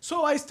go.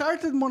 So I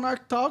started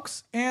Monarch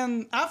Talks,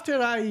 and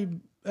after I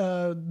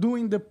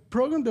doing the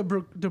program,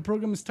 the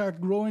program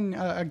started growing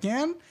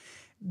again.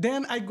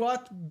 Then I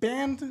got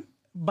banned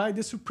by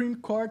the Supreme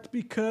Court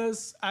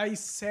because I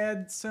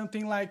said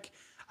something like,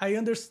 "I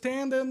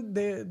understand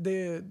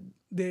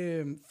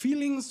the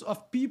feelings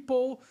of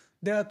people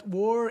that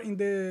were in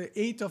the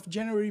 8th of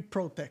January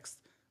protest."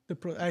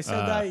 I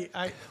said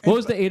What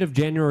was the 8th of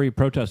January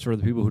protest for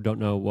the people who don't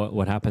know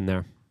what happened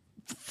there?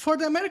 for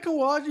the American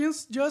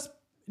audience, just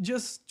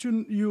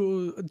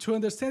to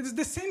understand, it's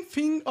the same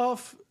thing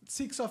of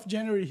 6th of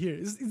January here.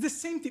 It's the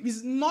same thing.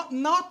 It's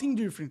nothing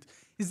different.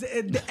 It's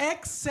the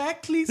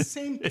exactly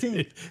same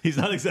thing. He's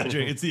not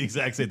exaggerating. It's the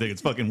exact same thing.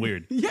 It's fucking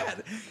weird. Yeah.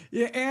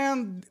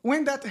 And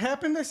when that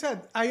happened, I said,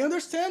 I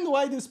understand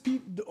why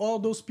all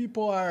those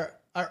people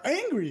are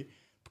angry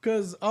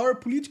because our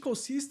political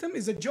system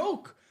is a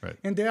joke. Right.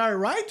 And they are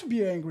right to be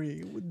angry.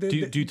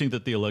 Do you think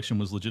that the election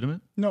was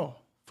legitimate? No,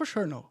 for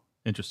sure no.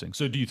 Interesting.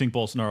 So do you think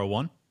Bolsonaro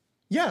won?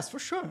 Yes, for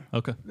sure.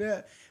 Okay.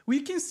 We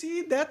can see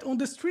that on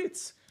the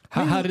streets.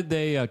 How did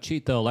they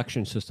cheat the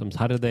election systems?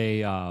 How did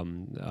they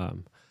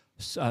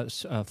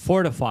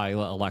fortify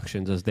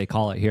elections, as they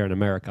call it here in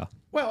America?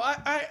 Well,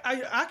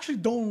 I actually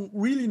don't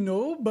really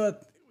know,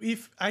 but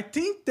I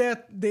think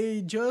that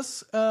they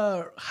just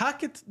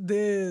hacked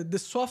the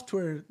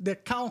software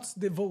that counts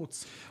the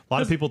votes. A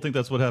lot of people think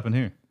that's what happened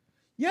here.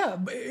 Yeah,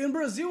 but in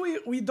Brazil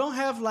we don't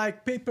have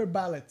like paper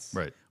ballots.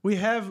 Right. We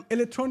have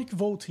electronic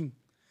voting.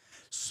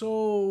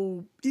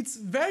 So it's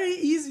very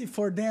easy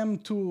for them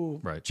to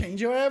Right.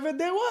 change whatever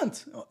they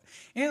want.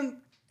 And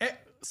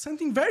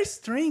something very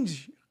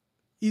strange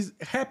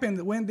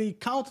happened when they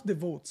count the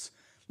votes.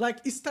 Like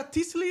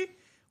statistically,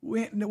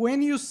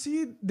 when you see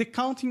the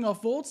counting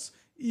of votes,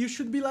 you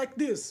should be like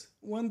this.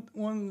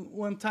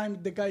 One time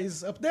the guy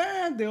is up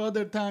there, the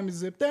other time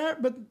is up there,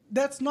 but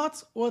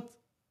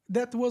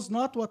that was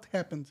not what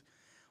happened.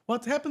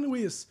 What happened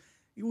was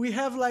we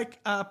have like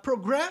a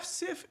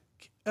progressive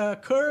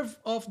curve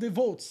of the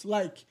votes.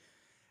 Like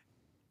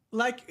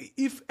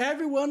if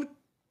everyone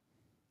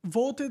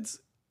voted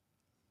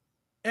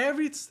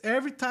every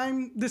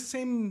time the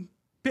same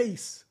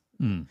pace.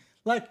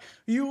 Like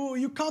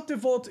you count the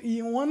vote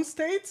in one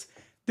state,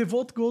 the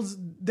vote goes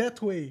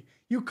that way.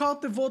 You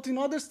count the vote in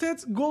other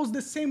states, goes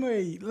the same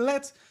way.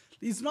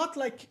 It's not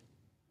like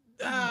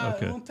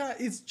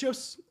it's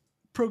just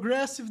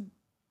progressive.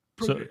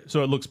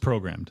 So it looks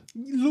programmed.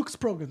 Looks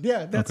programmed.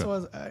 Yeah, that's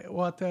Okay.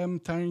 what I'm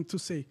trying to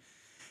say.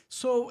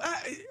 So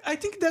I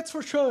think that's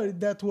for sure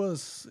that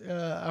was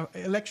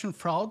election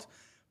fraud,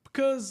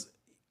 because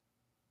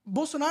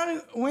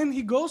Bolsonaro, when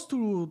he goes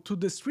to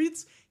the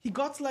streets, he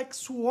got like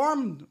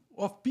swarmed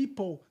of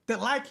people that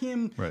like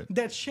him, Right.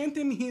 that chant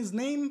him his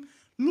name.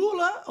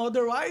 Lula,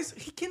 otherwise,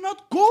 he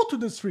cannot go to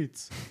the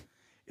streets.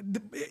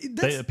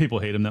 People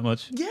hate him that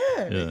much?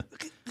 Yeah.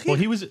 Well,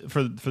 he was,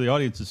 for the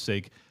audience's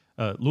sake,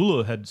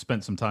 Lula had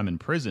spent some time in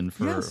prison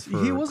for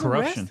he was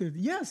corruption. arrested.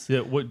 Yes. Yeah,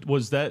 what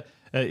was that?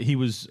 He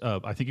was,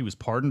 I think he was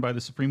pardoned by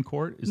the Supreme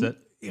Court. Is that?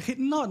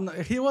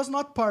 He was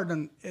not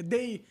pardoned.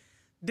 They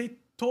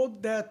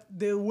told that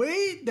the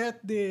way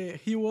that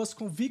he was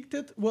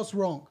convicted was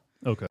wrong.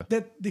 Okay.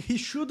 That he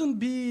shouldn't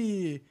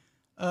be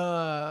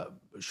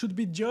should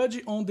be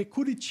judged on the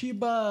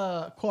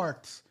Curitiba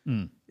courts.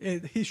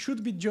 He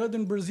should be judged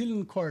in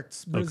Brazilian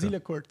courts,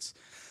 courts.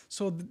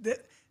 So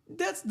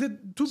that's the.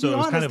 To So be it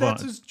was honest, kind of that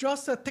on- is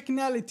just a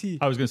technicality.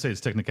 I was going to say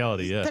it's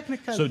technicality, yeah.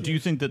 Technicality, So do you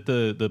yes. think that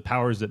the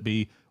powers that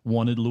be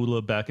wanted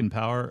Lula back in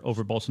power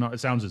over Bolsonaro? It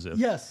sounds as if.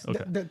 Yes,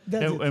 Okay.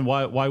 that's and, it. and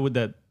why would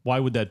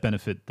that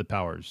benefit the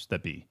powers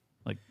that be?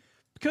 Like,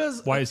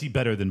 Because why is he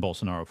better than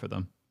Bolsonaro for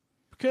them?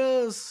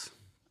 Because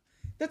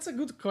that's a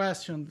good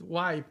question.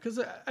 Why? Because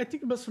I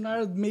think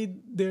Bolsonaro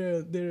made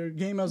their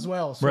game as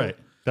well. So Right.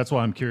 That's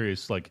why I'm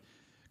curious. Like,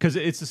 because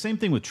it's the same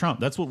thing with Trump.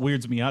 That's what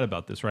weirds me out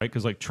about this, right?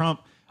 Because like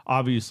Trump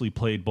obviously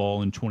played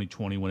ball in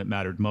 2020 when it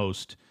mattered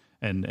most,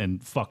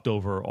 and fucked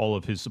over all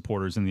of his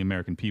supporters and the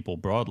American people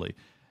broadly.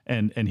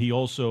 And he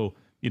also,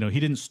 he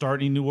didn't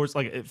start any new wars.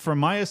 Like, from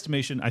my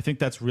estimation, I think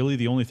that's really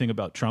the only thing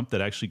about Trump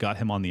that actually got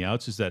him on the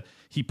outs, is that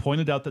he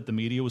pointed out that the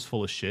media was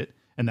full of shit.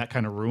 And that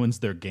kind of ruins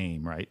their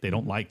game, right? They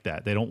don't like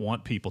that. They don't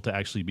want people to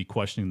actually be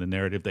questioning the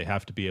narrative. They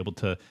have to be able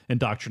to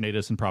indoctrinate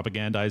us and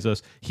propagandize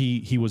us.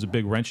 He was a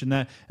big wrench in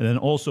that. And then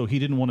also, he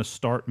didn't want to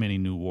start many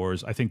new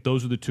wars. I think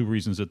those are the two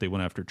reasons that they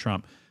went after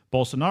Trump.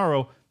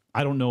 Bolsonaro,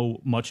 I don't know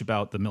much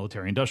about the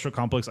military-industrial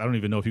complex. I don't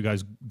even know if you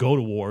guys go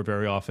to war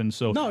very often.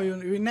 So no,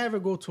 you never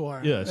go to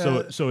war. yeah.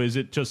 So is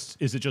it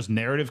just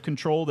narrative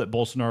control that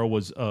Bolsonaro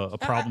was a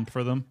problem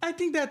for them? I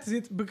think that's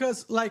it,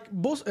 because like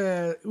both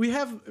we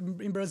have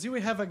in Brazil,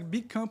 we have a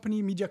big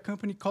media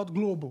company called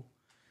Globo.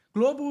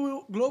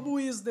 Globo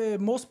is the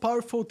most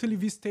powerful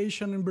television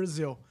station in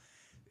Brazil.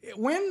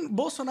 When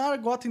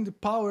Bolsonaro got into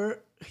power,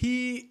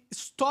 he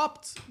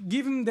stopped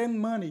giving them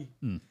money,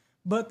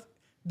 but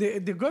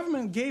the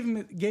government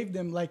gave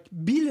them like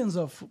billions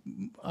of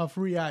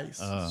reais.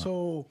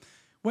 So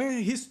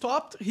when he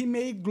stopped, he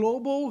made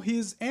Globo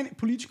his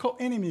political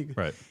enemy.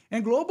 Right.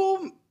 And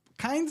Globo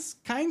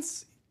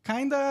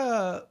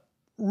kinda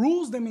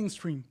rules the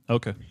mainstream.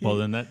 Okay. Well,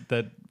 then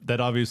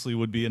that obviously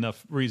would be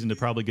enough reason to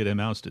probably get him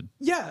ousted.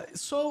 Yeah.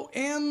 So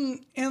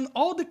and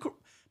all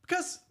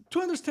because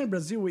to understand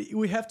Brazil,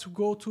 we have to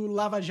go to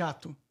Lava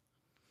Jato.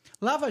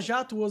 Lava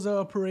Jato was an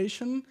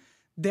operation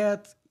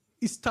that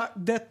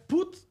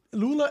put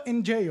Lula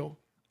in jail.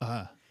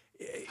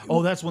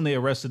 Oh, that's when they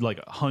arrested like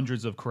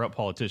hundreds of corrupt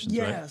politicians,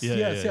 Yes, right?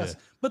 yes.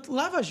 But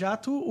Lava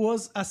Jato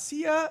was a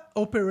CIA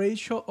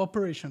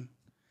operation.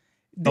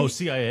 Oh,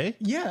 CIA?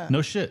 Yeah.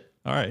 No shit.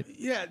 All right.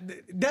 Yeah,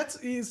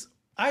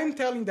 I'm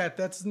telling that.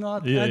 That's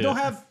not. Yeah, I don't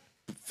yeah. have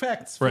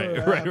facts. Right.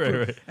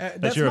 That's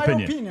That's your my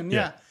opinion.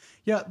 Yeah.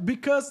 Yeah,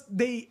 because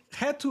they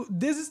had to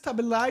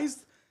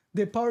destabilize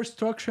the power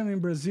structure in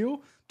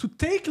Brazil to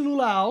take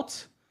Lula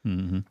out,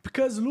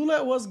 because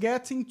Lula was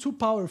getting too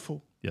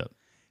powerful. Yep.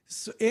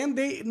 So, and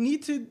they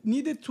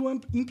needed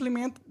to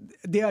implement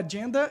the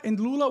agenda, and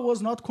Lula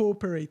was not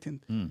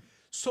cooperating.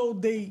 So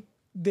they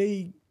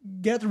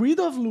get rid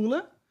of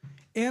Lula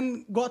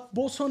and got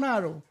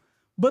Bolsonaro.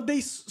 But they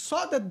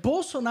saw that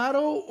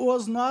Bolsonaro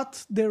was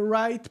not the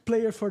right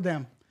player for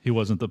them. He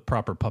wasn't the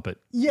proper puppet.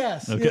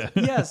 Yes, Okay.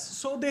 yes.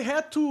 So they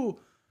had to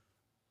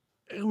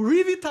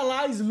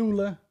revitalize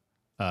Lula.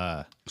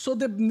 So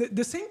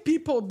the same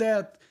people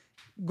that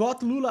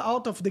got Lula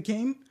out of the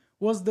game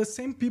was the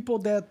same people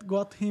that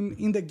got him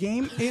in the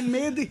game and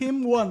made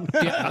him won.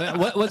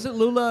 Wasn't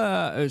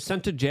Lula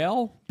sent to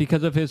jail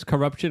because of his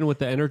corruption with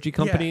the energy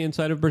company Yeah.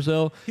 inside of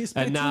Brazil? He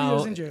spent and 2 now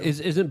years in jail.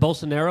 Isn't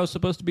Bolsonaro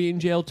supposed to be in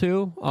jail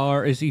too,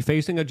 or is he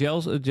facing a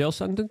jail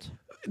sentence?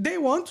 They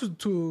want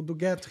to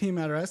get him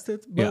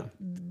arrested, but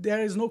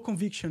there is no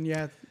conviction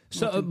yet.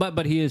 So,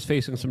 but he is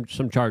facing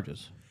some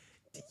charges.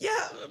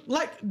 Yeah,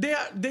 like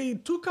they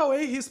took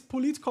away his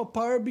political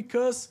power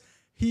because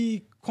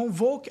he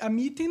convoked a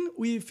meeting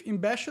with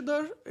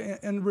ambassador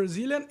and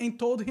Brazilian and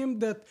told him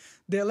that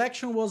the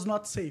election was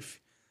not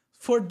safe.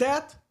 For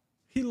that,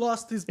 he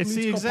lost his It's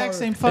political the exact power.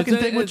 same fucking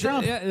thing with It's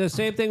Trump. Yeah, the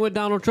same thing with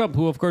Donald Trump,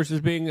 who, of course,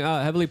 is being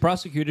heavily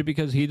prosecuted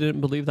because he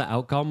didn't believe the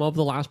outcome of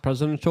the last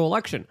presidential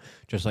election.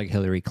 Just like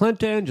Hillary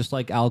Clinton, just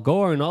like Al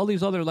Gore, and all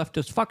these other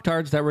leftist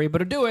fucktards that were able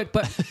to do it.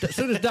 But as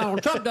soon as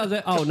Donald Trump does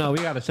it, oh, no, we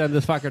got to send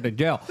this fucker to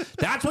jail.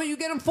 That's what you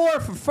get him for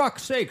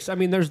fuck's sakes. I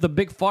mean, there's the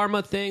big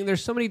pharma thing.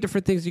 There's so many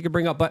different things you could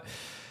bring up. But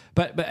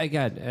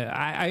again,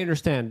 I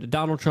understand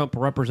Donald Trump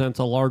represents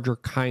a larger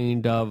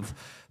kind of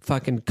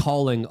fucking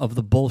calling of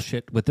the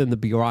bullshit within the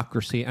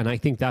bureaucracy, and I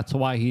think that's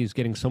why he's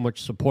getting so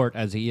much support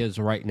as he is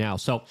right now.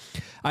 So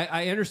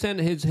I understand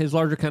his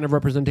larger kind of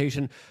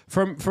representation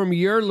from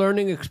your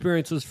learning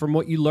experiences, from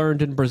what you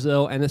learned in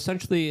Brazil, and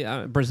essentially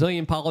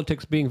Brazilian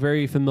politics being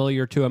very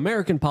familiar to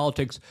American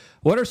politics.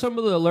 What are some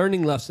of the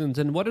learning lessons,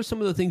 and what are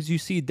some of the things you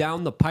see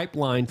down the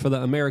pipeline for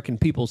the American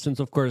people, since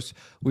of course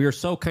we are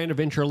so kind of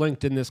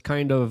interlinked in this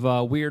kind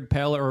of weird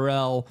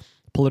parallel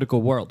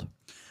political world?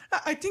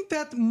 I think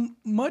that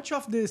much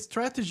of the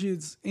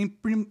strategies,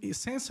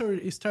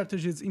 censored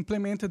strategies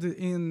implemented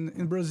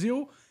in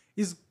Brazil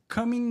is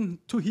coming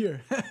to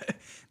here.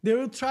 They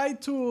will try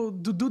to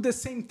do the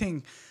same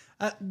thing.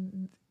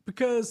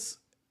 Because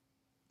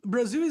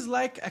Brazil is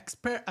like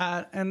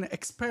an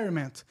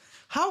experiment.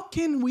 How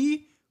can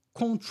we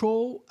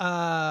control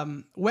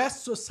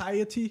West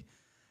society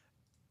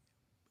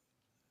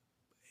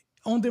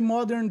on the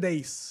modern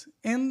days.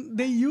 And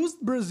they used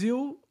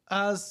Brazil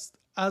as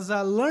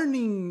a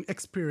learning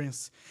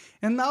experience.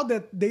 And now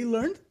that they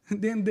learned,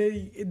 then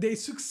they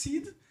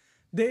succeed,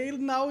 they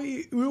now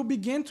will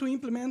begin to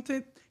implement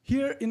it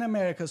here in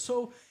America.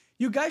 So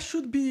you guys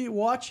should be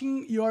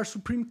watching your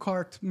Supreme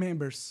Court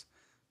members.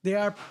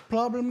 There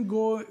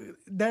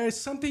is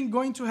something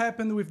going to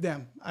happen with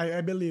them.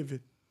 I believe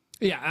it.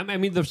 Yeah, I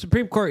mean, the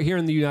Supreme Court here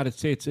in the United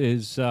States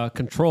is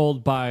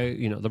controlled by,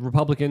 the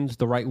Republicans,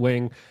 the right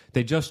wing.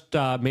 They just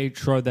made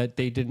sure that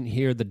they didn't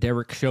hear the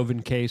Derek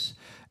Chauvin case.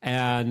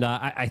 And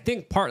I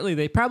think partly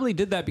they probably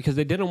did that because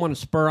they didn't want to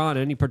spur on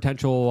any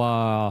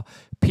potential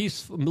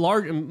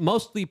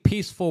mostly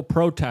peaceful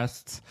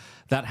protests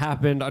that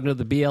happened under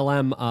the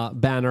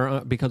BLM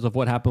banner because of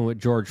what happened with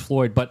George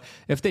Floyd. But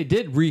if they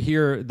did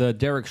rehear the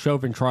Derek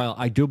Chauvin trial,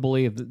 I do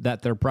believe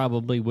that there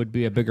probably would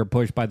be a bigger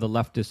push by the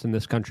leftists in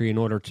this country in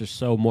order to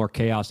sow more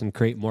chaos and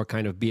create more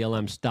kind of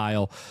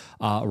BLM-style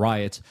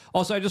riots.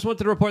 Also, I just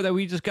wanted to report that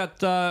we just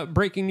got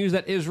breaking news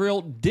that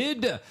Israel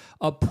did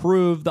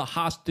approve the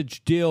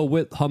hostage deal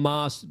with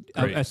Hamas,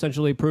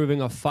 essentially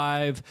approving a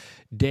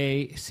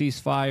 5-day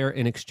ceasefire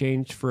in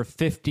exchange for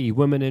 50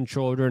 women and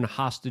children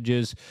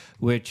hostages,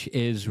 which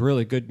is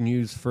really good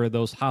news for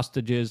those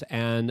hostages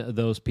and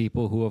those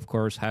people who, of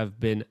course, have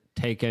been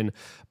taken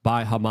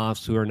by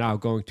Hamas, who are now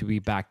going to be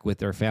back with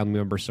their family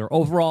members. So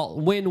overall,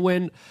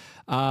 win-win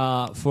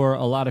for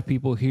a lot of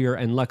people here.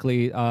 And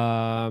luckily,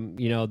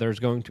 there's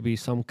going to be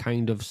some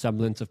kind of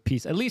semblance of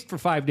peace, at least for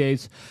 5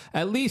 days.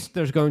 At least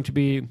there's going to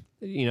be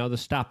the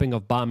stopping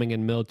of bombing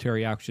and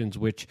military actions,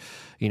 which,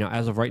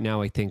 as of right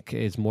now, I think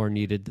is more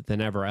needed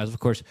than ever. As of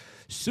course,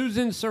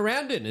 Susan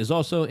Sarandon is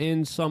also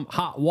in some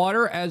hot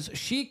water as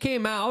she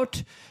came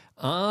out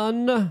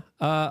on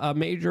a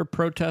major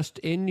protest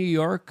in New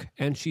York,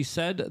 and she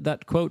said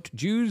that, quote,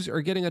 Jews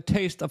are getting a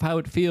taste of how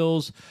it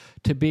feels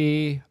to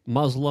be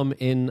Muslim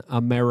in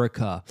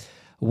America.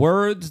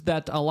 Words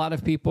that a lot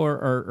of people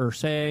are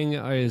saying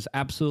is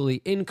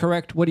absolutely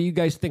incorrect. What do you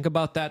guys think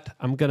about that?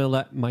 I'm going to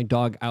let my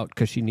dog out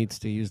because she needs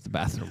to use the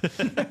bathroom.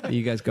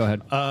 You guys go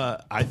ahead.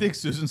 I think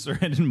Susan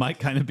Sarandon might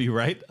kind of be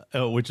right,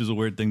 which is a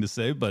weird thing to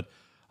say. But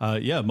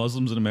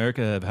Muslims in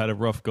America have had a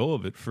rough go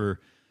of it for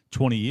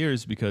 20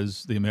 years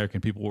because the American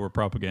people were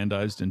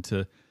propagandized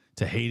into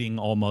hating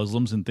all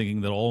Muslims and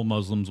thinking that all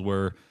Muslims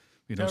were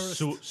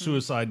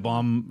suicide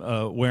bomb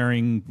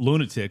wearing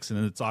lunatics,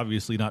 and it's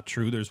obviously not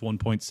true. There's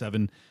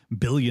 1.7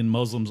 billion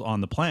Muslims on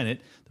the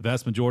planet. The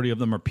vast majority of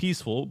them are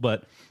peaceful,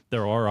 but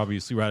there are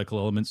obviously radical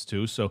elements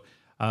too. So,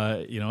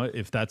 I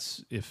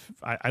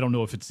don't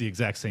know if it's the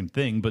exact same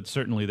thing, but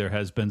certainly there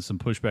has been some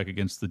pushback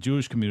against the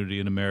Jewish community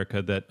in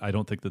America that I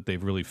don't think that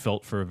they've really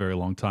felt for a very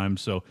long time.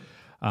 So,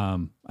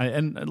 and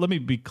let me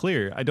be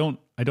clear, I don't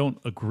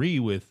agree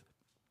with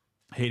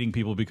hating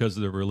people because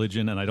of their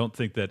religion, and I don't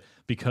think that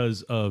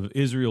because of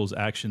Israel's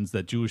actions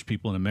that Jewish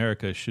people in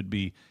America should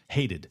be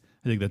hated.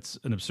 I think that's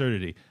an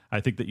absurdity.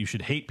 I think that you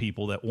should hate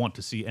people that want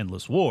to see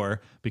endless war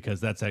because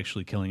that's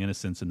actually killing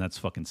innocents, and that's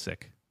fucking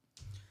sick.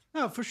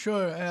 No, for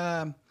sure.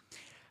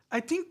 I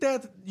think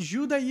that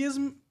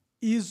Judaism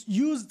is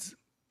used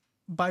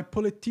by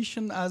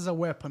politicians as a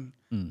weapon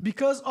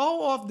because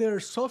all of their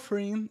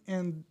suffering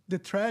and the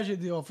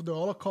tragedy of the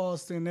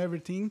Holocaust and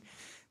everything,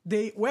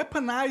 they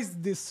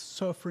weaponize this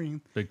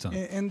suffering. Big time.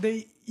 And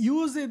they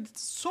use it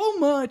so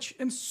much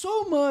and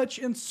so much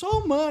and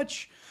so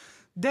much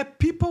that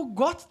people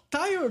got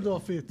tired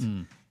of it.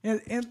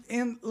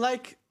 And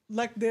like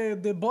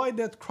the boy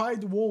that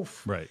cried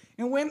wolf. Right.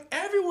 And when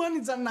everyone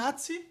is a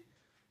Nazi,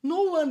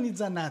 no one is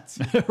a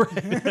Nazi.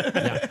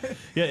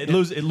 It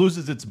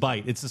loses its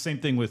bite. It's the same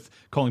thing with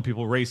calling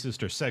people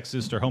racist or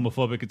sexist or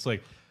homophobic. It's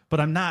like, but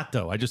I'm not,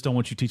 though. I just don't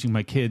want you teaching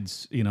my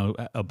kids,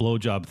 a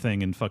blowjob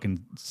thing in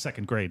fucking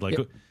second grade. Like,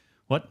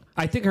 what?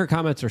 I think her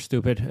comments are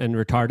stupid and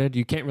retarded.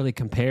 You can't really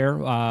compare.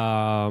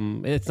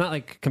 It's not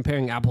like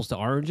comparing apples to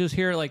oranges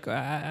here. Like,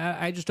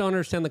 I just don't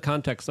understand the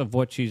context of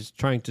what she's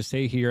trying to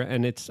say here.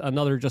 And it's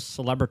another just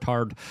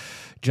celebritard,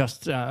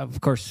 just,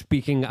 of course,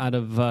 speaking out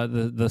of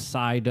the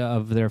side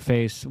of their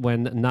face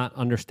when not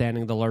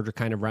understanding the larger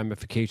kind of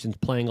ramifications,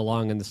 playing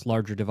along in this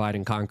larger divide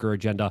and conquer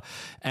agenda.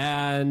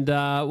 And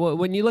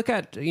when you look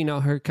at,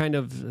 her kind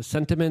of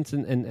sentiments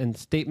and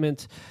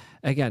statements,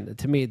 again,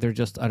 to me, they're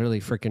just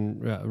utterly freaking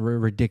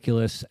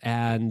ridiculous.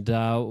 And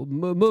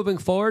moving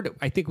forward,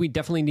 I think we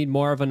definitely need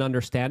more of an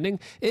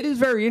understanding. It is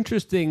very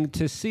interesting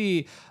to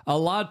see a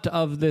lot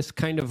of this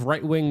kind of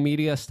right-wing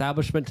media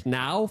establishment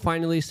now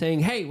finally saying,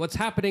 hey, what's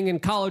happening in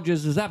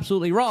colleges is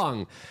absolutely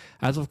wrong.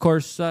 As, of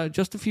course,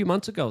 just a few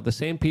months ago, the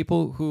same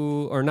people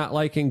who are not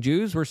liking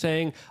Jews were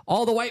saying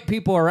all the white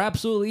people are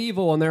absolutely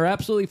evil and they're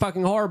absolutely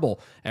fucking horrible.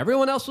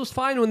 Everyone else was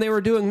fine when they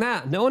were doing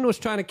that. No one was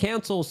trying to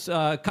cancel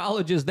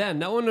colleges then.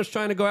 No one was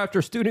trying to go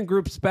after student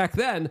groups back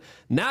then.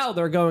 Now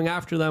they're going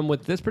after them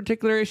with this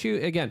particular issue.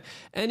 Again,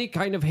 any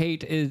kind of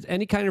hate is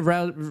any kind of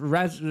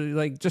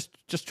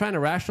just trying to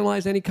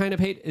rationalize any kind of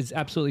hate is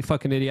absolutely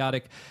fucking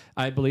idiotic.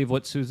 I believe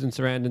what Susan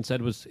Sarandon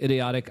said was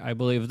idiotic. I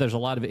believe there's a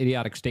lot of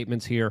idiotic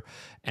statements here.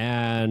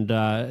 And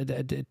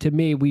to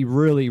me, we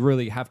really,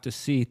 really have to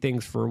see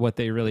things for what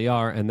they really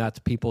are. And that's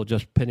people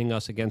just pitting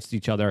us against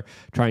each other,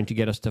 trying to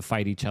get us to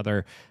fight each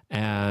other.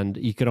 And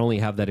you can only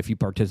have that if you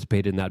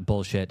participate in that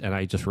bullshit. And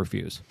I just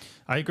refuse.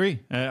 I agree.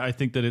 I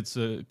think that it's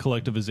a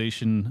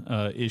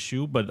collectivization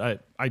issue,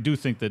 but I do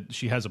think that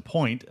she has a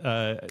point.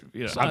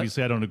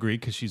 Obviously, I don't agree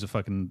because she's a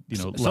fucking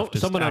leftist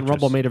someone on actress.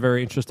 Rumble made a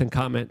very interesting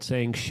comment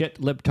saying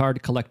 "shit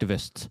libtard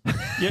collectivists."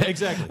 Yeah,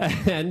 exactly.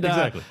 And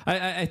exactly.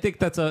 I think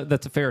that's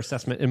a fair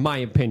assessment, in my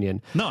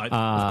opinion. No,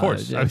 of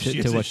course.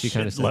 To what she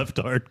kind of said.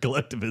 Left-hard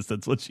collectivist.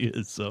 That's what she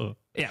is. So.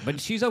 Yeah,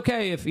 but she's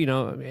okay if,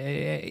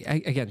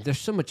 again, there's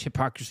so much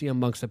hypocrisy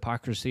amongst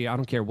hypocrisy. I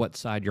don't care what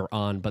side you're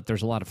on, but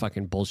there's a lot of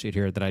fucking bullshit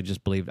here that I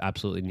just believe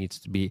absolutely needs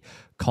to be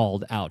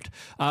called out.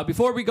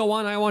 Before we go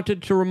on, I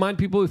wanted to remind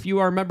people, if you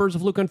are members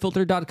of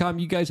LukeUnfiltered.com,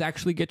 you guys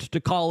actually get to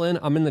call in.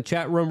 I'm in the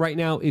chat room right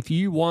now. If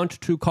you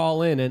want to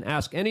call in and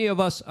ask any of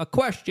us a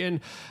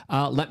question,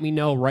 let me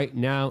know right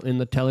now in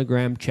the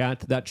Telegram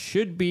chat. That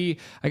should be,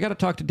 I got to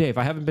talk to Dave.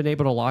 I haven't been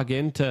able to log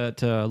in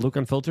to Luke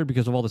Unfiltered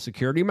because of all the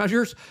security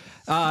measures.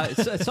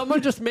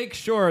 Someone just make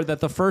sure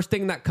that the first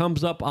thing that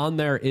comes up on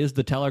there is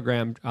the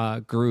Telegram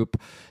group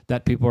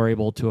that people are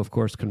able to, of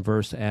course,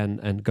 converse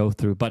and go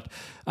through. But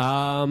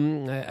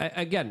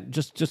again,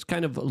 just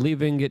kind of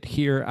leaving it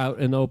here out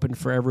and open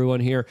for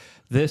everyone here.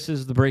 This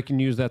is the breaking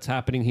news that's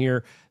happening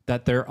here,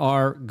 that there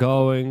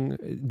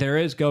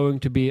is going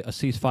to be a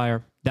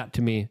ceasefire. That,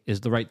 to me,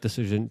 is the right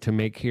decision to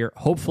make here.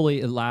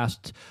 Hopefully it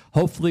lasts.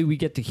 Hopefully we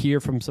get to hear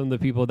from some of the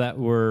people that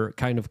were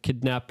kind of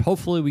kidnapped.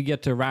 Hopefully we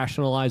get to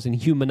rationalize and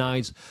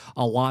humanize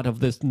a lot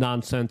of this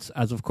nonsense,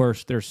 as, of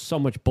course, there's so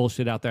much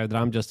bullshit out there that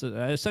I'm just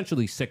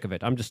essentially sick of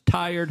it. I'm just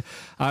tired.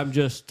 I'm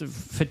just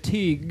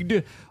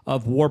fatigued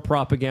of war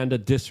propaganda,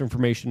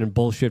 disinformation, and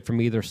bullshit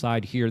from either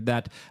side here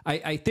that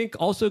I think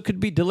also could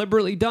be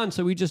deliberately done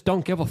so we just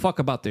don't give a fuck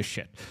about this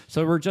shit.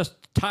 So we're just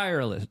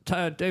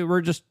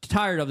we're just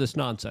tired of this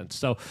nonsense.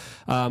 So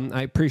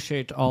I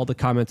appreciate all the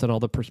comments and all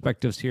the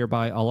perspectives here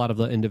by a lot of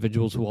the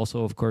individuals who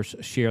also, of course,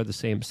 share the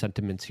same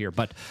sentiments here.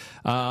 But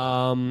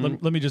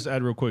let me just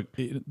add real quick.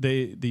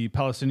 The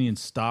Palestinians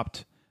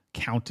stopped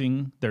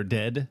counting their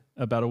dead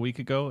about a week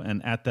ago,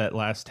 and at that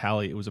last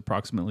tally, it was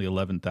approximately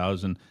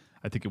 11,000.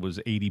 I think it was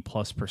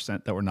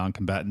 80+% that were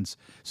non-combatants.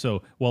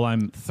 So while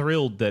I'm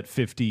thrilled that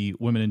 50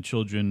 women and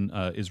children,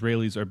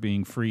 Israelis, are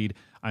being freed,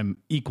 I'm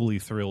equally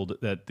thrilled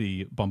that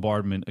the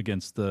bombardment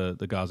against the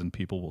Gazan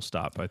people will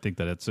stop. I think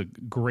that it's a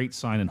great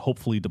sign, and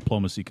hopefully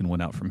diplomacy can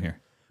win out from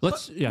here. Go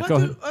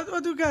ahead.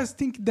 What do you guys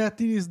think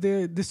that is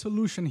the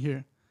solution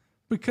here?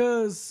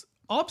 Because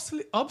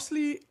obviously.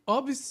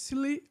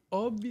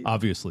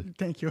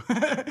 Thank you.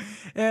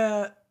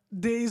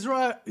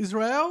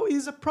 Israel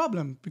is a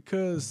problem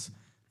because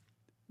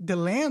the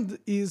land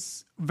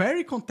is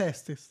very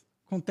contested.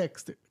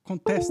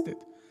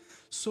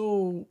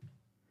 So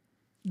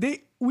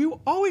they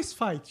will always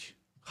fight.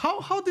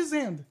 How this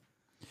end?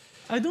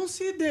 I don't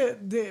see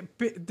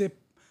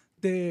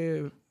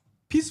the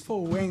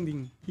peaceful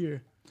ending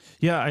here.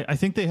 Yeah, I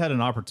think they had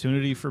an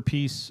opportunity for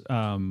peace.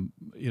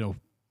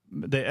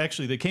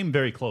 They came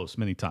very close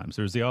many times.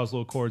 There was the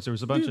Oslo Accords. There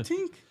was a bunch of. Do you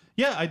think?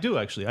 Yeah, I do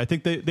actually. I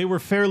think they were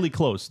fairly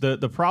close.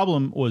 The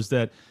problem was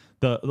that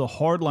the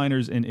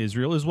hardliners in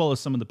Israel, as well as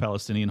some of the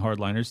Palestinian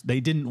hardliners,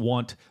 they didn't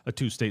want a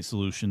two-state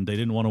solution. They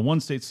didn't want a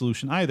one-state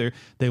solution either.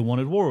 They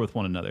wanted war with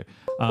one another.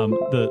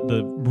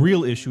 The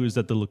real issue is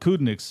that the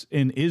Likudniks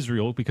in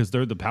Israel, because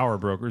they're the power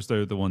brokers,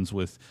 they're the ones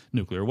with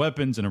nuclear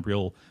weapons and a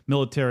real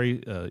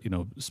military,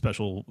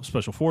 special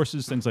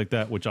forces, things like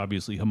that, which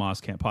obviously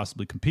Hamas can't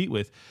possibly compete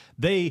with.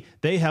 They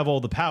have all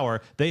the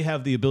power. They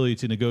have the ability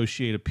to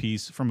negotiate a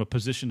peace from a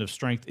position of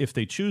strength if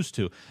they choose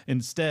to.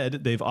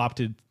 Instead, they've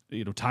opted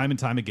time and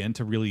time again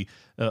to really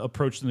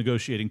approach the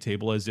negotiating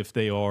table as if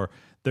they're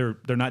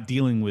not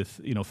dealing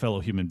with fellow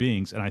human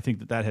beings, and I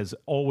think that has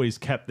always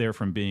kept there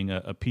from being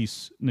a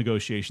peace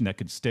negotiation that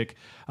could stick.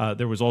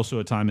 There was also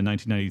a time in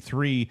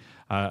 1993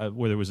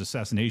 where there was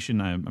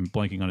assassination. I'm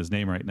blanking on his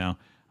name right now.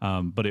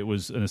 But it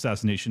was an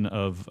assassination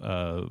of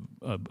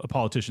a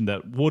politician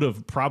that would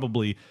have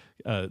probably,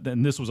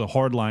 and this was a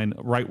hardline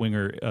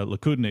right-winger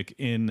Likudnik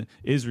in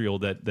Israel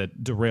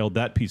that derailed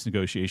that peace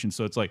negotiation.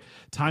 So it's like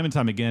time and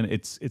time again.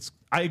 It's.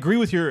 I agree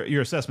with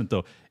your assessment,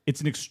 though.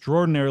 It's an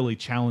extraordinarily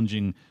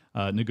challenging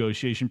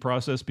negotiation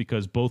process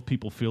because both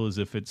people feel as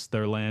if it's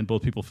their land.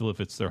 Both people feel if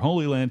it's their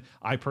holy land.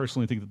 I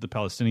personally think that the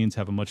Palestinians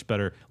have a much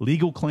better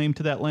legal claim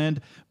to that land,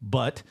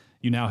 but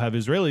you now have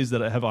Israelis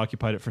that have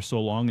occupied it for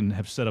so long and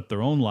have set up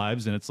their own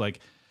lives, and it's like,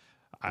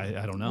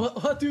 I don't know.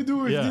 What do you do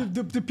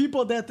with the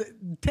people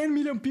 10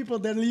 million people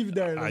that live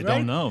there? I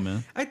don't know,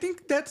 man. I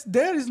think that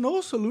there is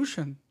no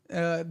solution.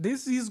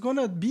 This is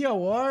gonna be a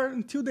war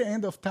until the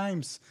end of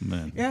times.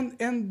 Man.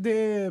 And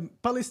the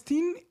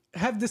Palestine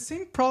have the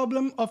same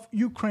problem of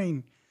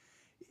Ukraine.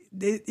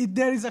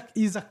 There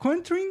is a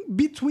country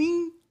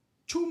between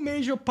two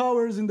major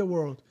powers in the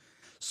world.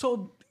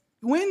 So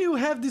when you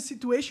have this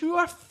situation, you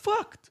are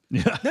fucked.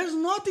 Yeah. There's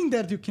nothing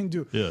that you can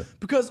do. Yeah.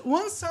 Because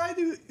one side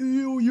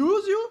you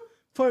use you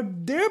for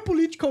their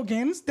political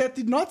gains, that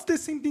is not the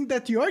same thing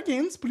that your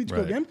gains,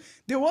 political Right. gains.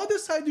 The other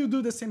side you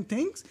do the same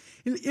things,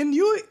 and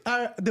you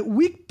are the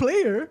weak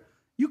player.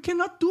 You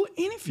cannot do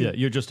anything. Yeah,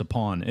 you're just a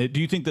pawn. Do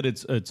you think that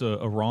it's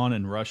Iran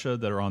and Russia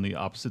that are on the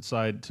opposite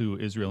side to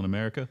Israel and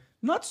America?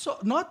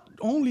 Not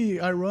only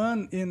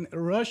Iran and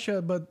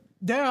Russia, but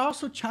there are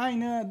also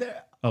China.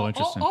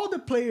 Interesting. All the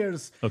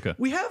players. Okay.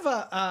 We have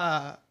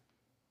a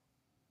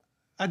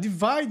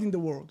divide in the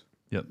world.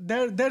 Yep.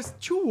 There's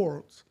two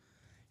worlds.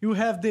 You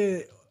have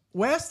the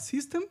West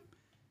system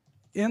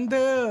and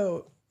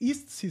the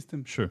East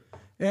system. Sure.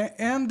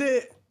 And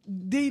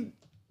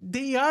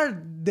they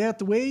are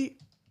that way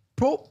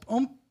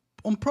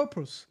on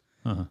purpose.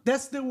 Uh-huh.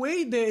 That's the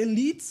way the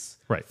elites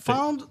Right.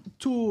 found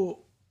to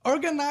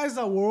organize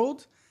a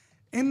world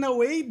in a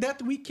way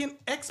that we can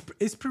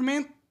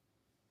experiment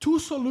two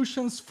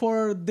solutions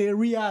for the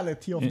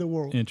reality of the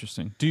world.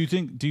 Interesting. Do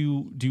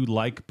you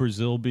like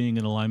Brazil being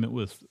in alignment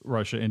with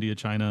Russia, India,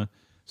 China,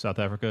 South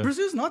Africa?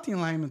 Brazil is not in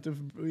alignment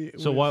with.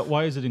 So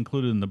why is it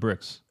included in the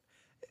BRICS?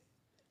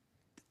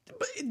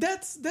 But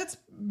that's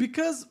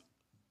because,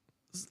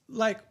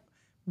 like,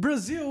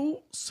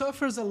 Brazil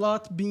suffers a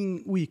lot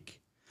being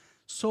weak,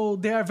 so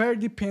they are very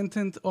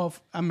dependent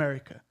of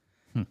America.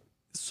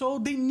 So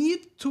they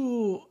need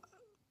to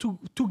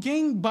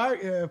gain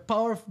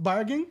power of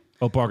bargain.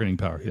 Oh, bargaining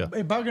power. Yeah.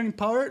 A bargaining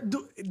power.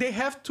 They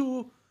have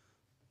to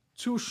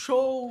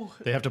show.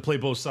 They have to play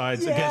both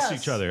sides against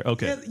each other.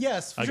 Okay.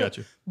 Yes. I got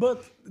you.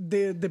 But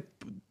the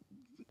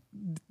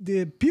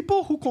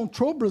people who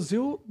control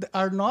Brazil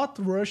are not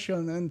Russia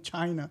and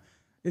China.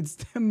 It's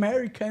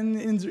America and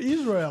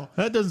Israel.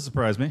 That doesn't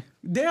surprise me.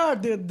 They are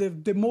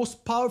the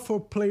most powerful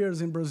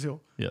players in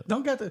Brazil. Yeah.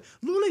 Don't get it.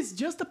 Lula is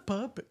just a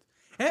puppet.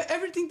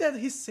 Everything that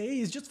he says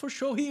is just for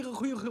show.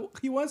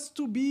 He wants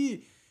to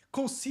be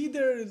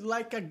considered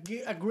like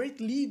a great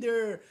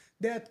leader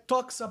that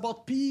talks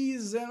about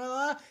peace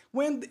and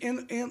when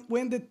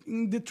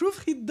in the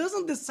truth he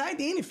doesn't decide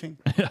anything.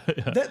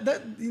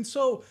 And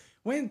so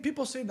when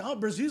people say, "Oh,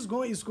 Brazil is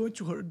going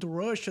to hurt to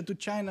Russia, to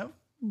China,"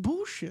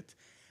 bullshit.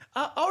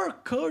 Our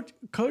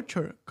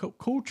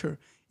culture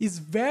is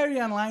very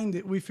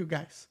aligned with you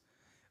guys.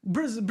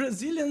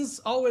 Brazilians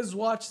always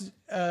watch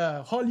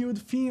Hollywood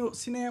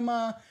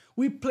cinema.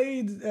 We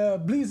played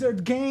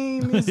Blizzard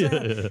games,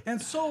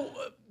 and so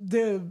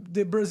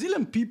the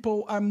Brazilian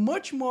people are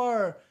much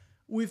more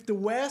with the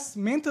West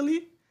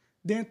mentally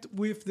than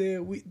with the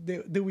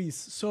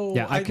West. So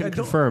Yeah, I can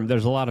confirm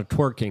there's a lot of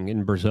twerking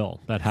in Brazil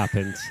that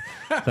happens.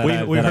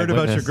 We heard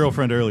about your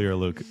girlfriend earlier,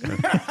 Luke.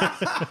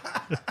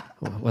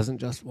 Well, it wasn't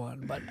just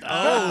one, but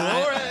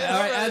all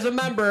right. As a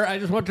member, I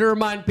just want to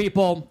remind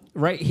people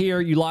right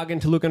here. You log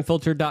into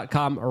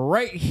LukeUnfiltered.com.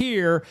 Right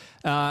here,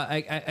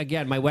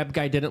 again, my web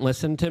guy didn't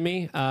listen to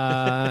me,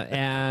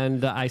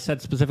 and I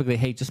said specifically,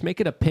 "Hey, just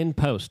make it a pinned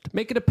post.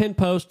 Make it a pinned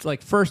post.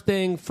 Like first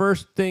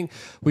thing.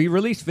 We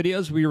released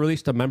videos. We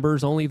released a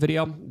members only video.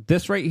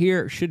 This right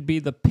here should be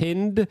the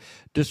pinned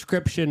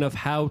description of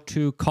how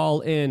to call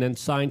in and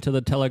sign to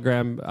the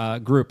Telegram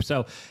group.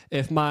 So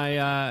if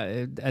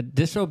my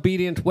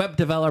disobedient web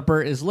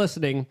developer is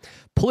listening,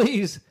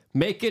 please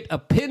make it a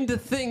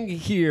pinned thing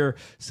here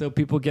so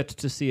people get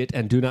to see it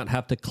and do not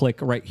have to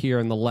click right here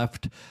in the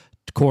left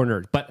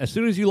corner. But as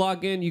soon as you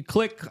log in, you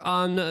click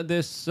on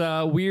this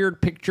weird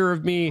picture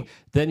of me,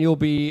 then you'll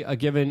be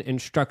given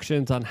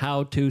instructions on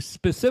how to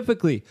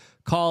specifically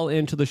call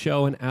into the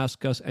show and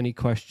ask us any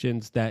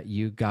questions that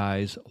you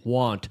guys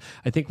want.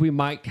 I think we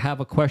might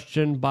have a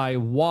question by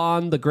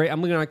Juan the Great.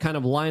 I'm going to kind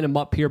of line them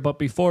up here, but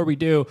before we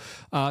do,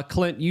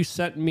 Clint, you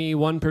sent me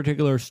one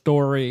particular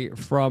story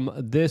from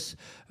this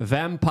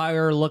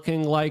vampire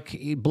looking like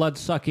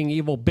blood-sucking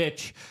evil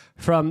bitch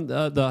from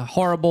the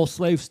horrible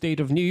slave state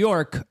of New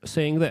York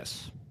saying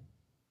this.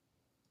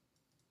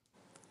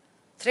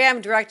 Today I'm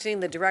directing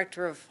the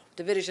Director of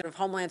Division of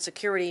Homeland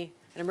Security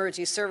and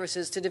Emergency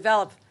Services to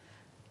develop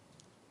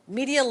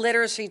media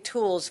literacy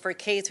tools for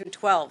K through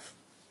 12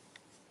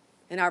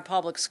 in our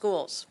public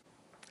schools.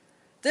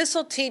 This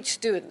will teach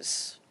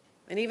students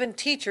and even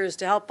teachers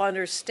to help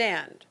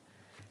understand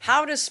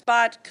how to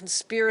spot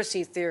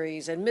conspiracy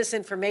theories and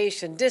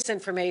misinformation,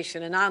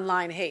 disinformation, and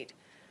online hate.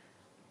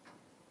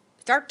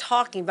 Start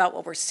talking about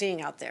what we're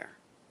seeing out there.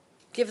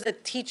 Give the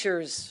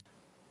teachers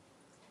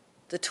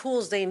the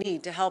tools they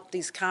need to help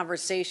these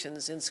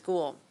conversations in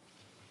school.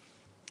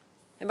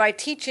 And by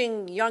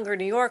teaching younger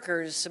New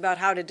Yorkers about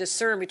how to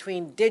discern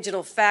between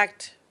digital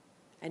fact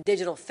and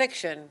digital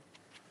fiction,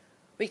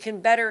 we can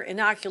better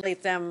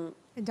inoculate them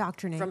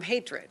from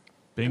hatred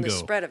and the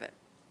spread of it,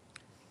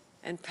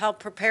 and help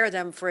prepare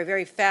them for a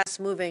very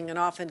fast-moving and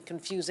often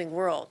confusing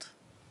world.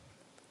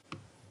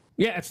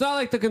 Yeah, it's not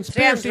like the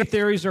conspiracy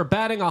theories are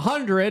batting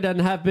 100 and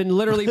have been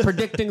literally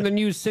predicting the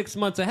news 6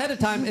 months ahead of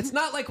time. It's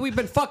not like we've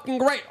been fucking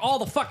right all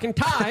the fucking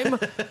time.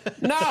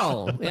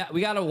 No. Yeah,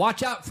 we got to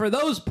watch out for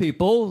those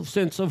people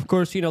since, of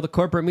course, the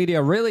corporate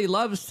media really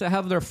loves to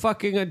have their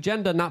fucking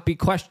agenda not be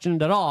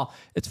questioned at all.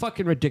 It's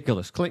fucking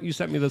ridiculous. Clint, you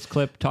sent me this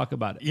clip. Talk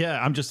about it.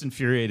 Yeah, I'm just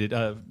infuriated.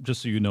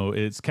 Just so you know,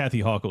 it's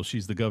Kathy Hochul.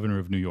 She's the governor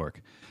of New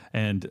York.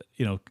 And,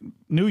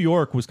 New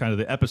York was kind of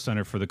the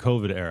epicenter for the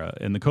COVID era.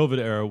 In the COVID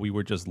era, we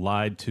were just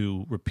lied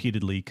to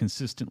repeatedly,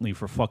 consistently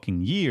for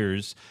fucking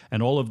years.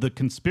 And all of the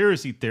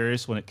conspiracy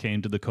theorists, when it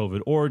came to the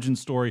COVID origin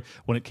story,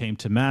 when it came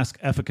to mask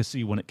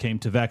efficacy, when it came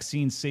to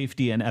vaccine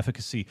safety and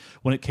efficacy,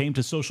 when it came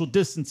to social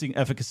distancing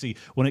efficacy,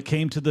 when it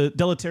came to the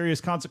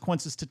deleterious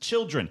consequences to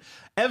children,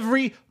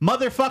 every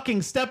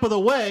motherfucking step of the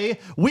way,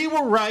 we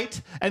were right.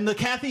 And the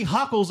Kathy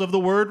Hochuls of the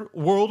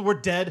world were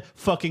dead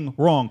fucking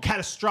wrong,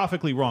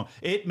 catastrophically wrong.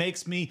 It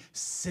makes me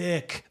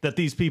sick that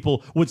these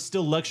people would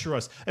still lecture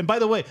us. And by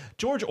the way,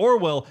 George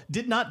Orwell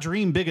did not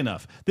dream big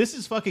enough. This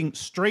is fucking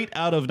straight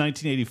out of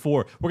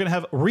 1984. We're going to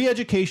have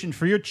re-education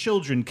for your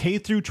children, K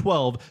through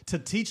 12, to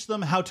teach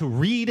them how to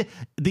read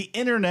the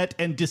internet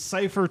and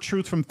decipher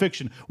truth from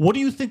fiction. What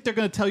do you think they're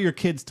going to tell your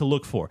kids to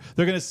look for?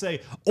 They're going to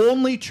say,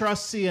 only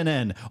trust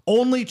CNN,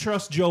 only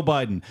trust Joe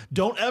Biden.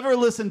 Don't ever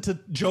listen to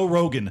Joe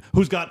Rogan,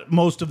 who's got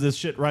most of this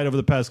shit right over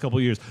the past couple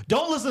of years.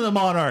 Don't listen to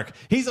Monarch.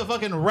 He's a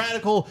fucking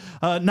radical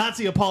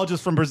Nazi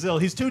apologist from Brazil.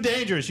 He's too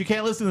dangerous. You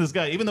can't listen to this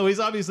guy, even though he's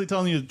obviously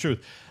telling you the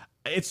truth.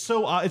 It's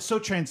so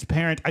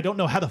transparent. I don't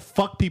know how the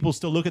fuck people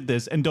still look at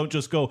this and don't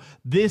just go,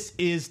 this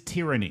is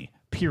tyranny,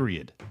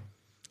 period.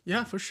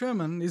 Yeah, for sure,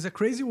 man. It's a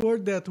crazy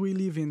world that we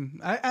live in.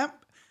 I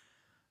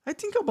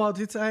think about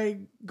it. I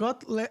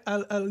got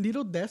a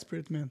little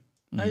desperate, man.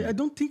 I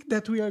don't think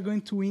that we are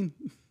going to win.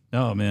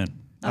 Oh, man.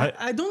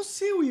 I don't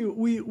see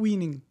we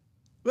winning.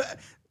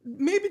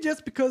 Maybe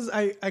just because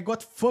I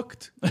got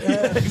fucked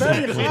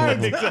very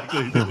hard.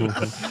 Exactly.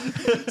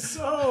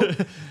 So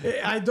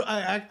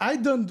I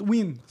don't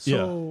win. So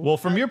yeah. Well,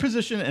 from your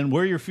position and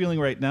where you're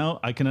feeling right now,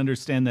 I can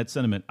understand that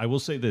sentiment. I will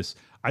say this.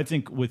 I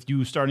think with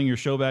you starting your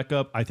show back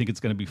up, I think it's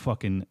going to be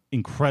fucking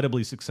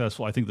incredibly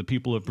successful. I think the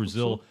people of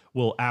Brazil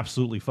will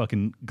absolutely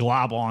fucking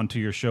glob on to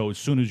your show as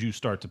soon as you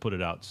start to put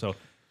it out. So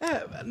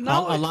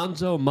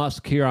Alonzo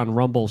Musk here on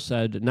Rumble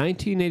said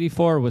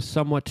 1984 was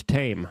somewhat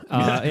tame.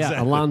 Exactly.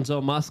 Yeah, Alonzo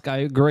Musk, I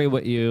agree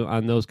with you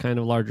on those kind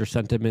of larger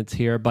sentiments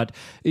here. But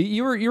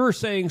you were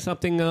saying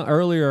something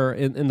earlier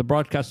in the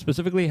broadcast,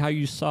 specifically how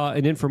you saw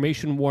an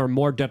information war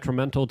more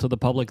detrimental to the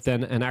public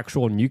than an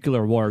actual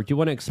nuclear war. Do you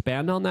want to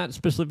expand on that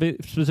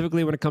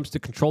specifically when it comes to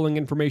controlling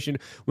information,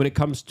 when it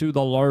comes to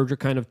the larger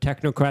kind of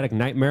technocratic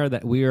nightmare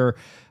that we are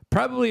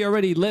probably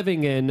already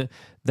living in,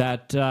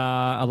 that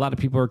a lot of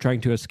people are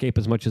trying to escape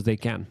as much as they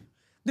can?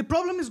 The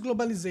problem is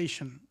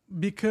globalization,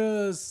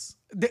 because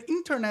the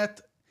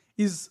internet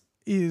is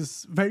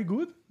very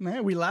good.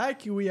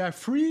 We are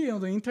free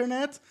on the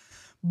internet,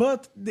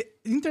 but the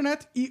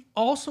internet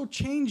also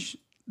changed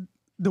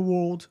the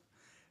world.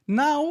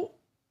 Now,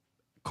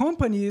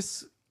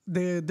 companies,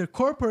 the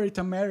corporate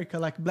America,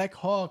 like Black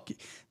Hawk,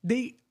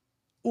 they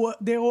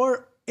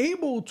were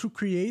able to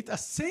create a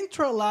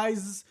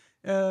centralized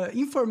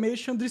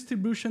information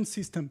distribution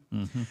system.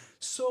 Mm-hmm.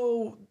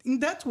 So in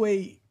that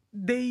way,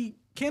 they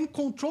can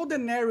control the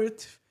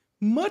narrative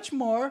much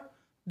more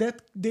than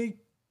they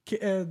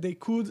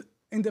could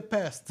in the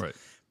past. Right.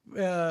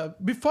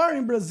 Before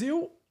in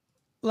Brazil,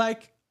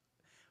 like,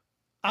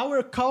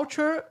 our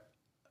culture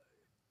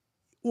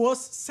was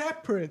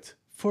separate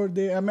for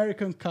the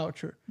American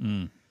culture.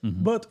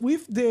 Mm-hmm. But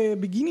with the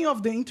beginning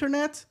of the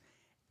internet,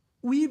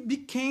 we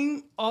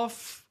became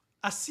of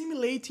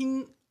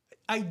assimilating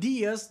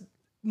ideas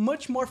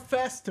much more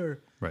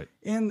faster, right?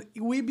 And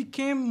we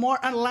became more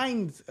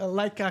aligned,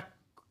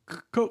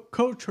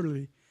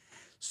 culturally.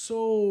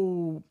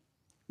 So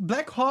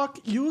Black Hawk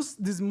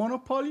used this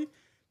monopoly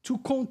to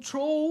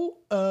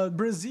control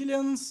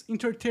Brazilians'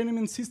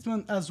 entertainment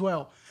system as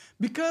well,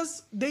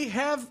 because they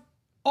have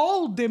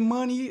all the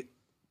money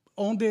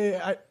on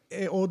the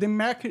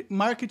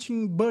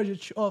marketing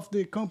budget of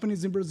the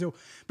companies in Brazil.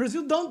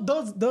 Brazil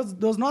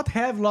does not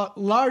have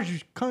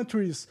large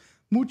countries,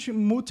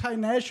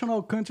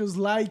 multinational countries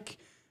like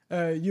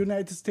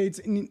United States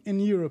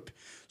and Europe.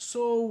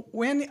 So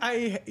when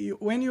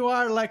you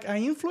are like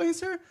an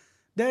influencer,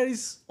 there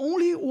is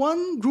only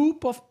one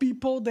group of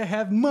people that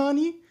have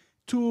money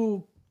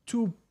to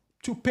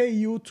pay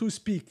you to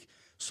speak.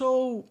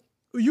 So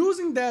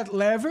using that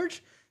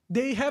leverage,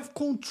 they have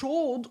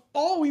controlled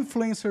all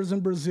influencers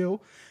in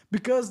Brazil,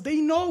 because they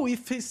know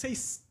if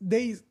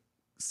they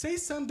say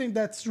something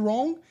that's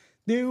wrong,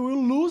 they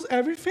will lose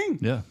everything.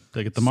 Yeah,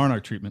 they get the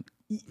Monarch treatment.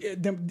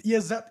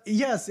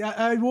 Yes,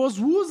 I was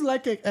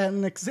like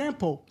an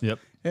example. Yep.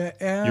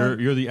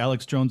 You're the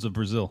Alex Jones of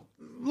Brazil.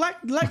 Like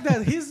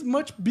that. He's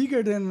much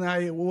bigger than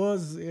I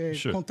was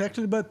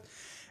contextually, but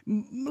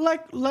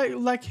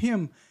like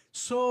him.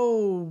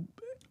 So,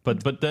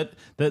 but that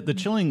the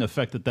chilling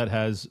effect that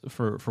has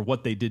for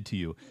what they did to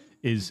you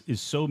is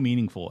so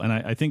meaningful, and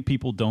I think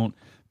people don't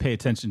pay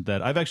attention to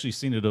that. I've actually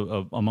seen it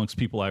amongst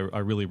people I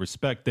really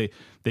respect. They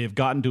have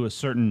gotten to a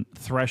certain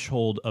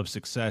threshold of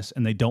success,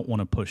 and they don't want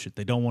to push it.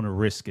 They don't want to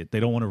risk it.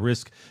 They don't want to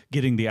risk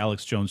getting the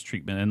Alex Jones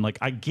treatment. And like,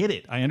 I get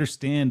it. I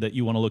understand that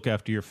you want to look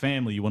after your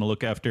family. You want to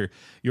look after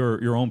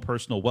your own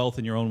personal wealth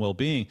and your own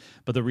well-being.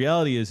 But the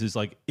reality is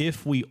like,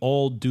 if we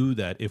all do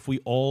that, if we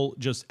all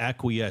just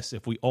acquiesce,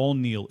 if we all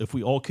kneel, if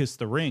we all kiss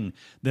the ring,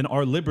 then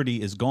our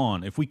liberty is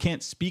gone. If we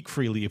can't speak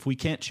freely, if we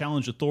can't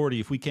challenge authority,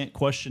 if we can't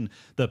question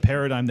the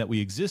paradigm that we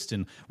exist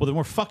in, well, then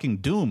we're fucking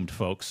doomed,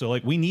 folks. So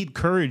like, we need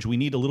courage. We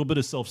need a little bit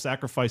of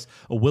self-sacrifice,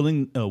 a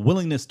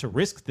willingness to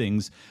risk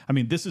things. I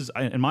mean, this is,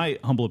 in my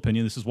humble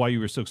opinion, this is why you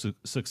were so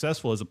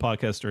successful as a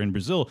podcaster in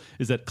Brazil,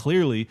 is that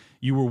clearly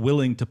you were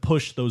willing to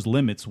push those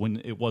limits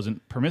when it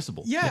wasn't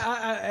permissible. Yeah,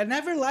 I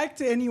never liked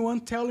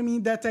anyone telling me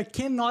that I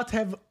cannot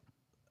have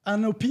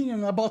an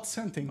opinion about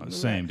something.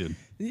 Same, dude.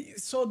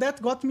 So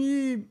that got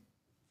me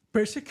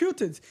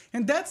persecuted.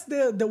 And that's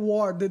the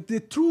war, the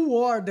true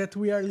war that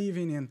we are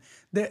living in.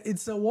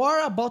 It's a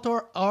war about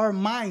our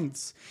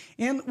minds.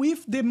 And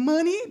with the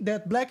money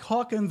that Black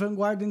Hawk and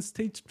Vanguard and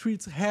State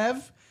Street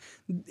have,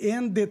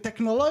 and the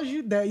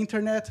technology the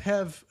internet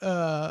have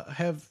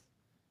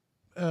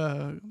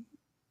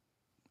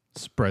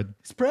spread,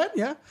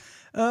 yeah.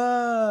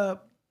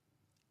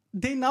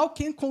 They now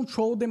can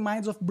control the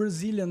minds of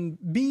Brazilians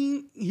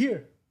being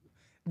here.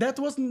 That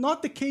was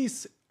not the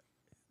case.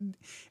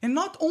 And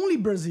not only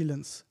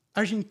Brazilians,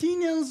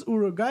 Argentinians,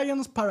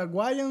 Uruguayans,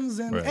 Paraguayans,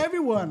 and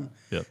everyone.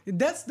 Yep.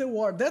 That's the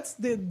war. That's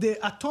the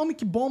atomic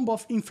bomb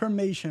of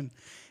information.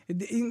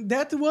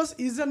 That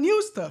is a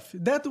new stuff.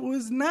 That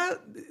was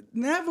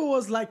never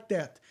was like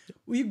that.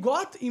 We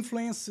got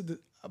influenced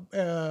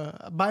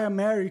by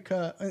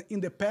America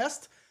in the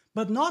past,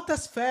 but not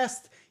as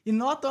fast, and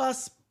not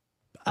as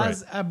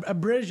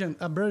abrasion,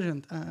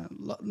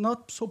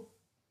 not so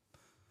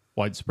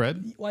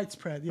widespread.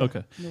 Yeah.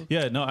 Okay. No.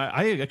 Yeah. No,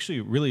 I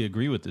actually really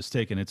agree with this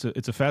take, and it's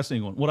a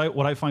fascinating one.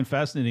 What I find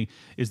fascinating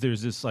is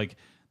there's this kind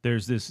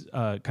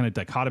of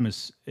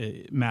dichotomous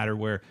matter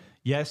where,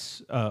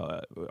 yes,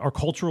 our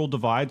cultural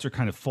divides are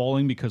kind of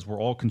falling because we're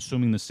all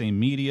consuming the same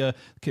media,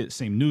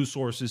 same news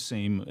sources,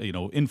 same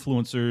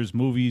influencers,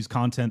 movies,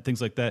 content,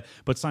 things like that.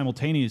 But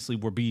simultaneously,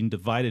 we're being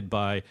divided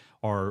by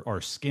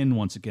our skin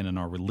once again, and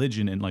our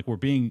religion, and like we're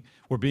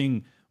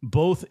being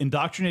both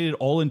indoctrinated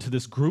all into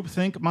this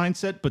groupthink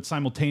mindset, but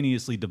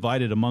simultaneously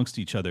divided amongst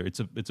each other. It's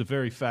a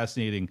very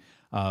fascinating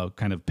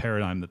kind of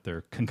paradigm that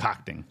they're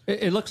concocting.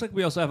 It looks like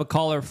we also have a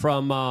caller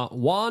from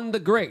Juan the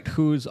Great,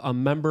 who's a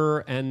member,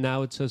 and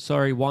now it says,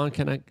 sorry, Juan,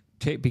 can I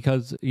take,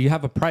 because you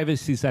have a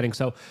privacy setting.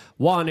 So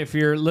Juan, if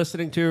you're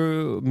listening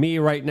to me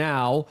right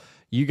now,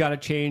 you got to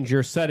change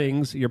your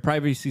settings, your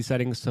privacy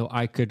settings, so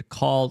I could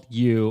call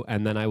you,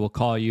 and then I will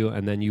call you,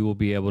 and then you will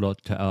be able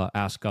to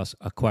ask us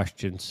a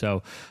question.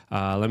 So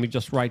let me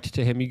just write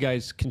to him. You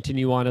guys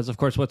continue on. As of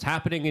course, what's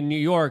happening in New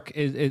York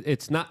is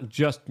it's not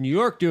just New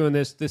York doing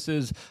this. This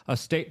is a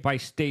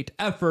state-by-state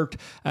effort,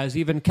 as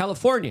even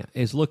California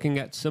is looking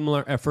at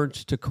similar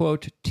efforts to,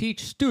 quote,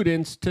 teach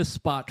students to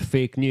spot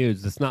fake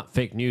news. It's not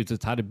fake news.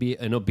 It's how to be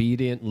an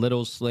obedient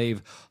little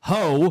slave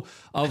hoe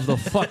of the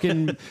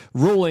fucking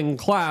ruling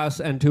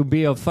class, and to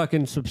be a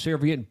fucking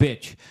subservient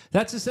bitch.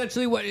 That's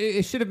essentially what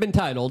it should have been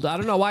titled. I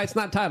don't know why it's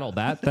not titled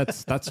that.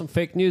 That's some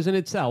fake news in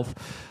itself.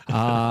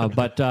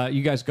 But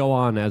you guys go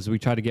on as we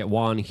try to get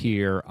Juan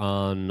here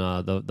on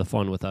the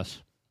phone with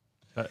us.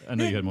 I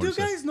know you had more to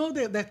say. Do you guys know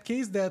that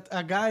case that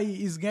a guy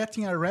is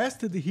getting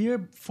arrested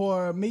here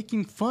for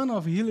making fun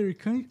of Hillary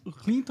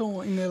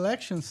Clinton in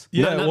elections?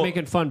 Yeah, not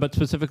making fun, but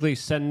specifically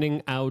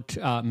sending out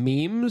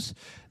memes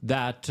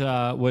that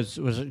was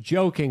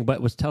joking,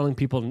 but was telling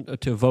people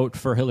to vote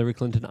for Hillary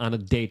Clinton on a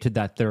date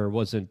that there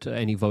wasn't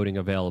any voting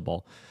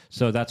available.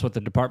 So that's what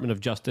the Department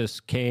of Justice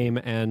came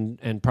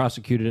and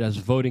prosecuted as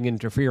voting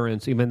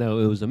interference, even though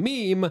it was a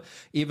meme,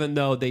 even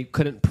though they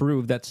couldn't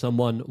prove that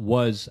someone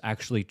was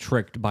actually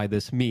tricked by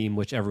this meme,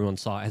 which everyone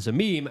saw as a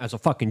meme, as a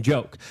fucking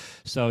joke.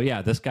 So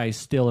yeah, this guy's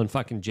still in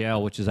fucking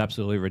jail, which is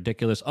absolutely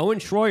ridiculous. Owen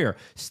Schroyer,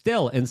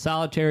 still in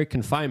solitary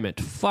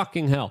confinement.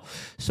 Fucking hell.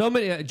 So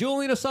many,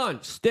 Julian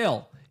Assange,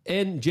 still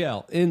in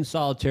jail, in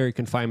solitary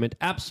confinement.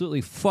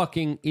 Absolutely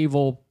fucking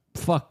evil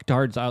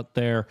fucktards out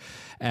there,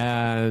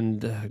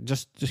 and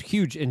just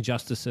huge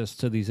injustices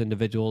to these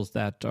individuals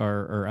that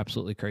are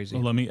absolutely crazy.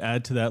 Well, let me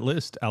add to that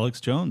list Alex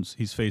Jones.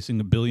 He's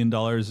facing $1 billion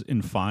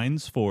in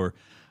fines for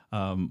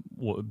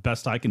what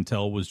best I can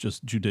tell was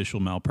just judicial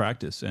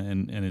malpractice,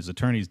 and his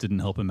attorneys didn't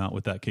help him out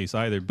with that case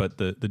either, but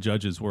the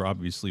judges were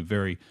obviously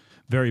very,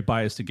 very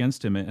biased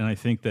against him, and I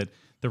think that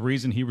the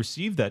reason he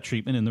received that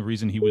treatment and the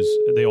reason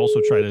they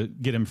also try to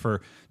get him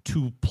for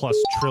 $2+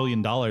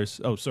 trillion.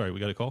 Oh, sorry, we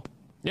got a call?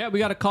 Yeah, we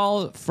got a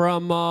call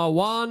from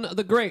Juan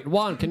the Great.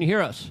 Juan, can you hear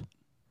us?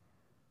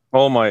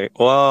 Oh my!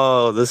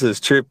 Wow, this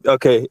is trip.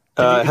 Okay,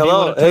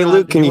 hello. Hey,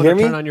 Luke, can you hear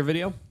me? Turn on your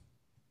video.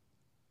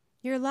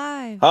 You're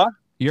live. Huh?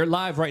 You're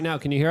live right now.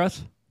 Can you hear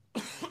us?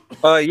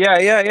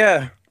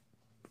 Yeah.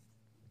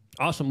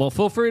 Awesome. Well,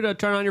 feel free to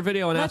turn on your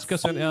video and Let's ask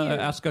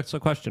us a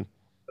question.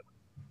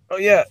 Oh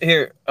yeah,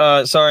 here.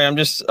 Sorry,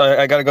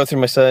 I got to go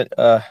through my set.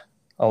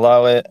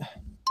 Allow it.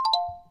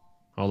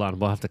 Hold on,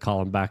 we'll have to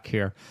call him back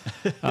here.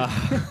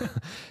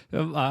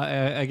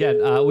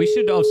 Again, we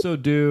should also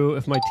do,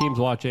 if my team's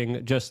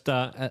watching, just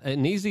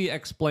an easy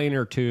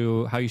explainer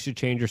to how you should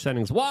change your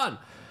settings. Juan,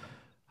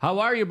 how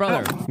are you,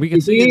 brother? We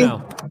can see you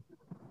now.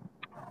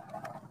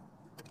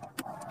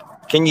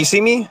 Can you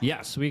see me?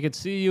 Yes, we can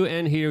see you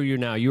and hear you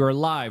now. You are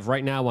live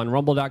right now on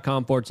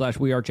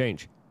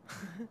rumble.com/wearechange.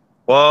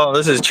 Well,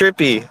 this is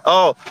trippy.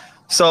 Oh,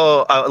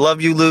 so I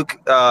love you, Luke.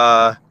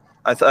 I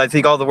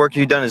think all the work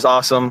you've done is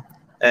awesome.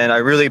 And I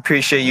really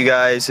appreciate you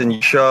guys and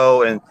your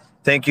show. And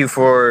thank you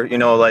for,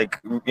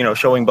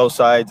 showing both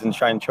sides and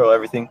trying to show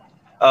everything.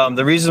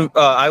 The reason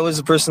I was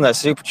the person that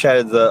super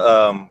chatted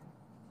the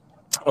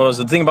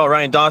thing about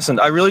Ryan Dawson.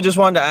 I really just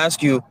wanted to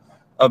ask you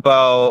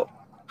about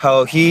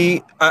how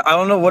I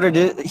don't know what it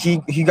is.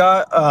 He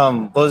got,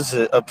 what was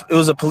it? It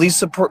was a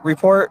police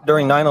report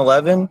during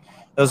 9/11.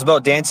 It was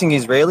about dancing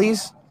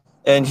Israelis.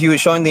 And he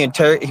was showing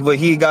what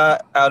he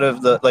got out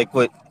of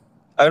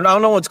I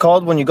don't know what's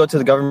called when you go to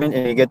the government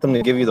and you get them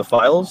to give you the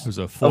files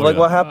of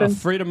what happened.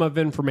 Freedom of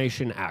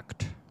Information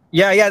Act.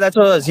 Yeah, that's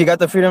what it was. He got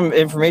the Freedom of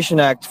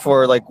Information Act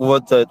for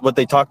what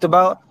they talked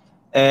about,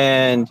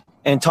 and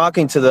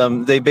talking to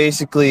them, they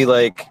basically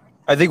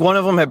I think one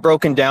of them had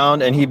broken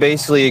down, and he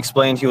basically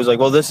explained. He was like,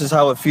 "Well, this is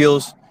how it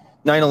feels,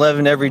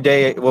 9/11 every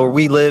day where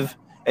we live,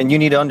 and you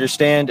need to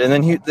understand." And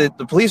then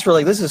the police were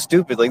like, "This is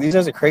stupid. Like these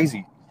guys are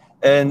crazy,"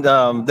 and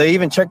they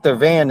even checked their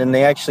van, and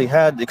they actually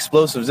had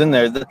explosives in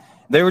there.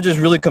 They were just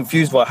really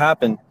confused what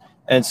happened.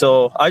 And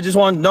so I just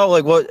wanted to know,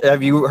 what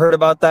have you heard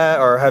about that?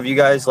 Or have you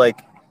guys oh,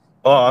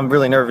 I'm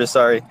really nervous.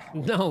 Sorry.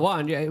 No,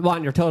 Juan,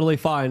 you're totally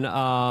fine.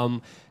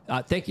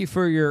 Thank you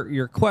for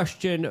your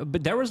question.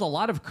 But there was a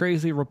lot of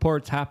crazy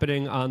reports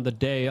happening on the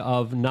day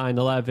of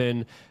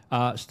 9/11.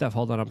 Steph,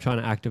 hold on. I'm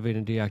trying to activate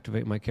and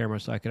deactivate my camera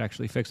so I could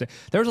actually fix it.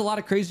 There was a lot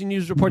of crazy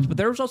news reports, but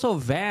there was also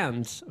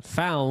vans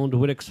found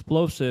with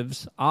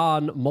explosives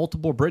on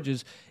multiple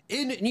bridges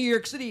in New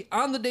York City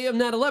on the day of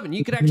 9/11.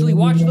 You could actually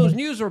watch those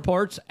news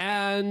reports,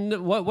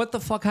 and what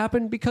the fuck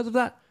happened because of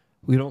that?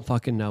 We don't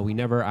fucking know. We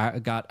never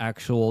got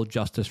actual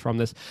justice from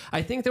this.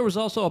 I think there was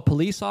also a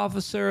police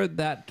officer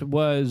that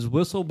was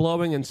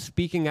whistleblowing and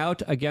speaking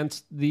out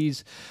against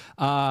these,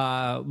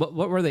 what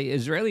were they,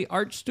 Israeli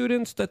art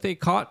students that they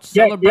caught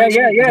celebrating?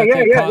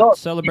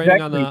 Celebrating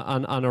exactly.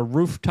 on a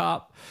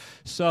rooftop.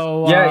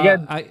 So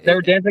they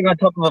were dancing on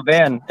top of a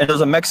van, and there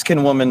was a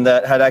Mexican woman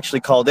that had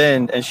actually called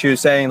in, and she was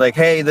saying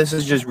hey, this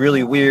is just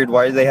really weird.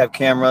 Why do they have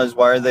cameras?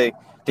 Why are they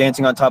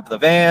dancing on top of the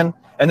van?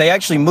 And they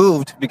actually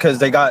moved because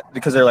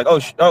they're like,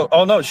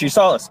 oh no, she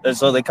saw us. And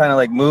so they kind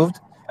of moved.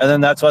 And then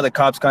that's why the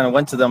cops kind of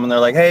went to them and they're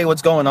like, hey,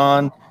 what's going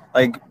on?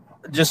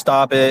 Just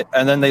stop it.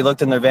 And then they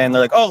looked in their van.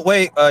 They're like, oh,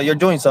 wait, you're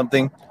doing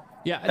something.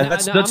 Yeah, and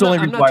that's I'm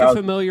only not too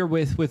familiar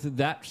with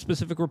that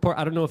specific report.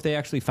 I don't know if they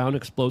actually found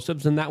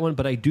explosives in that one,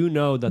 but I do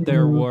know that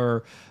there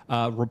were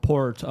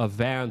reports of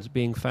vans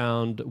being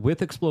found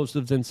with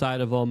explosives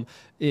inside of them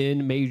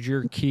in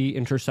major key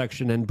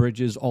intersection and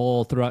bridges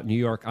all throughout New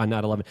York on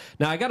 9/11.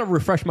 Now, I got to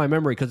refresh my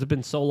memory because it's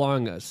been so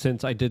long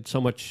since I did so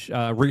much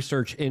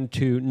research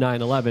into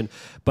 9/11.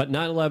 But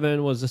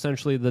 9/11 was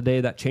essentially the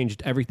day that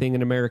changed everything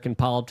in American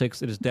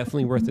politics. It is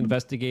definitely worth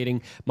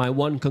investigating. My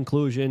one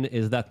conclusion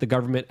is that the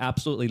government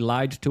absolutely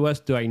lied to us.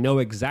 Do I know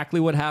exactly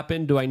what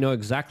happened? Do I know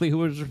exactly who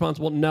was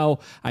responsible? No.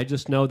 I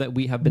just know that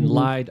we have been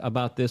lied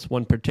about this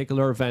one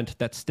particular event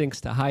that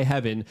stinks to high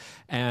heaven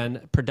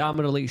and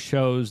predominantly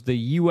shows the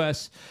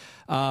U.S.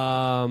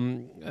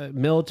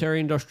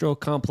 Military-industrial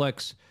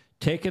complex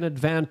taking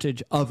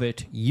advantage of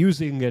it,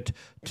 using it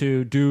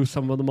to do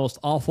some of the most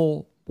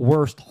awful,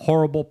 worst,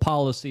 horrible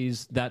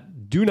policies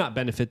that do not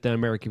benefit the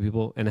American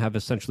people and have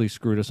essentially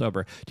screwed us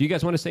over. Do you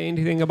guys want to say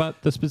anything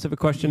about the specific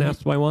question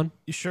asked by Juan?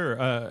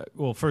 Sure.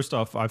 Well, first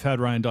off, I've had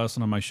Ryan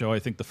Dawson on my show. I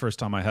think the first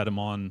time I had him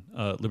on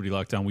Liberty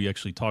Lockdown, we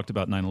actually talked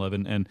about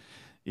 9/11, and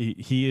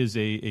he is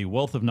a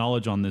wealth of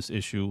knowledge on this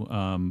issue.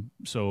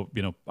 So,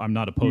 I'm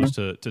not opposed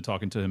to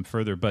talking to him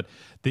further. But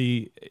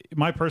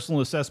my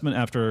personal assessment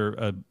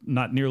after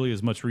not nearly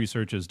as much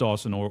research as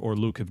Dawson or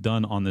Luke have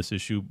done on this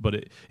issue, but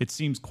it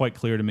seems quite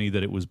clear to me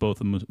that it was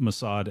both a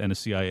Mossad and a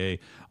CIA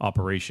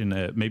operation.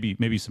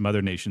 Maybe some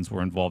other nations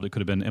were involved. It could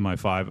have been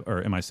MI5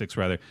 or MI6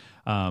 rather.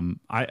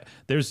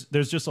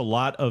 There's just a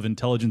lot of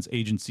intelligence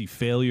agency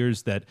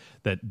failures that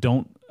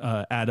don't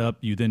add up.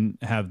 You then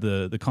have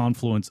the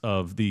confluence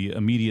of the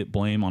immediate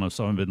blame on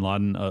Osama bin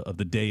Laden of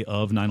the day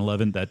of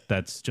 9/11.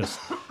 That's just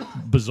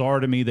bizarre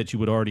to me that you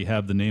would already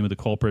have the name of the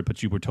culprit,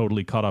 but you were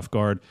totally caught off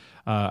guard.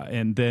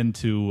 And then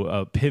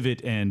to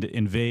pivot and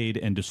invade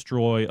and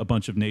destroy a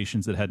bunch of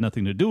nations that had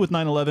nothing to do with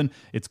 9/11.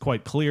 It's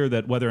quite clear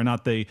that whether or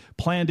not they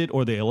planned it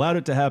or they allowed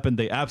it to happen,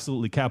 they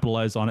absolutely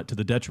capitalized on it to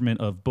the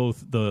detriment of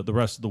both the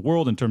rest of the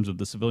world in terms of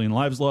the civilian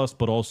lives lost,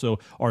 but also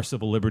our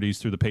civil liberties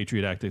through the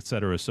Patriot Act,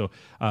 etc. So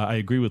I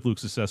agree with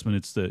Luke's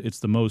assessment. It's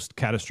the most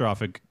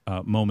catastrophic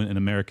moment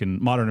in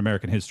modern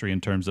American history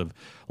in terms of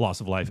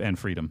loss of life and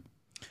freedom.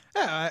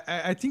 Yeah,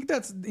 I think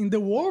that's in the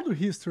world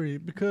history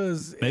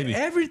because Maybe.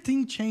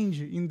 everything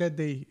changed in that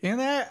day,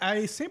 and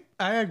I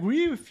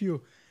agree with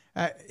you.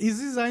 This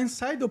is an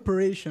inside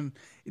operation.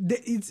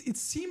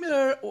 It's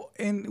similar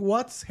in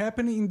what's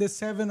happening in the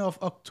 7th of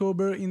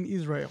October in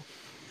Israel.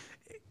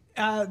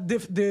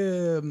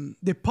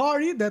 The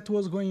party that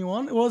was going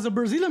on was a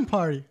Brazilian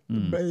party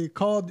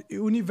called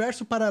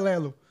Universo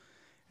Paralelo.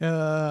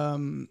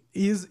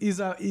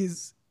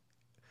 Is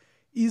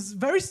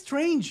very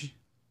strange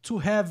to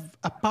have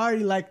a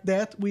party like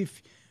that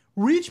with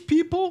rich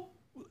people,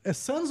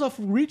 sons of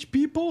rich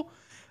people,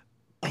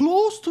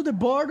 close to the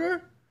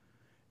border.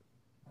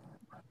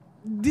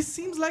 This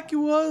seems like it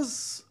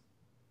was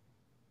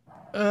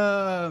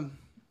planned.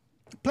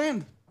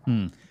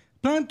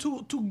 Planned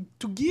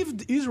to give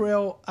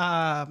Israel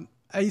an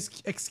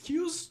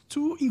excuse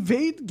to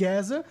invade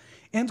Gaza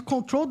and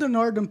control the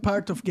northern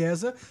part of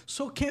Gaza,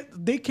 so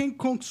they can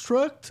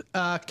construct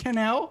a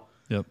canal.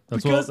 Yep,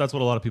 that's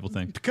what a lot of people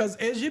think. Because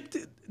Egypt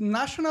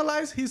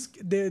nationalized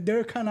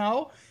their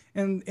canal,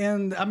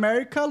 and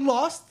America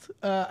lost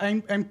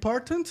an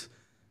important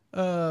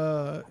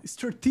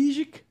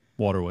strategic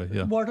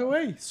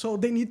waterway. So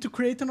they need to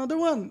create another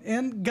one,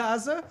 and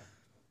Gaza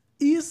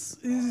is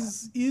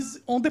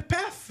on the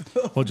path.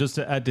 Well, just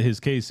to add to his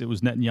case, it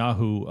was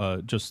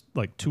Netanyahu just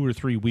like 2 or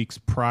 3 weeks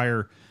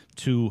prior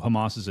to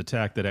Hamas's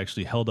attack that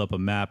actually held up a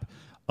map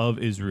of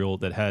Israel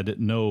that had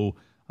no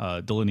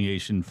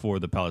delineation for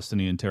the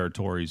Palestinian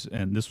territories,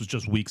 and this was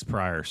just weeks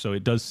prior. So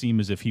it does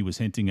seem as if he was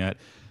hinting at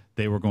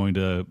they were going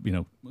to,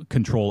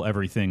 control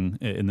everything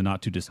in the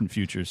not too distant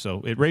future.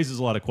 So it raises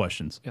a lot of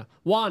questions. Yeah,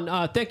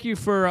 Juan, thank you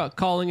for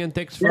calling in.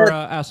 Thanks for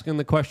asking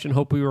the question.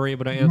 Hope we were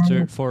able to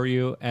answer it for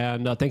you,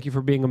 and thank you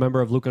for being a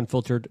member of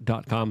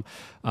LukeUnfiltered.com.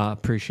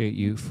 Appreciate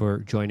you for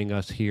joining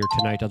us here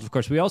tonight. Of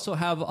course, we also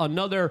have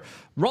another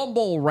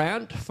Rumble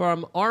rant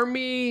from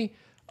Army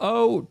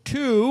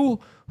 02,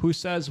 who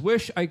says,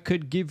 wish I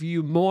could give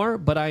you more,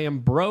 but I am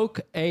broke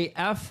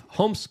AF,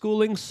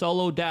 homeschooling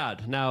solo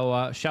dad.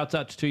 Now, shouts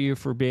out to you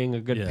for being a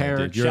good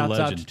parent. Dude, shouts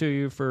out to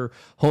you for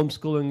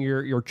homeschooling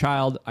your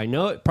child. I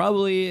know it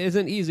probably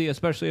isn't easy,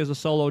 especially as a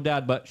solo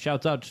dad, but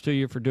shouts out to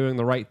you for doing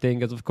the right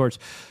thing. As of course,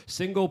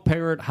 single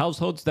parent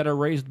households that are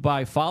raised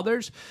by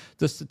fathers,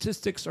 the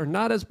statistics are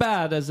not as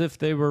bad as if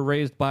they were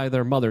raised by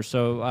their mother.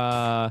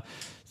 So,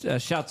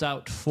 shouts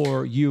out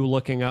for you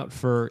looking out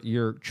for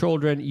your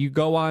children. You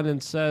go on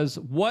and says,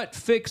 what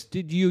fix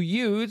did you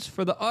use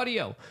for the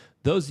audio?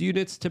 Those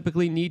units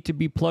typically need to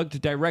be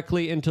plugged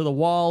directly into the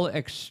wall,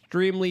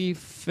 extremely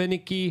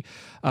finicky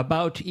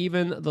about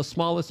even the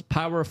smallest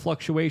power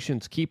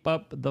fluctuations. Keep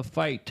up the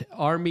fight.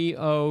 Army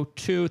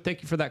 02,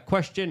 thank you for that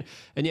question.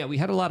 And yeah, we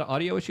had a lot of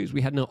audio issues.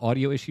 We had no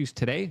audio issues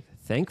today.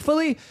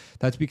 Thankfully,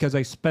 that's because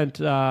I spent,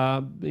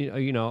 half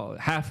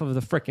of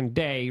the frickin'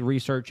 day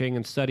researching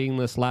and studying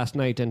this last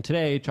night and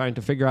today, trying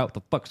to figure out what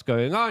the fuck's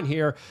going on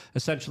here,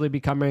 essentially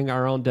becoming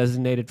our own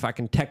designated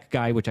fucking tech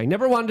guy, which I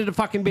never wanted to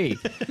fucking be,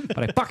 but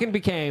I fucking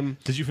became.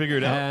 Did you figure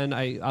it out? And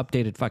I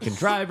updated fucking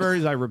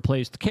drivers, I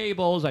replaced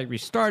cables, I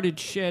restarted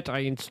shit, I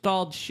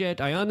installed shit,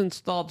 I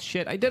uninstalled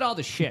shit, I did all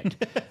the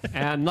shit,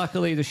 and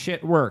luckily the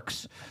shit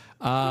works.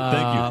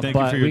 Thank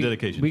you for your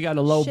dedication. We got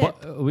a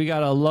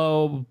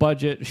low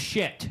budget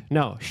shit.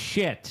 No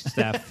shit,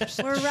 Steph.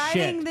 We're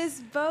riding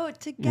this boat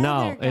together.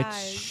 No, guys.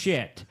 it's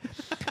shit.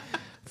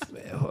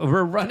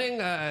 We're running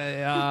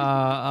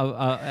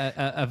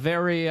a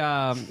very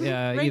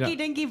Rinky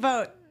dinky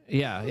boat.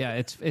 Yeah,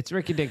 it's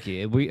Ricky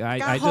Dinky.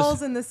 Got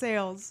holes in the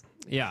sails.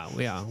 Yeah.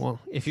 Well,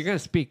 if you're gonna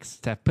speak,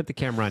 Steph, put the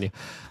camera on you.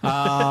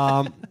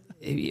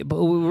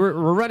 But we're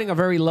running a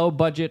very low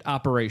budget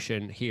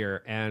operation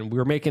here, and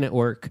we're making it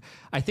work.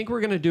 I think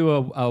we're going to do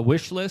a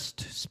wish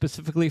list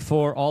specifically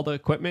for all the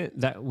equipment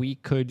that we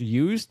could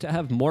use to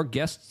have more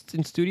guests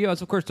in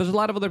studios. Of course, there's a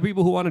lot of other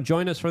people who want to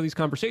join us for these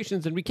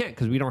conversations, and we can't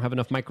because we don't have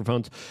enough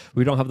microphones.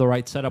 We don't have the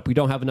right setup. We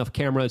don't have enough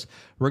cameras.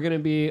 We're going to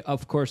be,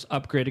 of course,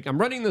 upgrading. I'm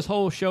running this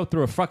whole show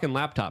through a fucking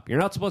laptop. You're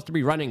not supposed to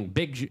be running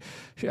big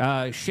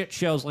shit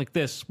shows like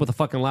this with a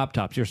fucking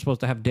laptop. You're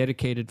supposed to have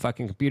dedicated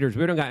fucking computers.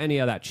 We don't got any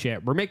of that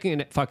shit. We're making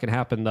it fucking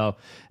happen though,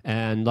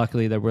 and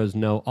luckily there was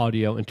no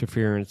audio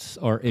interference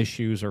or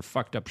issues or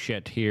fucked up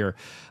shit here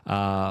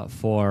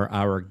for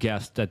our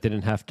guest that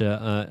didn't have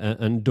to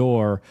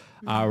endure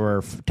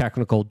our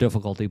technical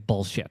difficulty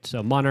bullshit.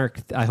 So Monarch,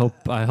 I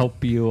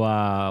hope you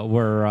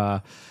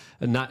were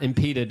not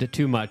impeded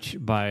too much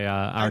by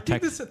our tech. I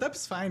think the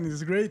setup's fine.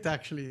 It's great,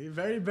 actually.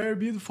 Very, very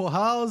beautiful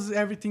house.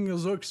 Everything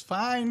works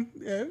fine.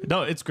 Yeah.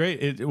 No, it's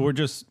great.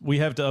 We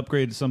have to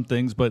upgrade some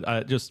things,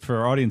 but just for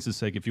our audience's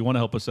sake, if you want to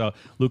help us out,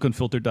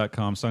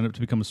 LukeUnfiltered.com. Sign up to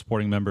become a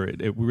supporting member.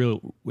 It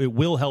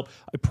will help.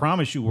 I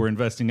promise you, we're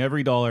investing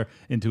every dollar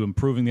into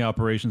improving the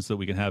operations so that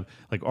we can have,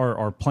 like,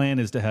 our plan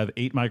is to have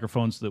 8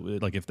 microphones so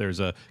that, like, if there's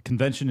a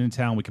convention in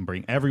town, we can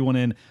bring everyone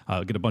in,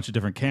 get a bunch of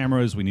different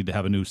cameras. We need to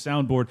have a new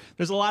soundboard.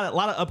 There's a lot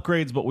of upgrades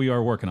upgrades, but we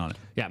are working on it.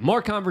 Yeah,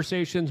 more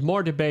conversations,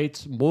 more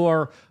debates,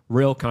 more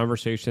real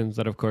conversations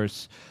that, of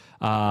course,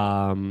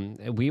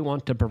 we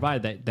want to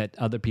provide that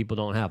other people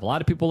don't have. A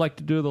lot of people like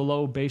to do the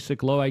low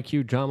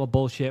IQ drama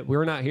bullshit.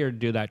 We're not here to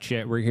do that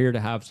shit. We're here to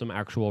have some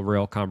actual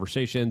real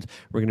conversations.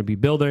 We're going to be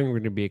building, we're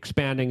going to be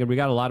expanding, and we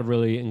got a lot of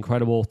really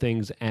incredible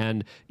things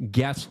and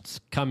guests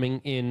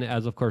coming in.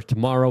 As of course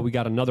tomorrow, we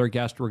got another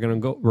guest. We're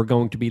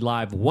going to be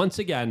live once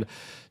again,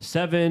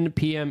 7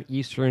 p.m.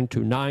 Eastern to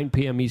 9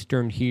 p.m.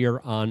 Eastern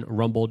here on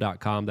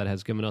Rumble.com. That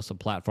has given us a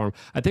platform.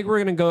 I think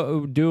we're going to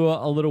go do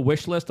a little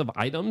wish list of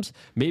items.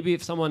 Maybe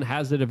if someone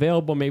has it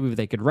available, maybe if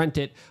they could rent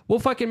it, we'll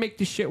fucking make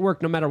this shit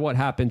work no matter what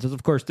happens. As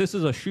of course, this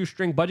is a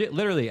shoestring budget.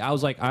 Literally, I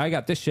was like, I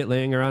got this shit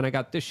laying around, I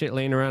got this shit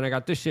laying around, I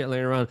got this shit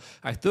laying around.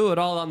 I threw it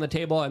all on the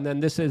table, and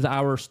then this is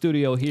our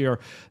studio here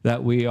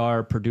that we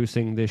are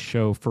producing this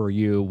show for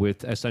you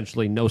with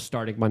essentially no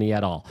starting money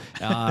at all,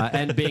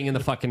 and being in the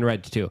fucking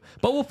red too.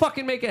 But we'll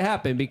fucking make it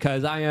happen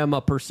because I am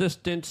a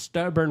persistent,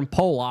 stubborn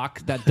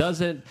Polak that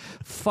doesn't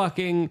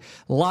fucking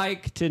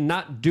like to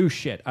not do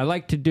shit. I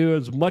like to do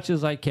as much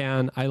as I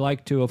can. I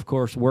like to, of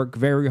course, work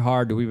very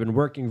hard. We've been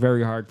working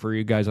very hard for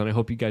you guys, and I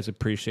hope you guys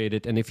appreciate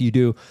it. And if you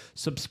do,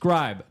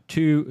 subscribe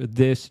to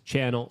this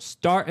channel.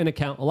 Start an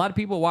account. A lot of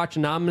people watch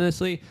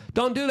anonymously.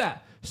 Don't do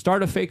that.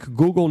 Start a fake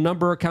Google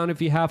number account if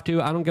you have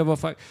to. I don't give a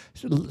fuck.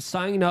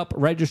 Sign up,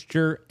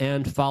 register,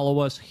 and follow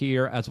us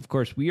here. As of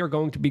course, we are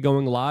going to be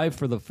going live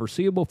for the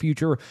foreseeable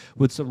future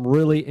with some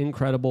really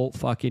incredible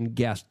fucking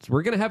guests.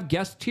 We're going to have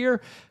guests here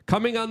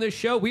coming on this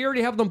show. We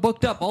already have them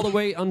booked up all the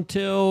way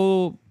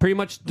until pretty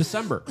much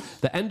December,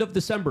 the end of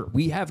December.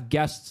 We have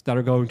guests that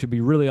are going to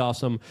be really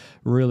awesome,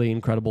 really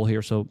incredible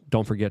here. So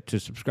don't forget to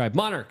subscribe.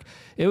 Monarch,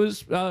 it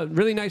was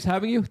really nice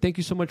having you. Thank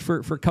you so much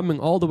for coming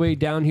all the way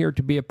down here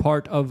to be a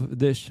part of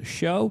this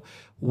show.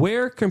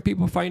 Where can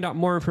people find out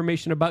more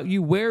information about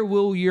you? Where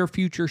will your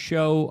future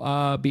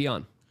show be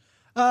on?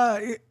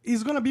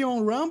 It's gonna be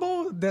on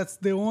Rumble. That's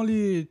the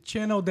only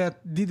channel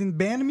that didn't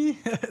ban me.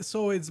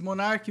 So it's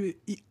Monarchy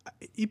Y.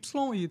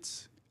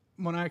 It's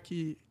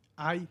Monarchy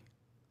I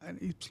and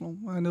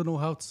Y. I don't know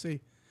how to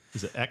say.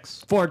 Is it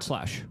X?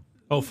 //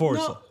 Oh, forward.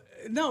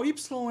 No, Y.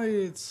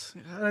 It's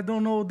I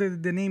don't know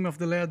the name of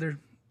the letter.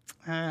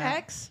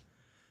 X?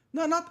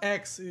 No, not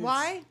X. It's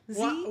Y?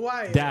 Z?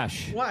 Y.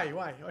 Dash. Y.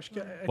 I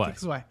think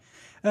it's Y.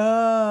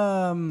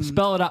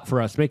 Spell it out for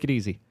us. Make it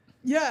easy.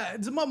 Yeah,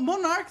 it's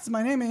Monarch. It's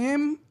my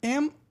name.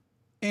 MONARK.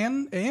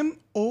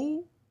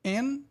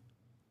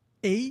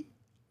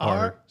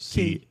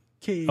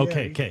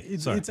 Okay, K.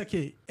 Sorry. It's a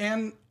K.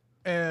 And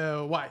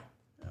Y.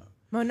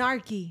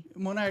 Monarchy.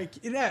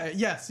 Monarchy. Yeah,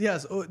 yes.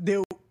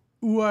 The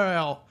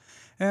URL.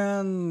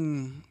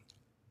 And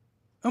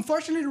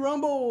unfortunately,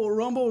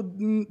 Rumble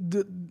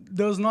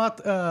does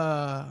not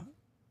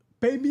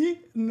pay me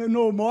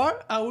no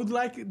more. I would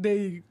like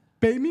they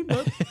pay me,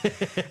 but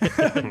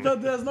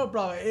but there's no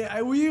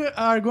problem. We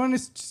are going to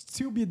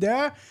still be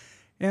there,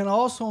 and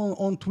also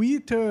on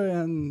Twitter.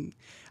 And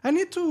I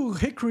need to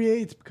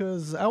recreate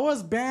because I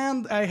was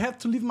banned. I had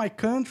to leave my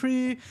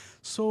country,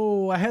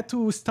 so I had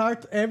to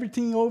start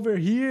everything over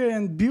here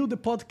and build the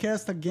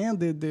podcast again,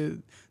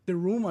 the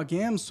room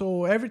again.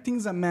 So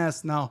everything's a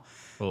mess now.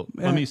 Well,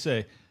 let me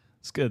say,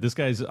 this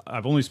guy's,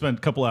 I've only spent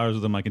a couple hours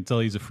with him. I can tell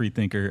he's a free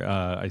thinker.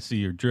 I see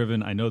you're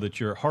driven. I know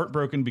that you're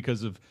heartbroken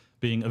because of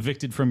being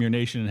evicted from your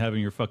nation and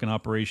having your fucking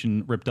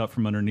operation ripped up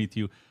from underneath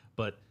you.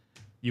 But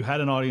you had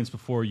an audience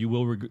before. You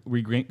will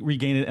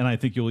regain it, and I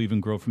think you'll even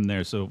grow from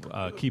there. So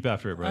keep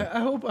after it, bro. I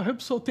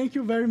hope so. Thank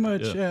you very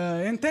much. Yeah.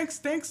 And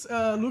thanks,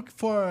 Luke,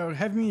 for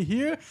having me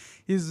here.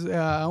 It's an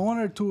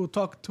honor to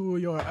talk to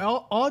your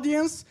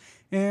audience.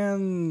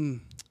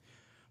 And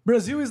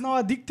Brazil is now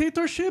a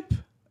dictatorship.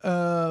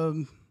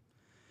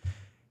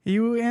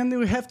 You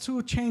have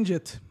to change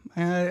it,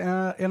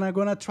 and I'm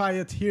gonna try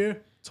it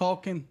here,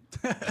 talking,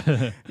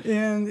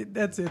 and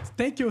that's it.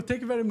 Thank you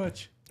very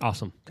much.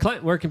 Awesome.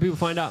 Clint, where can people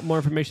find out more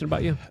information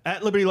about you?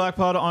 At Liberty Lock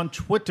Pod on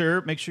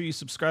Twitter. Make sure you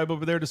subscribe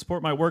over there to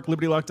support my work,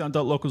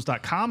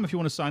 libertylockdown.locals.com. If you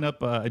want to sign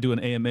up, I do an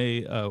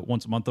AMA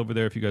once a month over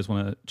there. If you guys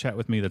want to chat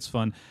with me, that's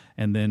fun.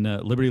 And then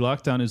Liberty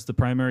Lockdown is the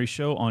primary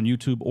show on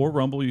YouTube or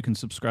Rumble. You can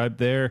subscribe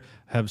there.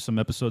 Have some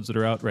episodes that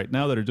are out right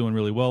now that are doing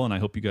really well, and I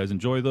hope you guys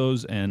enjoy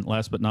those. And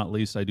last but not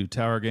least, I do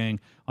Tower Gang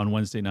on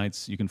Wednesday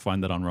nights. You can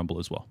find that on Rumble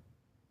as well.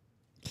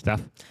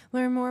 Steph?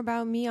 Learn more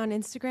about me on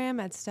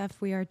Instagram at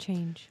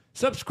StephWeAreChange.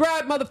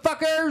 Subscribe,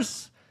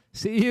 motherfuckers!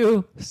 See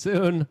you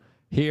soon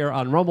here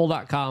on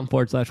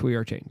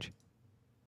rumble.com/wearechange.